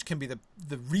remarriage can be the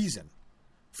reason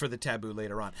for the taboo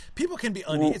later on. People can be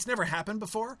uneasy. It's never happened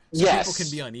before, so people can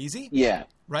be uneasy. Yeah.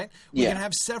 Right? We can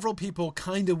have several people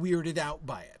kind of weirded out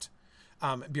by it.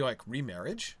 Be like,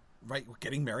 remarriage? Right? We're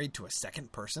getting married to a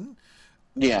second person?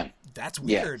 Yeah, that's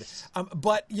weird. Yeah.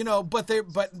 But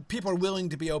people are willing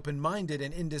to be open-minded,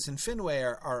 and Indis and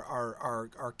Finwë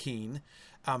are keen.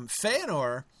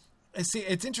 Fëanor See,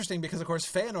 it's interesting because, of course,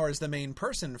 Feanor is the main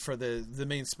person for the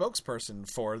main spokesperson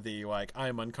for the, like,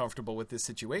 I'm uncomfortable with this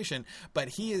situation, but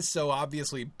he is so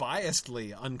obviously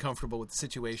biasedly uncomfortable with the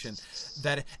situation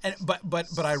that,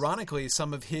 but ironically,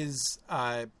 some of his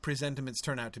presentiments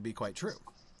turn out to be quite true,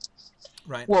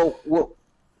 right? Well,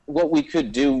 what we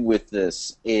could do with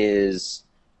this is,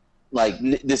 like,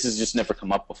 this has just never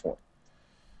come up before.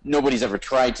 Nobody's ever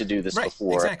tried to do this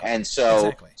before, exactly. And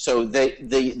so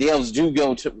the elves do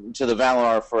go to the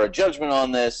Valar for a judgment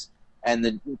on this, and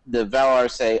the Valar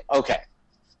say, okay,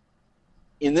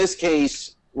 in this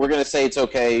case, we're going to say it's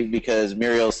okay because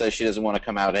Muriel says she doesn't want to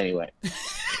come out anyway.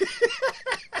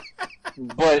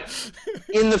 But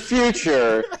in the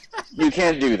future, you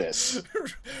can't do this.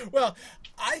 Well,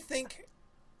 I think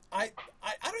I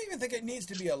don't even think it needs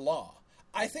to be a law.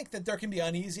 I think that there can be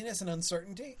uneasiness and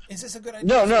uncertainty. Is this a good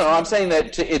idea? No. I'm saying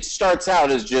that it starts out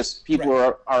as just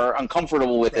people are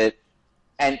uncomfortable with it,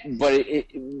 but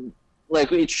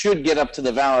it should get up to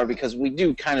the Valar because we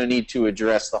do kind of need to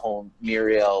address the whole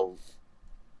Muriel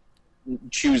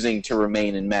choosing to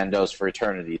remain in Mandos for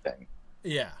eternity thing.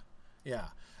 Yeah.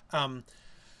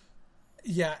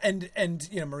 Yeah, and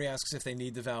Marie asks if they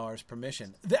need the Valar's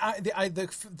permission. The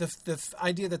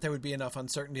idea that there would be enough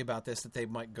uncertainty about this that they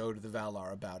might go to the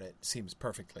Valar about it seems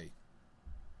perfectly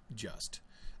just.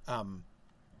 But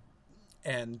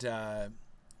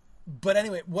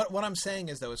anyway, what I'm saying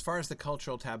is, though, as far as the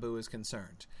cultural taboo is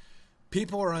concerned,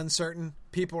 people are uncertain,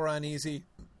 people are uneasy,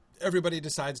 everybody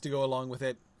decides to go along with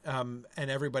it, and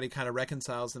everybody kind of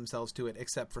reconciles themselves to it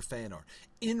except for Feanor.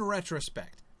 In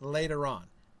retrospect, later on,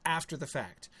 after the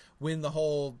fact, when the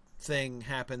whole thing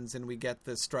happens and we get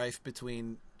the strife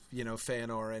between,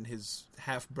 Feanor and his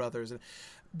half-brothers, and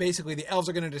basically the elves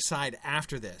are going to decide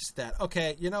after this that,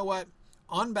 okay, you know what?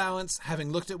 On balance,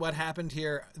 having looked at what happened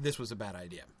here, this was a bad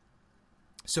idea.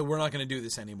 So we're not going to do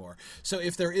this anymore. So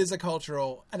if there is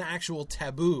an actual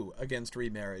taboo against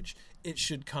remarriage, it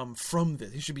should come from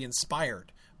this. It should be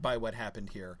inspired by what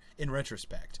happened here in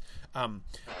retrospect.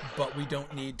 But we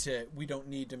don't need to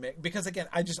make, because again,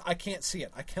 I can't see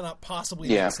it. I cannot possibly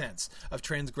make sense of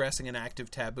transgressing an active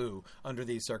taboo under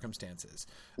these circumstances.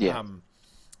 Yeah.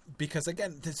 Because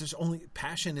again, there's only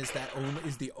passion is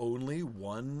the only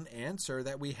one answer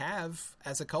that we have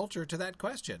as a culture to that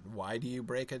question. Why do you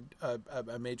break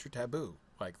a major taboo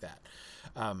like that?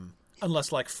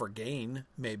 Unless, like, for gain,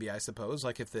 maybe, I suppose,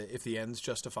 like if the ends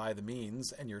justify the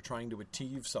means and you're trying to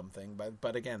achieve something,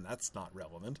 but again, that's not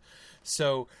relevant.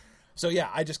 So yeah,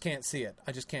 I just can't see it.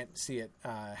 I just can't see it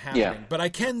happening. Yeah. But I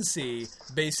can see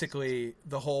basically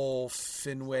the whole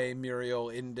Finwë, Muriel,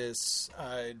 Indis,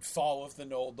 fall of the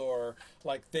Noldor,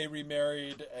 like they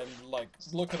remarried, and like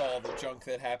look at all the junk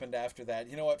that happened after that.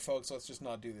 You know what, folks? Let's just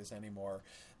not do this anymore.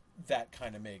 That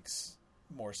kind of makes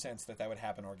more sense that would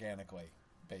happen organically.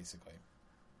 Basically,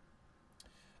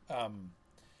 and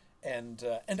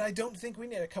I don't think we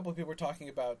need. A couple of people were talking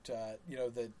about the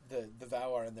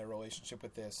Valar and their relationship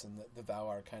with this, and the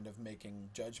Valar kind of making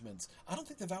judgments. I don't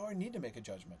think the Valar need to make a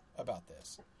judgment about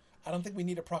this. I don't think we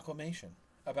need a proclamation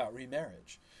about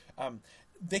remarriage.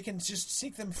 They can just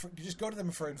just go to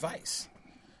them for advice.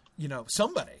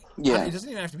 Somebody. Yeah. It doesn't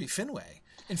even have to be Finwë.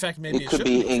 In fact, maybe it could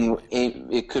be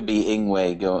it could be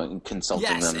Ingwe going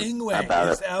consulting them Ingwe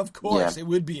about it. Of course, it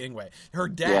would be Ingwe. Her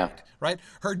dad, right?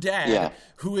 Her dad,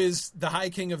 who is the High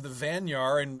King of the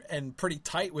Vanyar and pretty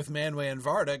tight with Manwë and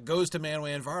Varda, goes to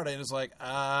Manwë and Varda and is like,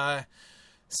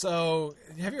 so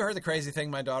have you heard the crazy thing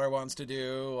my daughter wants to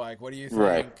do? Like, what do you think?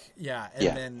 Right. Yeah,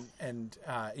 and then and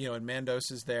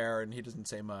Mandos is there and he doesn't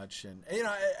say much, and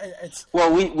it's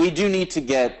we do need to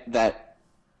get that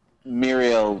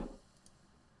Muriel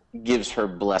gives her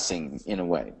blessing in a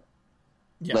way.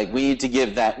 Yeah. Like we need to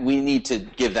give that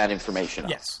information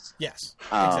up. Yes,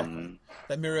 exactly.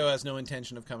 That Muriel has no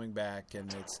intention of coming back,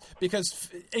 and it's because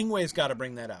Ingwe's got to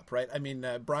bring that up, right? I mean,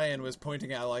 Brian was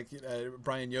pointing out, like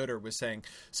Brian Yoder was saying,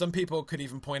 some people could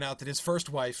even point out that his first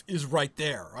wife is right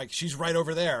there, like she's right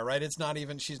over there, right?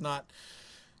 She's not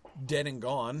dead and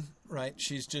gone, right?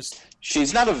 She's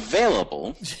not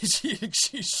available. she's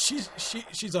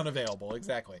unavailable,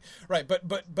 exactly, right?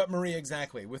 But Marie,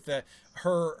 exactly, with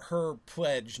her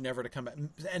pledge never to come back,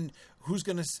 and who's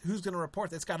gonna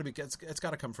report? It's got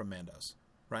to come from Mandos,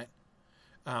 right?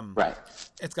 Right.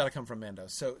 It's got to come from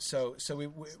Mandos. So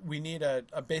we need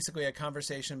basically a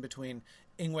conversation between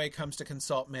Ingwe comes to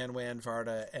consult Manwë and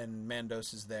Varda, and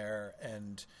Mandos is there,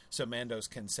 and so Mandos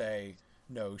can say,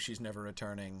 no, she's never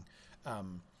returning,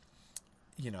 and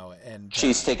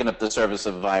she's taken up the service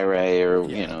of Virae or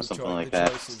something like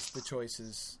that. The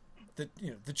choices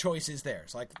the choice is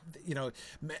theirs. Like,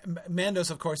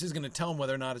 Mandos, of course, is going to tell him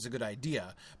whether or not it's a good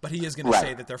idea, but he is going to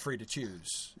say that they're free to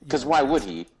choose. Because why would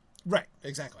he? Right,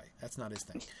 exactly. That's not his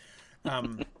thing.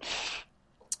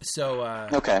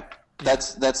 Okay,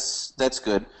 that's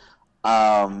good.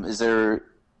 Is there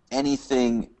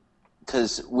anything?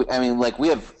 Because we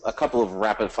have a couple of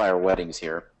rapid fire weddings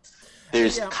here.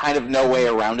 There's kind of no way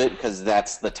around it because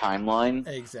that's the timeline.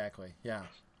 Exactly. Yeah.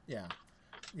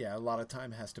 A lot of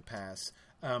time has to pass.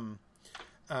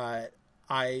 I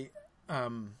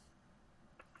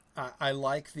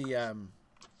like the.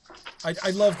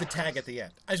 I love the tag at the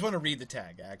end. I just want to read the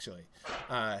tag, actually.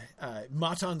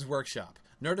 Maton's workshop.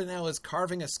 Nerdanel is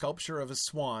carving a sculpture of a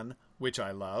swan, which I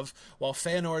love, while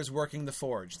Feanor is working the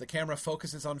forge. The camera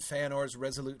focuses on Feanor's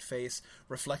resolute face,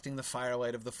 reflecting the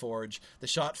firelight of the forge. The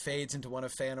shot fades into one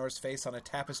of Feanor's face on a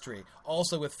tapestry,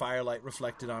 also with firelight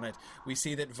reflected on it. We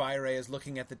see that Vaire is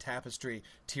looking at the tapestry,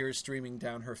 tears streaming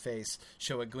down her face,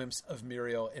 show a glimpse of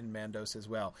Muriel and Mandos as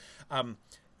well.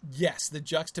 Yes, the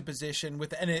juxtaposition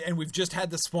with and we've just had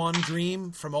the swan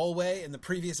dream from Olwe in the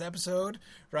previous episode,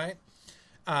 right?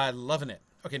 Loving it.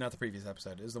 Okay, not the previous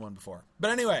episode. It was the one before.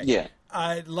 But anyway, yeah,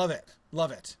 I love it.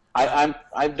 Love it. I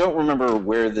don't remember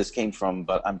where this came from,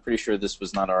 but I'm pretty sure this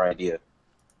was not our idea.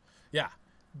 Yeah,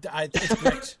 it's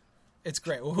great. It's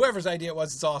great. Well, whoever's idea it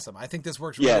was, it's awesome. I think this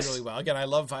works really, really well. Again, I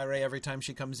love Vaire every time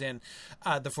she comes in.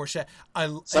 The Fourchette.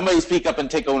 Somebody speak up and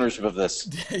take ownership of this.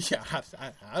 Yeah,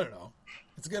 I don't know.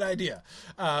 It's a good idea,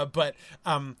 but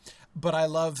I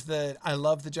love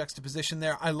the juxtaposition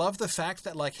there. I love the fact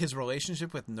that like his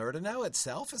relationship with Nerdanel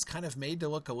itself is kind of made to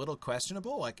look a little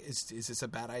questionable. Like, is this a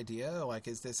bad idea? Like,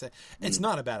 is this It's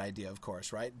not a bad idea, of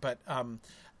course, right? But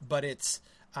it's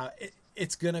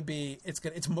it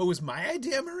was my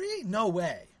idea, Marie? No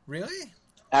way, really?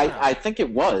 I think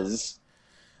it was.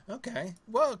 Okay,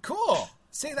 well, cool.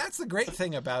 See, that's the great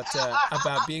thing about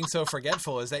being so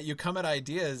forgetful is that you come at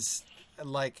ideas.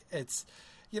 Like it's,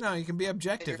 you can be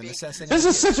objective in assessing. This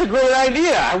is such a great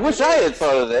idea. I wish I had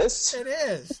thought of this. It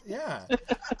is, yeah.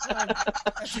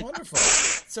 That's wonderful.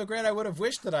 It's so great. I would have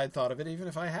wished that I'd thought of it, even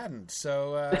if I hadn't.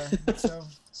 So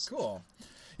cool.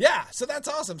 Yeah. So that's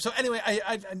awesome. So anyway,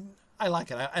 I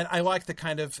like it. I like the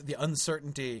kind of the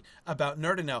uncertainty about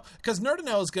Nerdanel because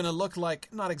Nerdanel is going to look like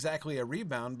not exactly a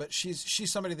rebound, but she's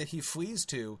somebody that he flees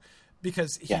to.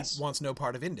 Because he wants no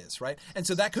part of Indus, right? And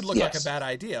so that could look like a bad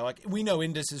idea. Like, we know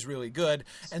Indus is really good,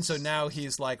 and so now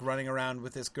he's like running around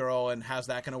with this girl, and how's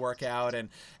that going to work out? And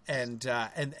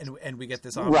we get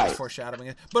this obvious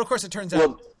foreshadowing. But of course, it turns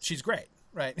out she's great,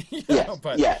 right?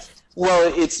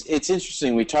 Well, it's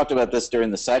interesting. We talked about this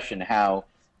during the session. How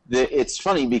it's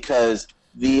funny because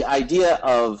the idea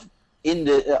of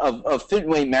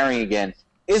Finwë marrying again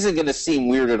isn't going to seem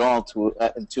weird at all to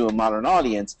a modern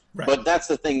audience, but that's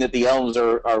the thing that the elves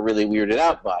are really weirded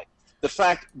out by. The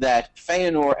fact that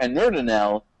Feanor and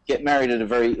Nerdanel get married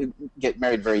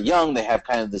very young, they have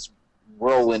kind of this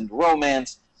whirlwind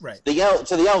romance. Right. To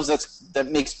the elves, that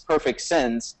makes perfect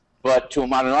sense, but to a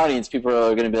modern audience, people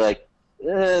are going to be like,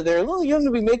 they're a little young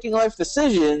to be making life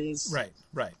decisions. Right.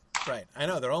 I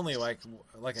know, they're only like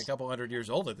a couple 100 years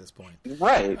old at this point.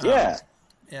 Right, yeah.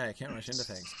 Yeah, I can't rush into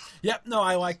things. Yep, no,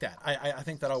 I like that. I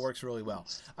think that all works really well.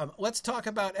 Let's talk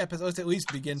about let's at least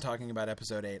begin talking about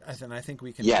episode 8. I think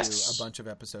we can do a bunch of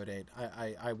episode 8.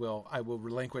 I will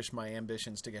relinquish my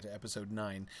ambitions to get to episode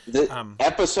 9.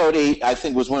 Episode 8, I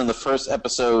think, was one of the first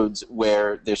episodes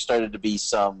where there started to be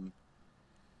some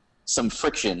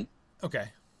friction. Okay.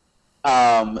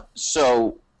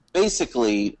 So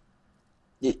basically,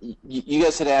 you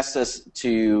guys had asked us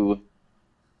to.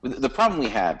 The problem we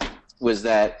had was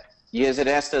that you guys had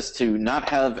asked us to not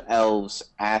have elves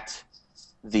at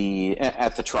the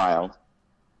trial,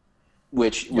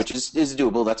 which is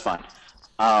doable. That's fine.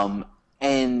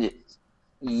 And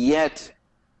yet,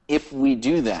 if we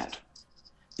do that,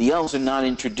 the elves are not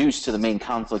introduced to the main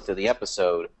conflict of the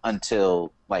episode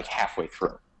until like halfway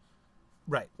through.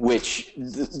 Right. Which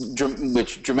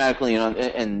dramatically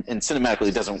and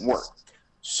cinematically doesn't work.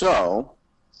 So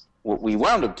what we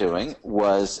wound up doing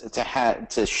was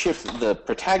to shift the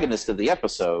protagonist of the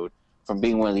episode from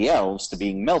being one of the elves to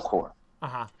being Melkor.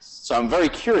 Uh-huh. So I'm very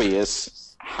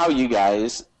curious how you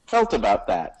guys felt about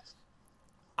that.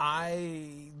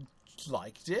 I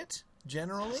liked it,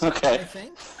 generally, okay. I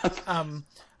think.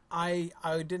 I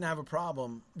didn't have a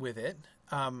problem with it.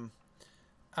 Having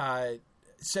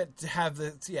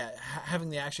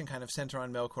the action kind of center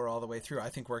on Melkor all the way through, I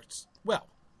think worked well.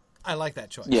 I like that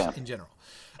choice in general.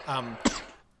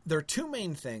 there are two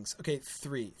main things. Okay,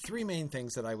 three main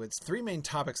things three main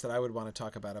topics that I would want to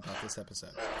talk about this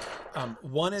episode.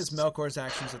 One is Melkor's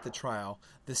actions at the trial.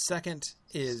 The second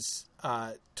is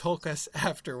Tulkas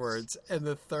afterwards, and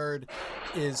the third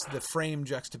is the frame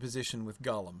juxtaposition with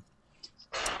Gollum.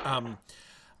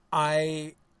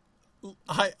 I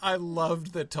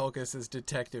loved the Tulkas'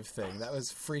 detective thing. That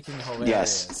was freaking hilarious.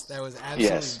 Yes. That was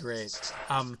absolutely great.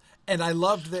 And I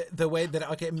loved the way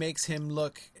that it makes him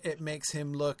look.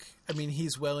 I mean,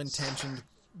 he's well intentioned,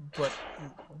 but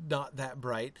not that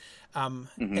bright. And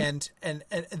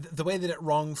the way that it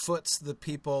wrong foots the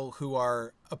people who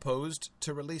are opposed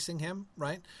to releasing him.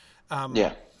 Right.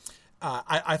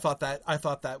 I thought that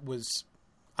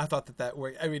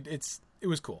worked. I mean, it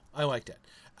was cool. I liked it.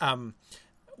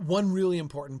 One really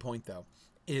important point, though,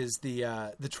 is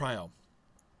the trial.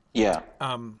 Yeah.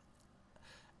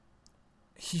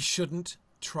 He shouldn't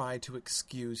try to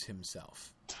excuse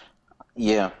himself.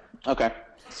 Yeah. Okay.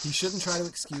 He shouldn't try to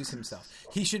excuse himself.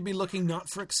 He should be looking not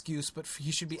for excuse, but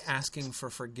he should be asking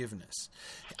for forgiveness.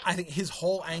 I think his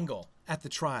whole angle at the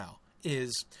trial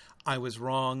is, I was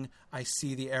wrong. I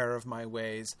see the error of my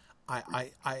ways.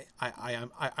 I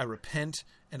repent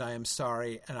and I am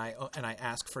sorry and I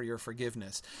ask for your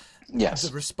forgiveness. Yes.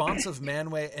 The response of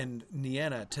Manwë and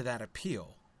Nienna to that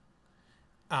appeal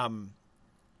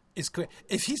is clear.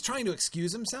 If he's trying to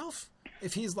excuse himself,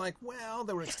 if he's like, well,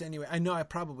 there were extenuating, I know I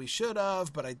probably should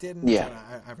have, but I didn't. Yeah.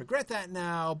 And I regret that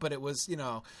now, but it was,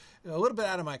 a little bit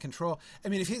out of my control. I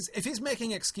mean, if he's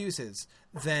making excuses,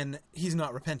 then he's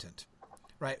not repentant,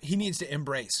 right? He needs to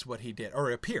embrace what he did, or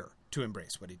appear to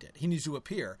embrace what he did. He needs to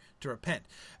appear to repent.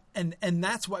 And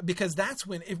that's why, because that's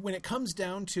when it comes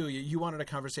down to, you wanted a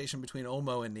conversation between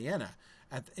Ulmo and Nienna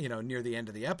at, near the end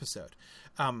of the episode.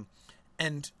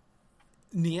 And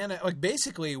Nienna, like,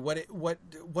 basically what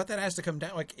that has to come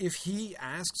down, like, if he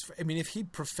asks for, if he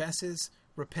professes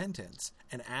repentance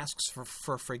and asks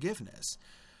for forgiveness,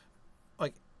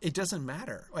 like, it doesn't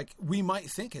matter. Like, we might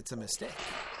think it's a mistake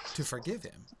to forgive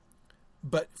him,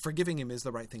 but forgiving him is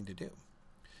the right thing to do.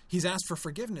 He's asked for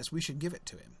forgiveness. We should give it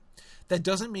to him. That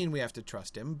doesn't mean we have to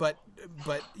trust him, but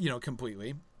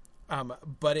completely.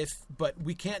 But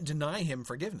we can't deny him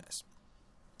forgiveness.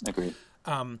 Agreed.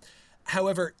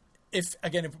 However, if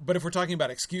we're talking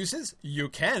about excuses, you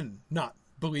can not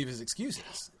believe his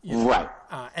excuses. Right.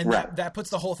 And that puts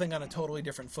the whole thing on a totally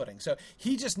different footing. So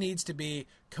he just needs to be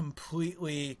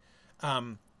completely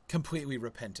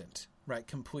repentant, right?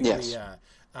 Completely. Yes.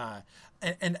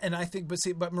 And I think,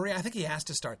 but Maria, I think he has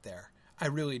to start there. I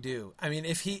really do. I mean,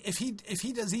 if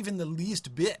he does even the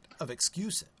least bit of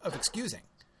excusing,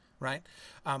 right?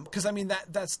 Because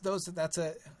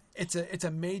it's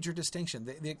a major distinction.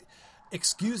 The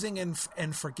excusing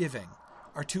and forgiving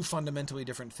are two fundamentally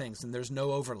different things, and there's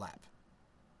no overlap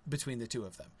between the two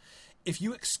of them. If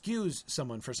you excuse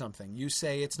someone for something, you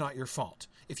say it's not your fault.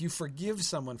 If you forgive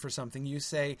someone for something, you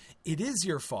say it is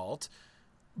your fault,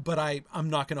 but I'm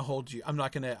not going to hold you. I'm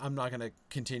not going to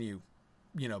continue,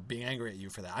 being angry at you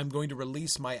for that. I'm going to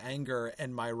release my anger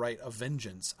and my right of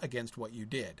vengeance against what you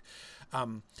did.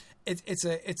 It's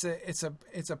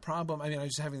a problem. I mean, I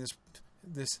was just having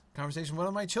this conversation with one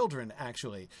of my children,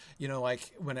 actually,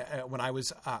 like when I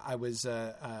was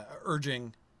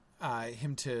urging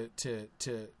him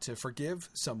to forgive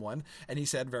someone, and he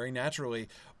said very naturally,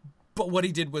 but what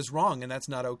he did was wrong and that's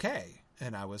not okay.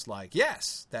 And I was like,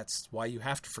 yes, that's why you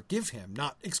have to forgive him,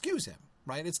 not excuse him,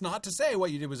 right? It's not to say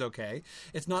what you did was okay.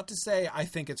 It's not to say I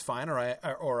think it's fine or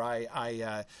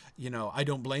I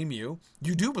don't blame you.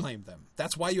 You do blame them.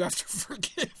 That's why you have to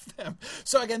forgive them.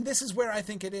 So again, this is where I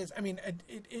think it is. I mean,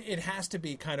 it has to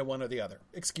be kind of one or the other,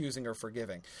 excusing or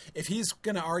forgiving. If he's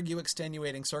going to argue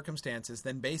extenuating circumstances,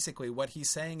 then basically what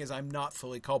he's saying is I'm not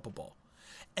fully culpable.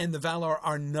 And the Valar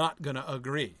are not going to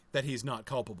agree that he's not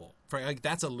culpable. Like,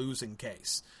 that's a losing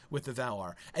case with the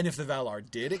Valar. And if the Valar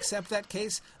did accept that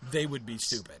case, they would be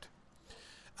stupid.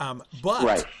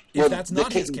 But if that's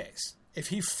not his case, if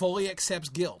he fully accepts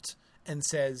guilt and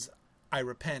says, I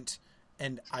repent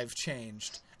and I've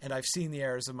changed and I've seen the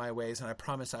errors of my ways and I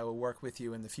promise I will work with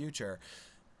you in the future,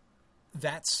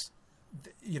 that's,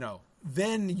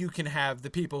 then you can have the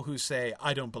people who say,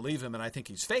 I don't believe him and I think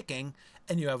he's faking.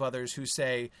 And you have others who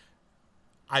say,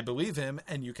 I believe him.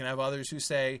 And you can have others who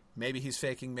say, maybe he's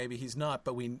faking, maybe he's not.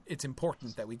 But it's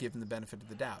important that we give him the benefit of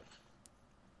the doubt.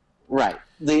 Right.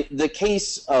 The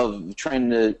case of trying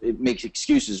to make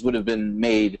excuses would have been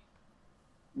made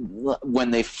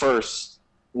when they first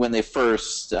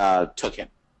took him.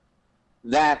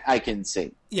 That I can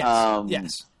see. Yes.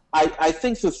 Yes. I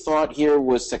think the thought here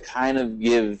was to kind of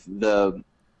give the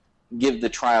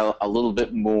trial a little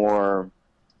bit more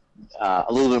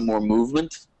more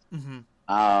movement. Mm-hmm.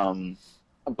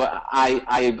 But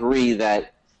I agree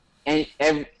that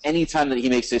any time that he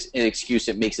makes this an excuse,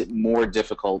 it makes it more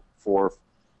difficult for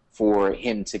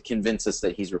him to convince us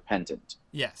that he's repentant.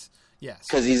 Yes.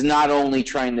 Because we're not only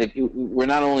trying to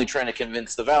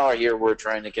convince the Valar here, we're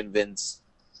trying to convince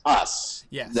us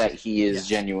that he is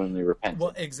genuinely repentant.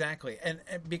 Well, exactly, and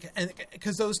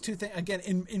because those two things again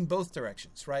in both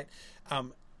directions, right?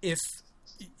 If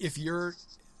you're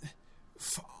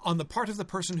on the part of the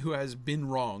person who has been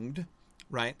wronged,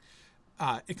 right?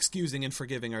 Excusing and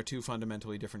forgiving are two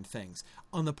fundamentally different things.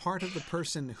 On the part of the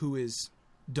person who is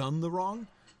done the wrong,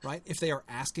 right? If they are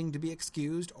asking to be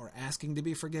excused or asking to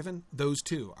be forgiven, those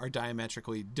two are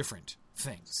diametrically different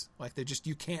things. Like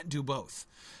you can't do both.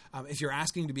 If you're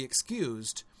asking to be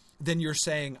excused, then you're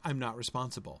saying, I'm not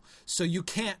responsible. So you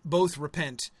can't both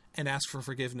repent and ask for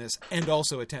forgiveness and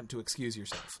also attempt to excuse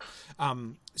yourself.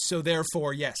 So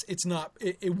therefore, yes,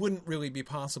 it wouldn't really be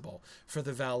possible for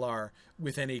the Valar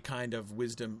with any kind of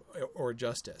wisdom or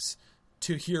justice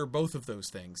to hear both of those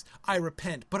things. I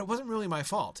repent, but it wasn't really my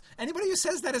fault. Anybody who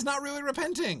says that is not really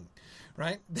repenting,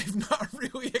 right? They've not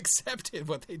really accepted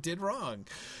what they did wrong.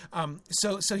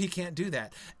 So he can't do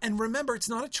that. And remember, it's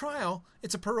not a trial,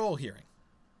 it's a parole hearing,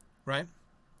 right?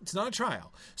 It's not a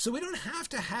trial. So we don't have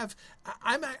to have...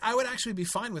 I would actually be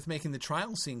fine with making the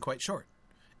trial scene quite short.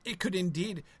 It could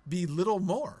indeed be little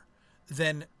more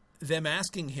than them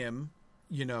asking him,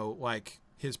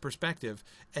 his perspective,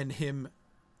 and him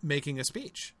making a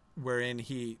speech wherein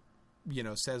he,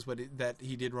 says that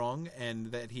he did wrong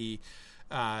and that he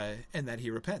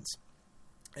repents,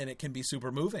 and it can be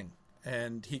super moving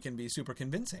and he can be super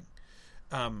convincing.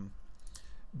 I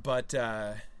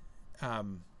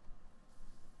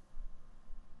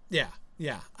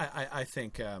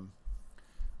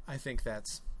think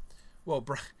that's well.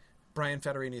 Brian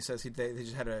Federini says they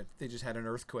just had an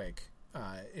earthquake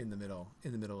in the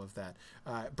middle of that.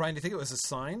 Brian, do you think it was a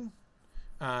sign?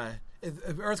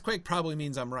 Earthquake probably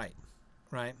means I'm right?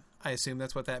 I assume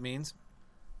that's what that means.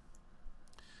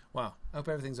 Wow. I hope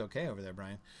everything's okay over there,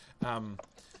 Brian.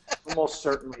 Almost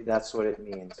certainly that's what it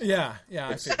means. Yeah.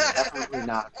 It's definitely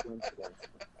not coincidence.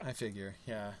 I figure.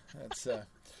 Yeah. That's.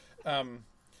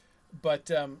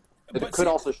 But it could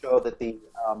also show that the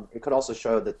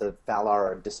Valar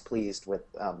are displeased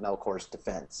with Melkor's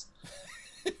defense.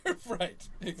 Right.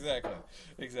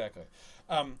 Exactly.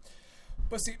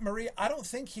 But see, Marie, I don't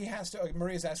think he has to.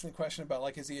 Maria's asking the question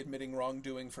about is he admitting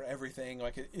wrongdoing for everything?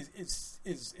 Is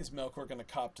Melkor going to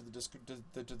cop to the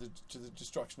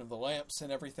destruction of the lamps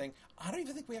and everything? I don't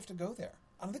even think we have to go there.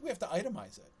 I don't think we have to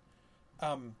itemize it.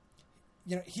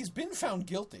 He's been found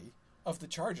guilty of the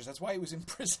charges. That's why he was in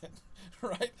prison,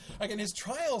 right? Again, his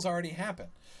trial's already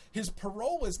happened. His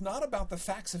parole is not about the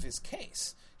facts of his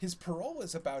case. His parole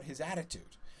is about his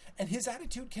attitude, and his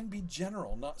attitude can be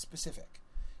general, not specific.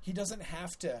 He doesn't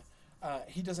have to.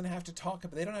 Talk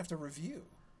about. They don't have to review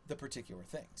the particular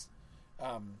things.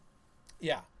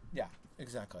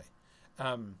 Exactly.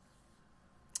 And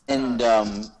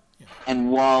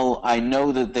while I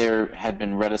know that there had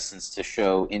been reticence to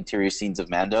show interior scenes of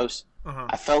Mandos,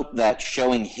 I felt that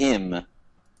showing him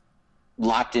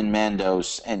locked in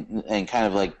Mandos and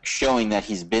kind of showing that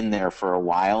he's been there for a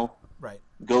while, right,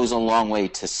 goes a long way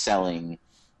to selling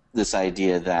this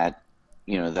idea that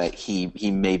that he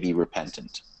may be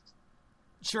repentant.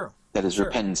 Sure. That his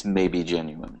repentance may be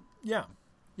genuine. Yeah.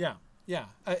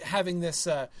 Having this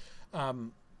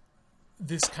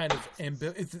this kind of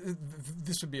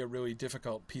this would be a really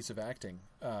difficult piece of acting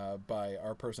by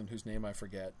our person whose name I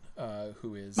forget,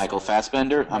 who is Michael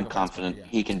Fassbender. I'm confident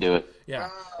he can do it. Yeah.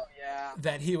 Oh, yeah.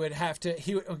 That he would have to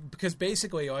because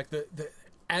basically the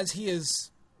as he is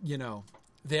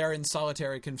there in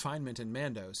solitary confinement in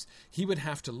Mandos, he would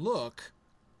have to look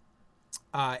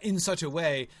in such a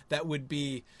way that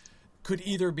could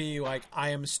either be I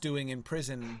am stewing in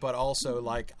prison, but also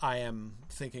I am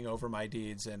thinking over my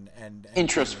deeds and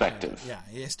introspective.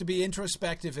 He has to be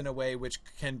introspective in a way which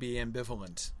can be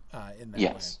ambivalent in that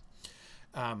way.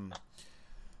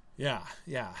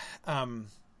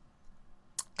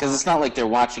 Because it's not like they're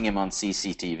watching him on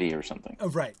CCTV or something. Oh,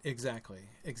 right, exactly.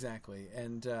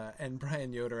 And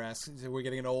Brian Yoder asks, we're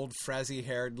getting an old,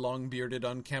 frazzy-haired, long-bearded,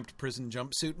 unkempt prison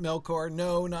jumpsuit Melkor?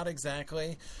 No, not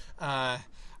exactly.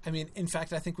 In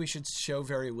fact, I think we should show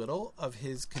very little of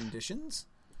his conditions,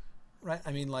 right?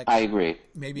 I agree.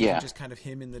 Maybe just kind of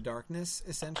him in the darkness,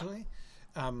 essentially.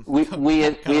 We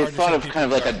had thought of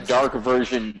kind of a dark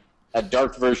version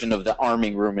of the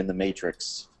arming room in the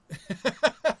Matrix.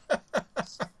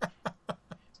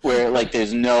 Where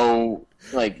there's no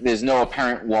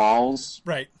apparent walls.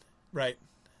 Right.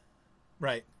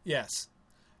 Yes.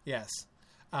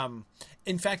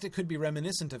 In fact, it could be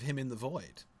reminiscent of him in The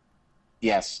Void.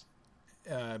 Yes.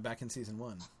 Back in season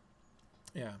 1.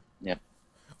 Yeah. Yep.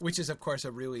 Which is, of course,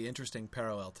 a really interesting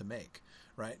parallel to make,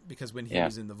 right? Because when he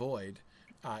was in The Void,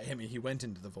 he went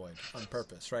into The Void on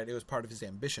purpose, right? It was part of his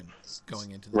ambition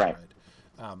going into The Void.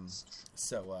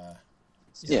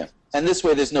 Yeah. And this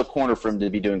way, there's no corner for him to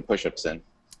be doing push-ups in.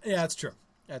 Yeah, that's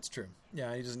true.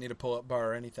 Yeah, he doesn't need a pull-up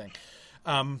bar or anything.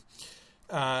 And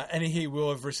he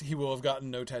will have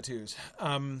gotten no tattoos.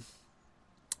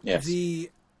 Yes.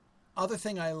 The other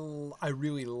thing I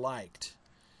really liked,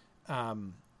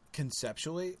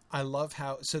 conceptually, I love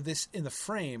how, so this, in the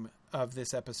frame of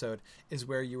this episode, is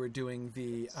where you were doing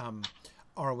the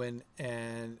Arwen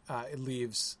and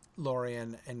leaves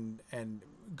Lorien and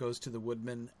goes to the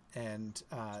woodman, and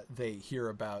they hear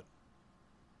about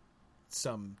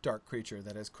some dark creature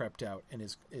that has crept out and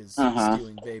is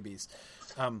stealing babies.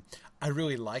 I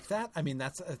really like that. I mean,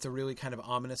 that's a really kind of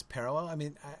ominous parallel. I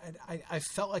mean, I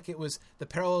felt like it was, the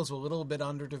parallels were a little bit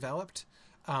underdeveloped,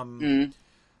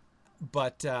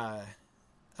 but trying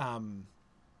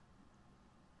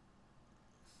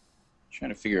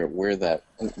to figure out where that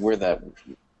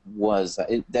was.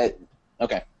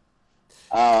 Okay.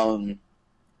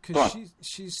 Because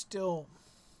she's still.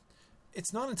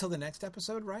 It's not until the next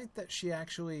episode, right, that she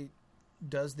actually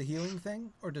does the healing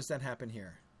thing, or does that happen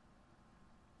here?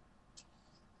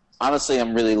 Honestly,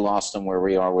 I'm really lost on where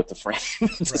we are with the frame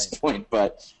at this point,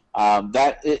 but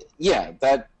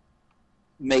that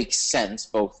makes sense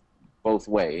both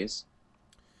ways.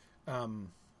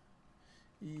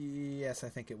 Yes, I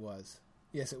think it was.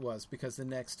 Yes, it was, because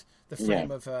the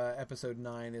frame of episode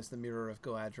 9 is the Mirror of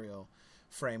Galadriel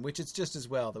frame, which it's just as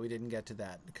well that we didn't get to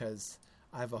that, because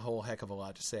I have a whole heck of a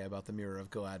lot to say about the Mirror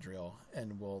of Galadriel,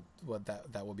 and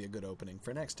that will be a good opening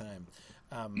for next time.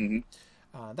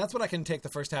 That's what I can take the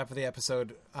first half of the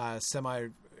episode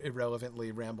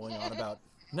semi-irrelevantly rambling on about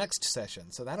next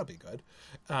session, so that'll be good.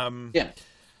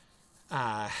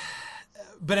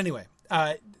 But anyway,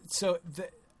 so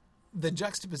the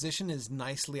juxtaposition is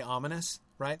nicely ominous,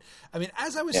 right? I mean,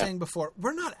 as I was saying before,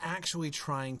 we're not actually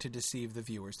trying to deceive the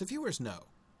viewers. The viewers know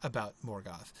about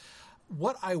Morgoth.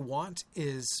 What I want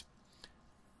is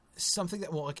something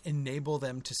that will enable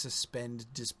them to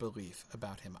suspend disbelief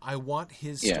about him. I want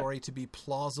his story to be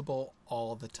plausible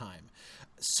all the time,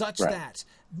 such that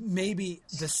maybe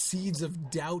the seeds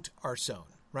of doubt are sown.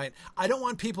 Right? I don't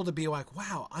want people to be like,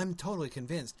 wow, I'm totally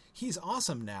convinced he's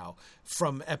awesome now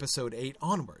from episode 8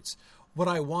 onwards. What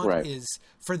I want is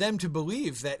for them to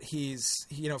believe that he's,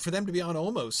 for them to be on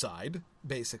Olmo's side,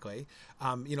 basically,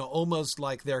 almost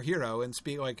like their hero, and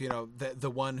speak like, the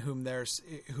one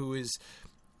who is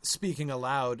speaking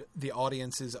aloud the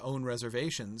audience's own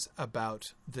reservations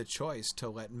about the choice to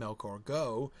let Melkor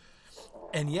go.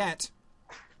 And yet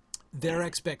their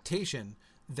expectation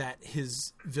that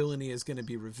his villainy is going to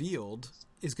be revealed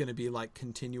is going to be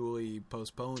continually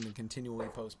postponed.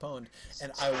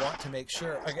 And I want to make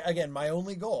sure, again, my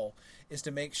only goal is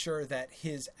to make sure that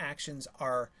his actions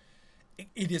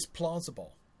it is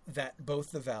plausible that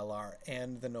both the Valar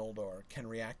and the Noldor can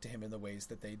react to him in the ways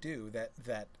that they do,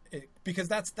 because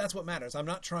that's what matters. I'm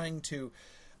not trying to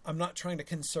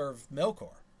conserve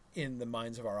Melkor in the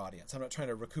minds of our audience. I'm not trying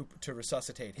to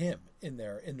resuscitate him in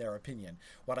their opinion.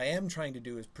 What I am trying to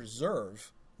do is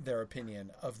preserve their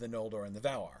opinion of the Noldor and the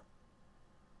Valar.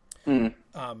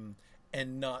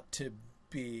 And not to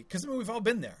be, because we've all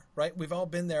been there, right? We've all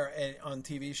been there on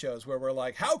TV shows where we're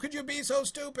like, how could you be so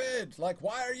stupid? Like,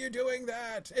 why are you doing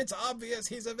that? It's obvious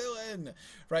he's a villain,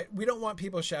 right? We don't want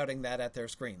people shouting that at their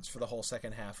screens for the whole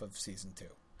second half of season 2.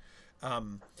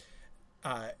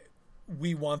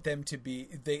 We want them to be,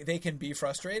 they can be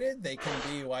frustrated. They can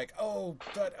be like,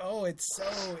 it's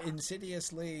so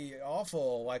insidiously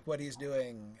awful, like what he's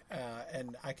doing.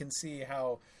 And I can see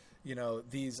how,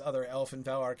 these other elf and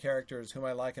Valar characters whom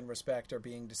I like and respect are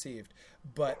being deceived.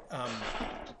 But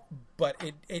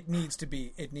it needs to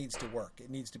work. It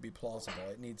needs to be plausible.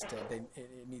 It needs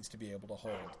to be able to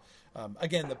hold.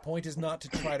 Again, the point is not to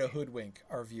try to hoodwink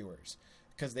our viewers,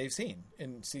 because they've seen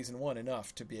in season 1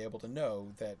 enough to be able to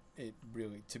know that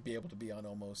to be able to be on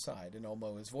Olmo's side, and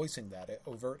Olmo is voicing that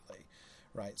overtly,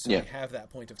 right? So we have that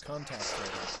point of contact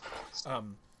there.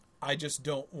 I just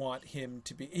don't want him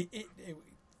to be.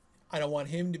 I don't want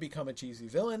him to become a cheesy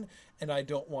villain, and I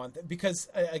don't want that, because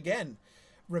again,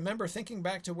 remember thinking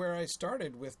back to where I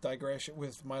started with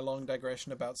my long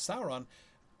digression about Sauron.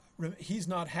 He's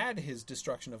not had his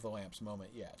destruction of the lamps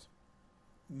moment yet.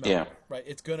 Right.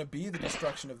 It's going to be the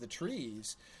destruction of the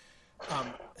trees.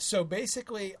 So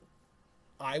basically,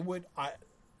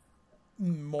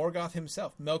 Morgoth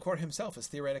himself, Melkor himself, is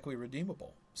theoretically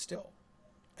redeemable still.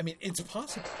 I mean, it's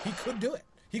possible. He could do it.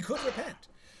 He could repent.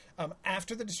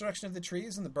 After the destruction of the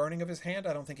trees and the burning of his hand,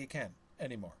 I don't think he can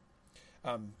anymore.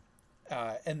 And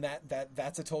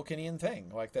that's a Tolkienian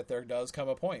thing, like that there does come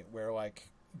a point where like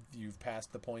you've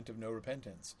passed the point of no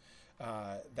repentance.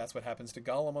 That's what happens to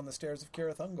Gollum on the stairs of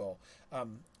Cirith Ungol.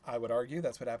 I would argue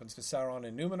that's what happens to Sauron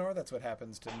in Numenor. That's what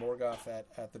happens to Morgoth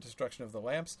at the destruction of the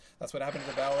lamps. That's what happened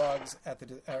to the Balrogs at the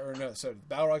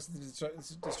Balrogs at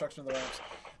the destruction of the lamps.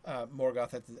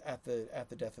 Morgoth at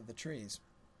the death of the trees.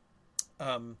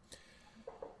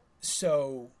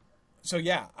 So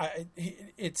yeah,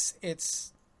 it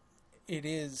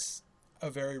is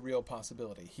a very real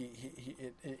possibility.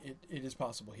 It is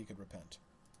possible he could repent.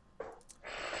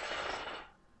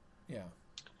 Yeah.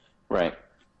 Right.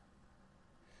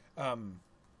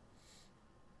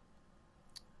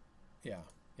 Yeah.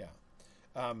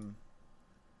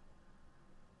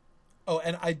 Oh,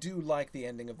 and I do like the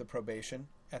ending of the probation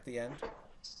at the end.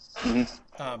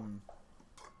 Mm-hmm.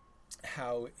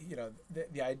 How,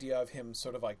 the idea of him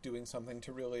sort of like doing something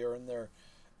to really earn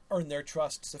their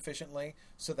trust sufficiently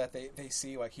so that they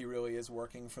see like he really is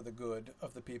working for the good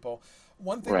of the people.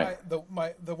 One thing, right. the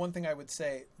one thing I would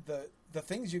say, the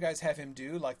things you guys have him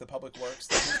do, like the public works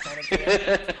that he's kind of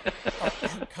doing,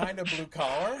 are kind of blue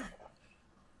collar,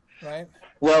 right?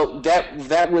 Well,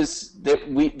 that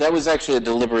was actually a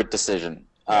deliberate decision.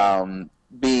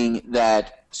 Being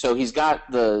that, so he's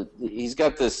got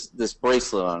this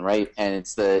bracelet on, right, and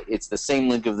it's the same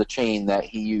link of the chain that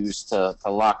he used to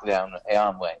lock down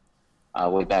Eonwë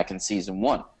way back in season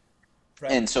 1.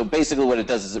 Right. And so basically, what it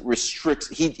does is it restricts.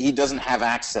 He doesn't have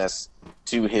access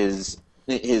to his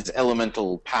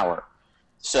elemental power.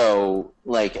 So,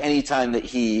 like, anytime that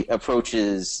he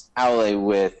approaches Aule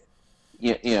with,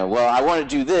 well, I want to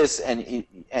do this,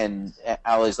 and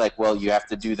Aule's like, well, you have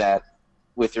to do that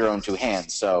with your own 2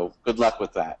 hands. So, good luck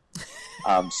with that.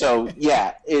 So,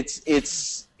 yeah,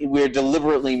 we're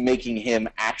deliberately making him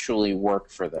actually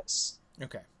work for this.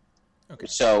 Okay.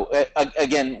 So,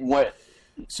 again,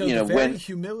 the very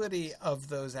humility of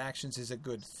those actions is a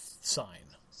good sign.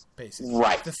 Basically.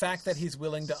 Right. The fact that he's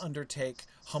willing to undertake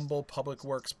humble public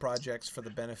works projects for the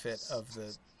benefit of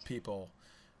the people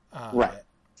right.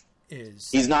 is...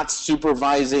 He's not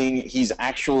supervising. He's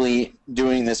actually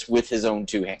doing this with his own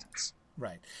 2 hands.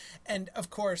 Right. And, of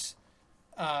course,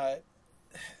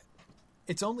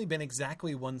 it's only been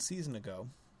exactly 1 season ago.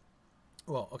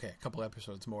 Well, okay, a couple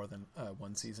episodes more than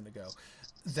 1 season ago,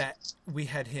 that we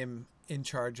had him in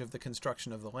charge of the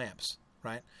construction of the lamps.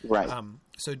 Right. Right.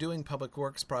 So doing public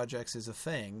works projects is a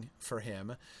thing for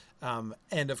him,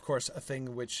 and of course a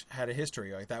thing which had a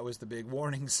history. Like that was the big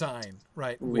warning sign,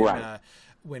 right?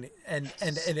 When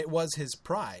it was his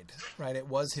pride, right? It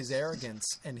was his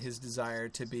arrogance and his desire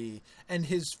to be, and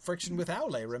his friction with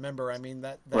Aule. Remember, I mean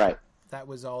that right. That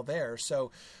was all there. So,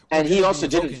 and he also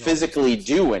didn't physically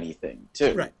do anything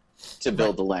too, right. to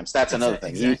build the lamps. That's another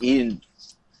thing. Exactly.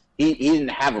 He didn't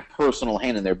have a personal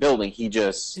hand in their building. He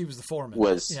was the foreman.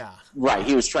 Right.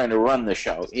 He was trying to run the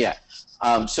show. Yeah.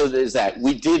 So there's that.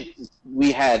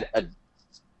 We had a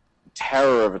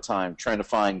terror of a time trying to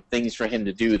find things for him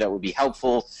to do that would be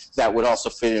helpful, that would also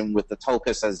fit in with the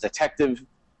Tulkas as detective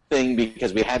thing,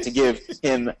 because we had to give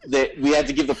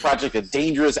the project a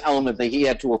dangerous element that he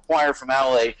had to acquire from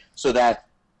Aule so that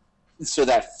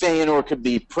Feanor could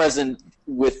be present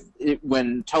with it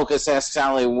when Tulkas asks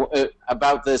Aule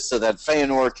about this, so that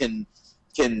Feanor can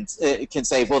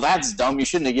say, well, that's dumb, you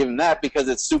shouldn't have given that because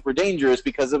it's super dangerous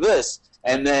because of this.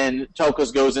 And then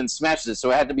Tulkas goes and smashes it.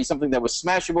 So it had to be something that was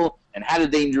smashable and had a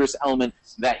dangerous element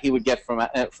that he would get from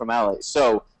Aule.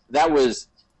 So that was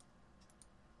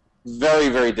very,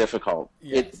 very difficult.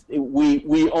 Yes.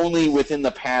 We only within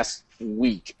the past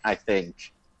week, I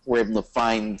think, were able to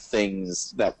find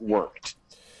things that worked.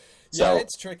 Yeah,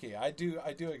 it's tricky. I do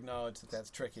acknowledge that that's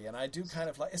tricky, and I do kind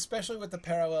of like, especially with the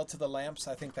parallel to the lamps.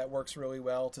 I think that works really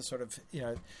well to sort of,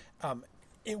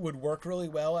 it would work really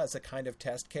well as a kind of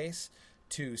test case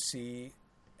to see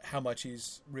how much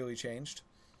he's really changed.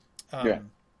 Right.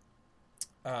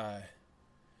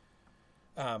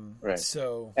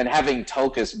 So, and having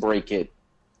Tulkas break it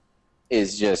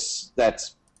is just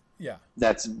that's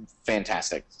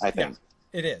fantastic. I think. Yeah.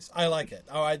 It is. I like it.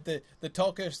 Oh, the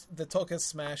Tulkas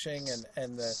smashing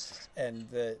and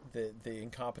the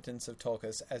incompetence of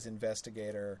Tulkas as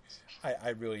investigator.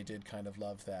 I really did kind of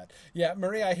love that. Yeah,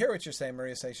 Maria, I hear what you're saying.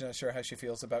 Maria says she's not sure how she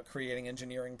feels about creating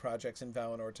engineering projects in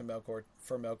Valinor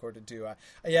for Melkor to do.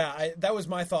 That was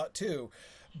my thought too,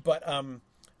 but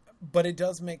it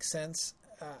does make sense.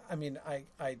 I mean,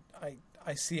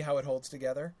 I see how it holds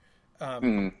together.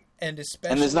 and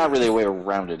especially, and there's not really a way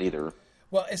around it either.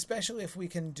 Well, especially if we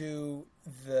can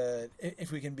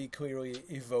if we can be clearly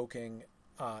evoking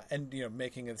and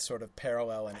making a sort of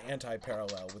parallel and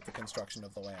anti-parallel with the construction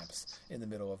of the lamps in the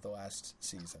middle of the last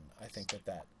season, I think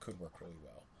that could work really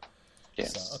well. Yeah.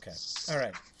 So, okay. All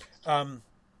right.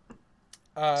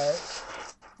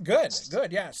 Good.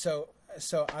 Yeah. So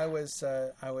I was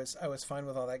fine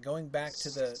with all that. Going back to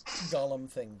the Gollum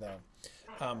thing, though.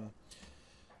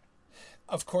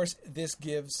 Of course, this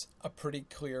gives a pretty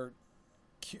clear.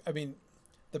 I mean,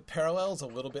 the parallel is a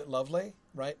little bit lovely,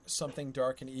 right? Something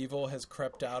dark and evil has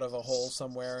crept out of a hole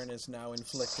somewhere and is now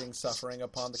inflicting suffering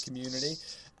upon the community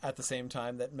at the same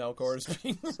time that Melkor is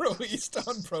being released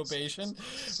on probation,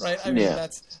 right? I mean,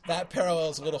 that parallel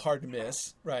is a little hard to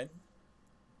miss, right?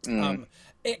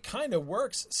 It kind of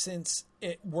works since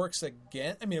it works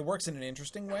again. I mean, it works in an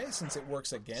interesting way since it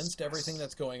works against everything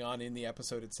that's going on in the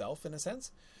episode itself, in a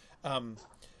sense. I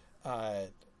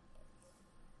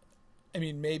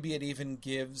mean, maybe it even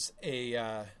gives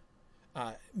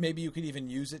maybe you could even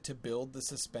use it to build the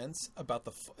suspense about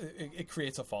it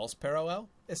creates a false parallel,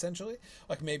 essentially.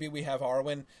 Like maybe we have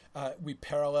Arwen, we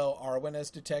parallel Arwen as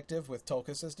detective with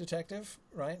Tulkas as detective,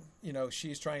 right?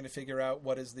 She's trying to figure out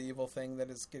what is the evil thing that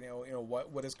is,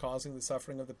 what is causing the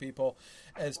suffering of the people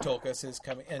as Tulkas is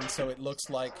coming. And so it looks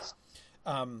like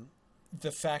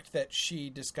the fact that she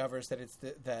discovers that it's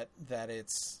that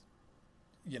it's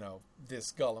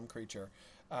this Gollum creature,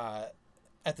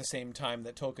 at the same time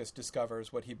that Tulkas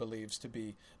discovers what he believes to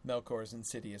be Melkor's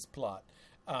insidious plot,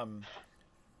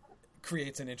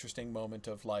 creates an interesting moment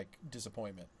of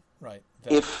disappointment, right?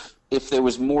 If there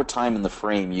was more time in the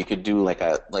frame, you could do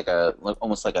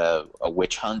almost like a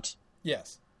witch hunt.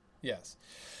 Yes.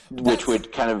 Which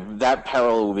would that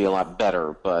parallel would be a lot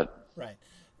better, but right.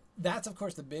 That's of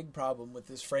course the big problem with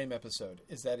this frame episode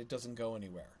is that it doesn't go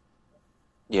anywhere.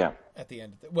 Yeah. At the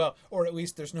end of or at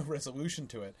least there's no resolution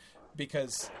to it,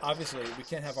 because obviously we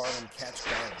can't have Arwen catch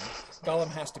Gollum.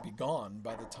 Gollum has to be gone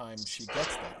by the time she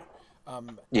gets there.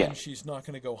 And she's not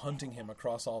going to go hunting him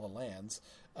across all the lands.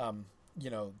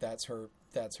 That's her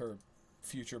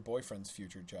future boyfriend's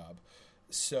future job.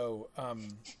 So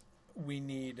we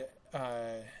need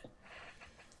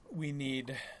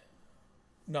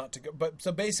not to go. But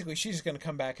so basically, she's just going to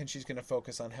come back and she's going to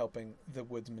focus on helping the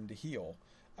woodsmen to heal.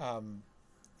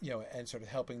 And sort of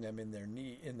helping them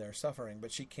in their suffering,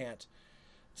 but she can't.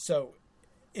 So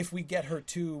if we get her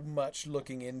too much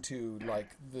looking into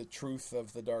the truth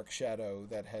of the dark shadow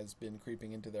that has been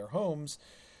creeping into their homes,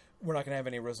 we're not going to have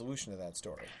any resolution to that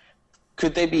story.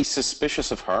 Could they be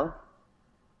suspicious of her?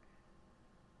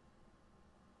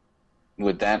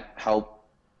 Would that help?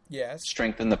 Yes.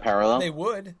 Strengthen the parallel? They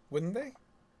would, wouldn't they?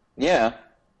 Yeah.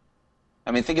 I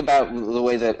mean, think about the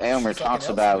way that Éomer talks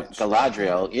about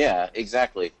Galadriel. Yeah,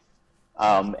 exactly.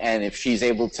 And if she's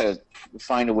able to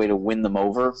find a way to win them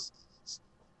over.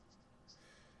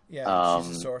 Yeah,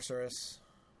 she's a sorceress.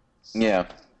 Yeah.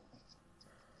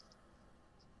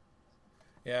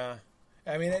 Yeah.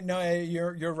 I mean, no,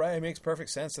 you're right. It makes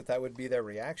perfect sense that would be their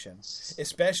reaction,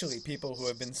 especially people who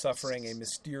have been suffering a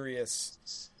mysterious,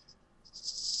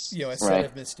 set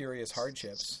of mysterious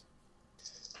hardships.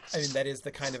 I mean, that is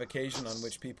the kind of occasion on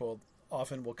which people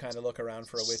often will kind of look around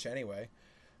for a witch anyway,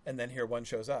 and then here one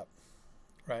shows up,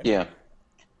 right? Yeah.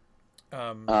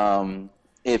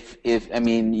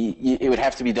 It would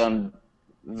have to be done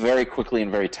very quickly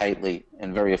and very tightly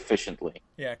and very efficiently.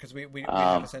 Yeah, because we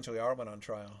have essentially Arwen on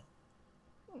trial.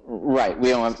 Right. We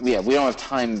don't have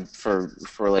time for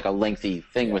a lengthy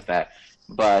thing with that.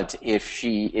 But if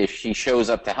she shows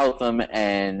up to help them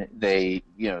and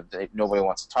nobody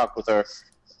wants to talk with her,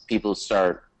 people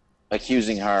start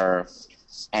accusing her,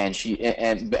 and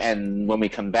when we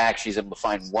come back, she's able to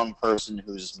find one person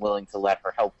who's willing to let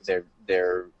her help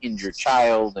their injured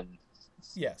child, and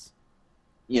yes,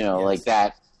 like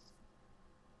that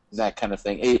kind of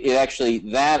thing.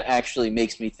 That actually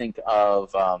makes me think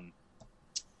of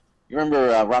you remember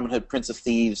Robin Hood, Prince of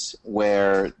Thieves,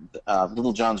 where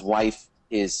Little John's wife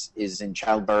is in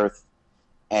childbirth,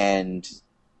 and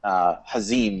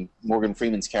Hazim, Morgan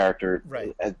Freeman's character,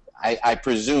 right. I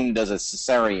presume does a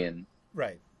cesarean,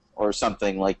 right, or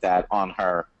something like that on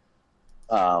her,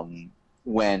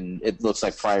 when it looks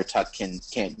like Friar Tuck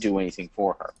can't do anything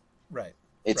for her. Right.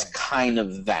 It's kind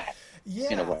of that.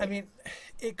 Yeah, in a way. I mean,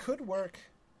 it could work.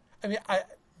 I mean,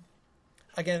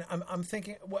 I'm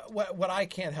thinking what I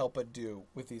can't help but do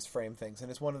with these frame things, and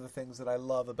it's one of the things that I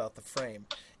love about the frame,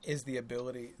 is the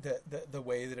ability, the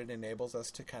way that it enables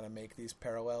us to kind of make these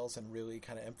parallels and really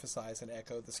kind of emphasize and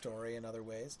echo the story in other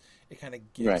ways. It kind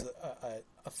of gives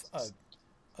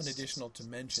a an additional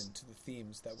dimension to the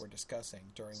themes that we're discussing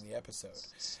during the episode.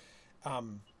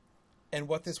 And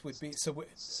what this would be, so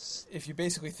if you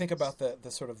basically think about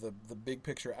the sort of the big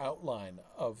picture outline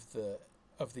of the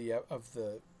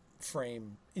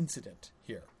frame incident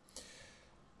here,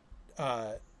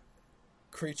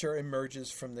 creature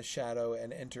emerges from the shadow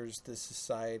and enters the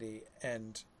society,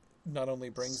 and not only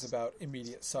brings about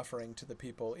immediate suffering to the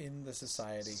people in the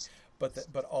society,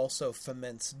 but also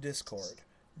foments discord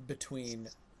between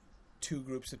two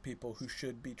groups of people who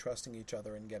should be trusting each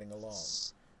other and getting along,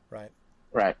 right?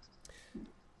 Right.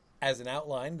 As an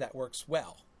outline, that works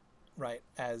well, right?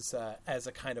 As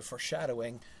a kind of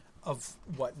foreshadowing of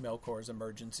what Melkor's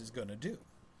emergence is going to do,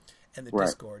 and the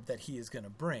discord that he is going to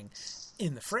bring.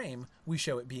 In the frame, we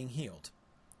show it being healed,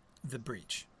 the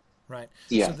breach, right?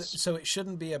 Yes. So it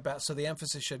shouldn't be about. So the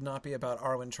emphasis should not be about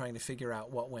Arwen trying to figure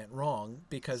out what went wrong,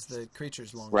 because the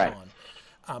creature's long gone.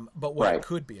 But what it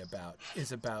could be about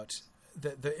is about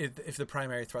if the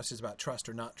primary thrust is about trust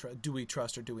or not. Do we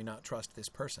trust or do we not trust this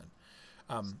person?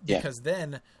 Because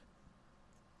then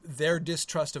their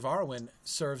distrust of Arwen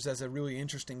serves as a really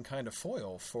interesting kind of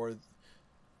foil for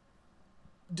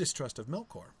distrust of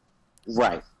Melkor.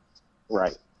 Right.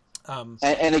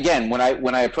 And again, when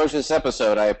I approach this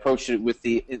episode, I approach it with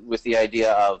the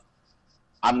idea of,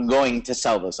 I'm going to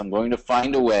sell this. I'm going to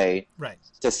find a way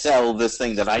to sell this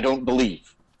thing that I don't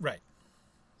believe. Right.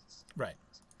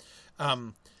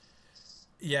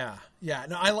 Yeah.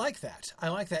 No, I like that.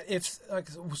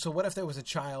 So what if there was a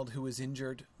child who was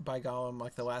injured by Gollum,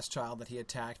 like the last child that he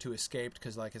attacked, who escaped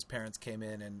because like his parents came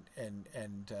in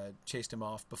and chased him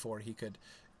off before he could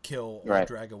kill or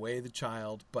drag away the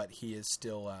child, but he is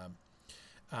still,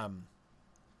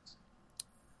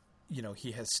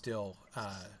 he has still,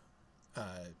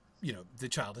 the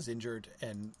child is injured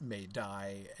and may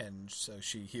die, and so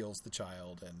she heals the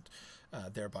child and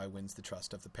thereby wins the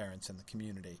trust of the parents and the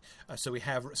community. So we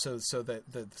have the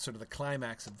sort of the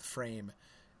climax of the frame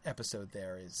episode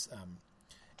there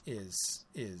is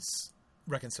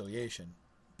reconciliation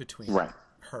between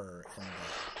her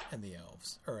and the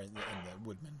elves, or and the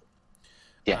woodmen.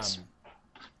 Yes.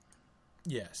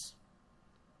 Yes.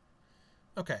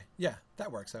 Okay. Yeah,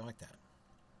 that works. I like that.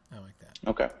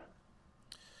 Okay.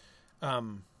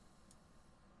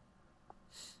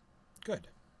 Good.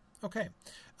 Okay.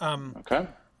 Okay.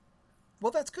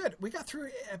 Well, that's good. We got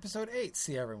through episode 8.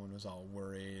 See, everyone was all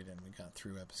worried, and we got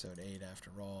through episode 8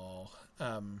 after all.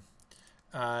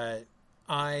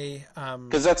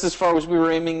 Because that's as far as we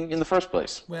were aiming in the first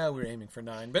place. Well, we were aiming for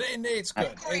 9, but 8's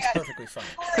good. 8's perfectly fine.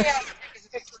 He's a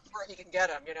big where he can get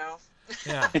him,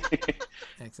 Yeah,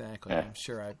 exactly. I'm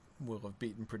sure I will have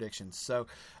beaten predictions. So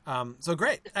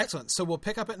great, excellent. So we'll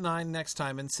pick up at 9 next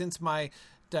time, and since my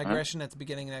digression at the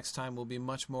beginning next time will be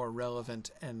much more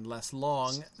relevant and less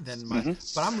long than my,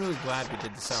 but I'm really glad we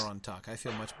did the Sauron talk. I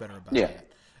feel much better about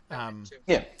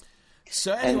that.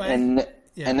 So anyway,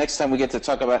 and next time we get to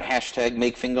talk about #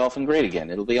 make Fingolfin great again.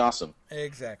 It'll be awesome.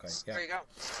 Exactly. Yeah. There you go.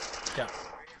 Yeah.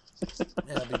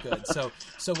 That'll be good. So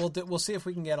we'll see if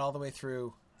we can get all the way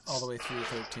through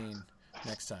 13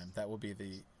 next time. That will be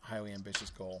the highly ambitious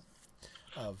goal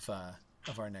of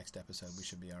our next episode. We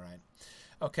should be all right.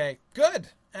 Okay, good,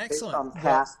 excellent. Based on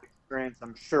past experience,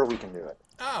 I'm sure we can do it.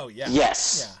 Oh yeah.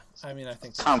 Yes. Yeah. I mean, I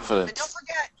think confident. And don't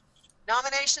forget,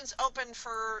 nominations open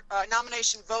for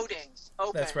nomination voting.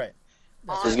 Open. That's right.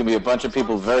 There's going to be a bunch of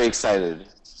people very excited.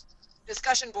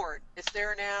 Discussion board. It's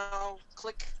there now.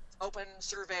 Click open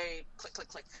survey. Click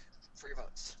for your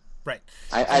votes. Right.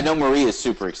 I know Marie is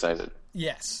super excited.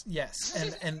 Yes,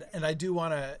 and I do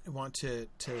want to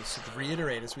sort of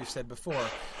reiterate, as we've said before,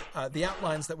 the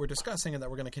outlines that we're discussing and that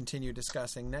we're going to continue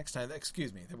discussing next time.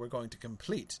 Excuse me, that we're going to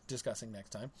complete discussing next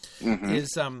time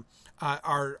is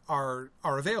are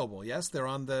available. Yes, they're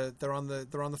on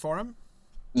the forum.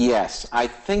 Yes, I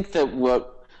think that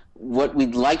what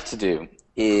we'd like to do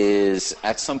is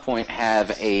at some point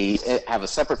have a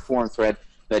separate forum thread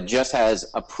that just has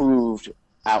approved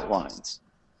outlines.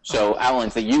 So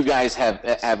outlines that you guys have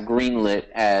greenlit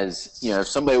as, if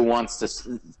somebody wants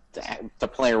to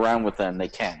play around with them, they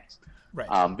can,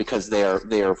 right? Because they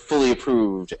are fully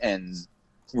approved and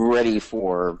ready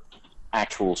for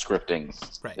actual scripting.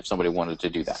 Right. If somebody wanted to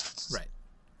do that. Right.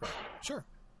 Sure.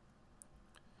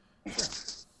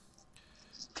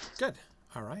 Good.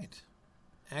 All right.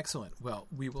 Excellent. Well,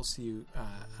 we will see you.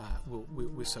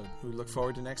 We look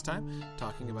forward to next time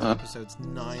talking about episodes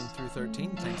 9 through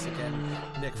 13. Thanks again,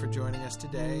 Nick, for joining us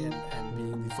today and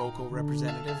being the vocal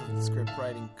representative of the script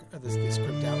writing, the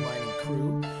script outlining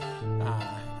crew.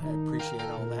 I appreciate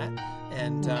all that.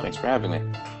 And thanks for having me.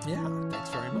 Yeah, thanks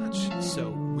very much.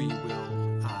 So we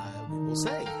will will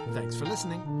say thanks for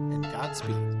listening and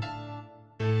Godspeed.